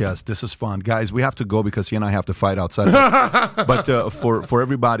the podcast. This is fun. Guys, we have to go because he and I have to fight outside. But for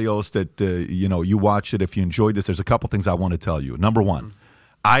everybody else that, you watch it, if you enjoyed this, there's a couple things I want to tell you. Number one,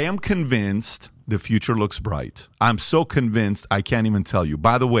 I am convinced the future looks bright. I'm so convinced I can't even tell you.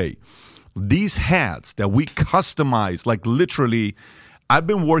 By the way, these hats that we customize, like literally, I've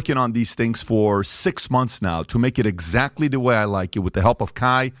been working on these things for 6 months now to make it exactly the way I like it with the help of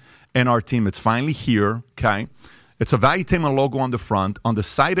Kai and our team. It's finally here, okay? It's a Valuetainment logo on the front. On the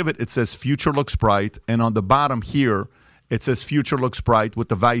side of it, it says Future Looks Bright. And on the bottom here, it says Future Looks Bright with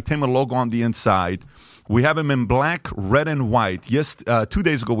the Valuetainment logo on the inside. We have them in black, red, and white. Yes, 2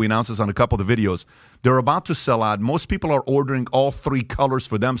 days ago we announced this on a couple of the videos. They're about to sell out. Most people are ordering all 3 colors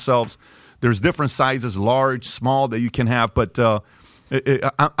for themselves. There's different sizes, large, small, that you can have. But I'm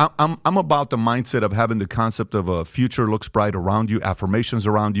about the mindset of having the concept of a future looks bright around you, affirmations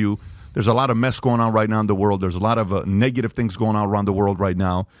around you. There's a lot of mess going on right now in the world. There's a lot of negative things going on around the world right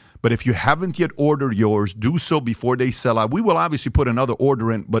now. But if you haven't yet ordered yours, do so before they sell out. We will obviously put another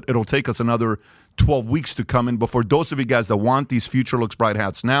order in, but it'll take us another 12 weeks to come in. But for those of you guys that want these Future Looks Bright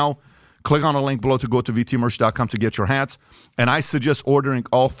hats now, click on the link below to go to vtmerch.com to get your hats. And I suggest ordering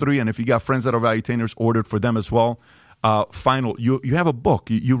all 3. And if you got friends that are Valuetainers, order for them as well. Final, you have a book.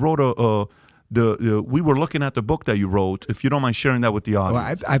 You wrote we were looking at the book that you wrote. If you don't mind sharing that with the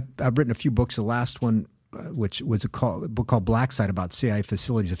audience. Well, I've written a few books. The last one, which was a book called Black Site about CIA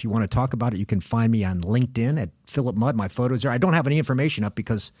facilities. If you want to talk about it, you can find me on LinkedIn at Philip Mudd. My photos there. I don't have any information up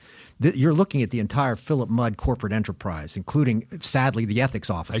because you're looking at the entire Philip Mudd corporate enterprise, including, sadly, the ethics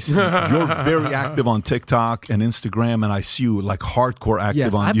office. You're very active on TikTok and Instagram, and I see you like hardcore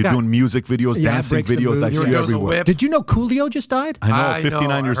active on. You're doing music videos, dancing videos. I see you everywhere. Did you know Coolio just died? I know,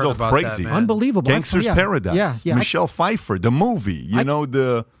 59 years old. Crazy. Unbelievable. Gangster's Paradise. Yeah. Michelle Pfeiffer, the movie.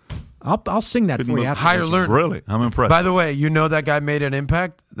 I'll sing that for you after. Higher learning. Really? I'm impressed. By the way, that guy made an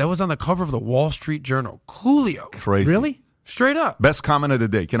impact? That was on the cover of the Wall Street Journal. Coolio. Crazy. Really? Straight up. Best comment of the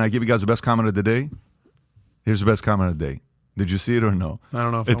day. Can I give you guys the best comment of the day? Here's the best comment of the day. Did you see it or no? I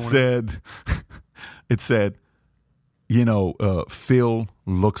don't know if it said, Phil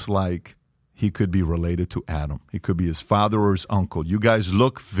looks like he could be related to Adam. He could be his father or his uncle. You guys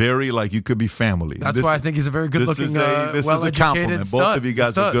look very like you could be family. That's why I think he's a very good-looking, this is a compliment. Stud. Both of you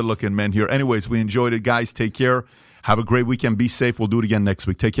guys are good-looking men here. Anyways, we enjoyed it. Guys, take care. Have a great weekend. Be safe. We'll do it again next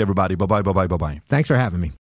week. Take care, everybody. Bye-bye, bye-bye, bye-bye. Thanks for having me.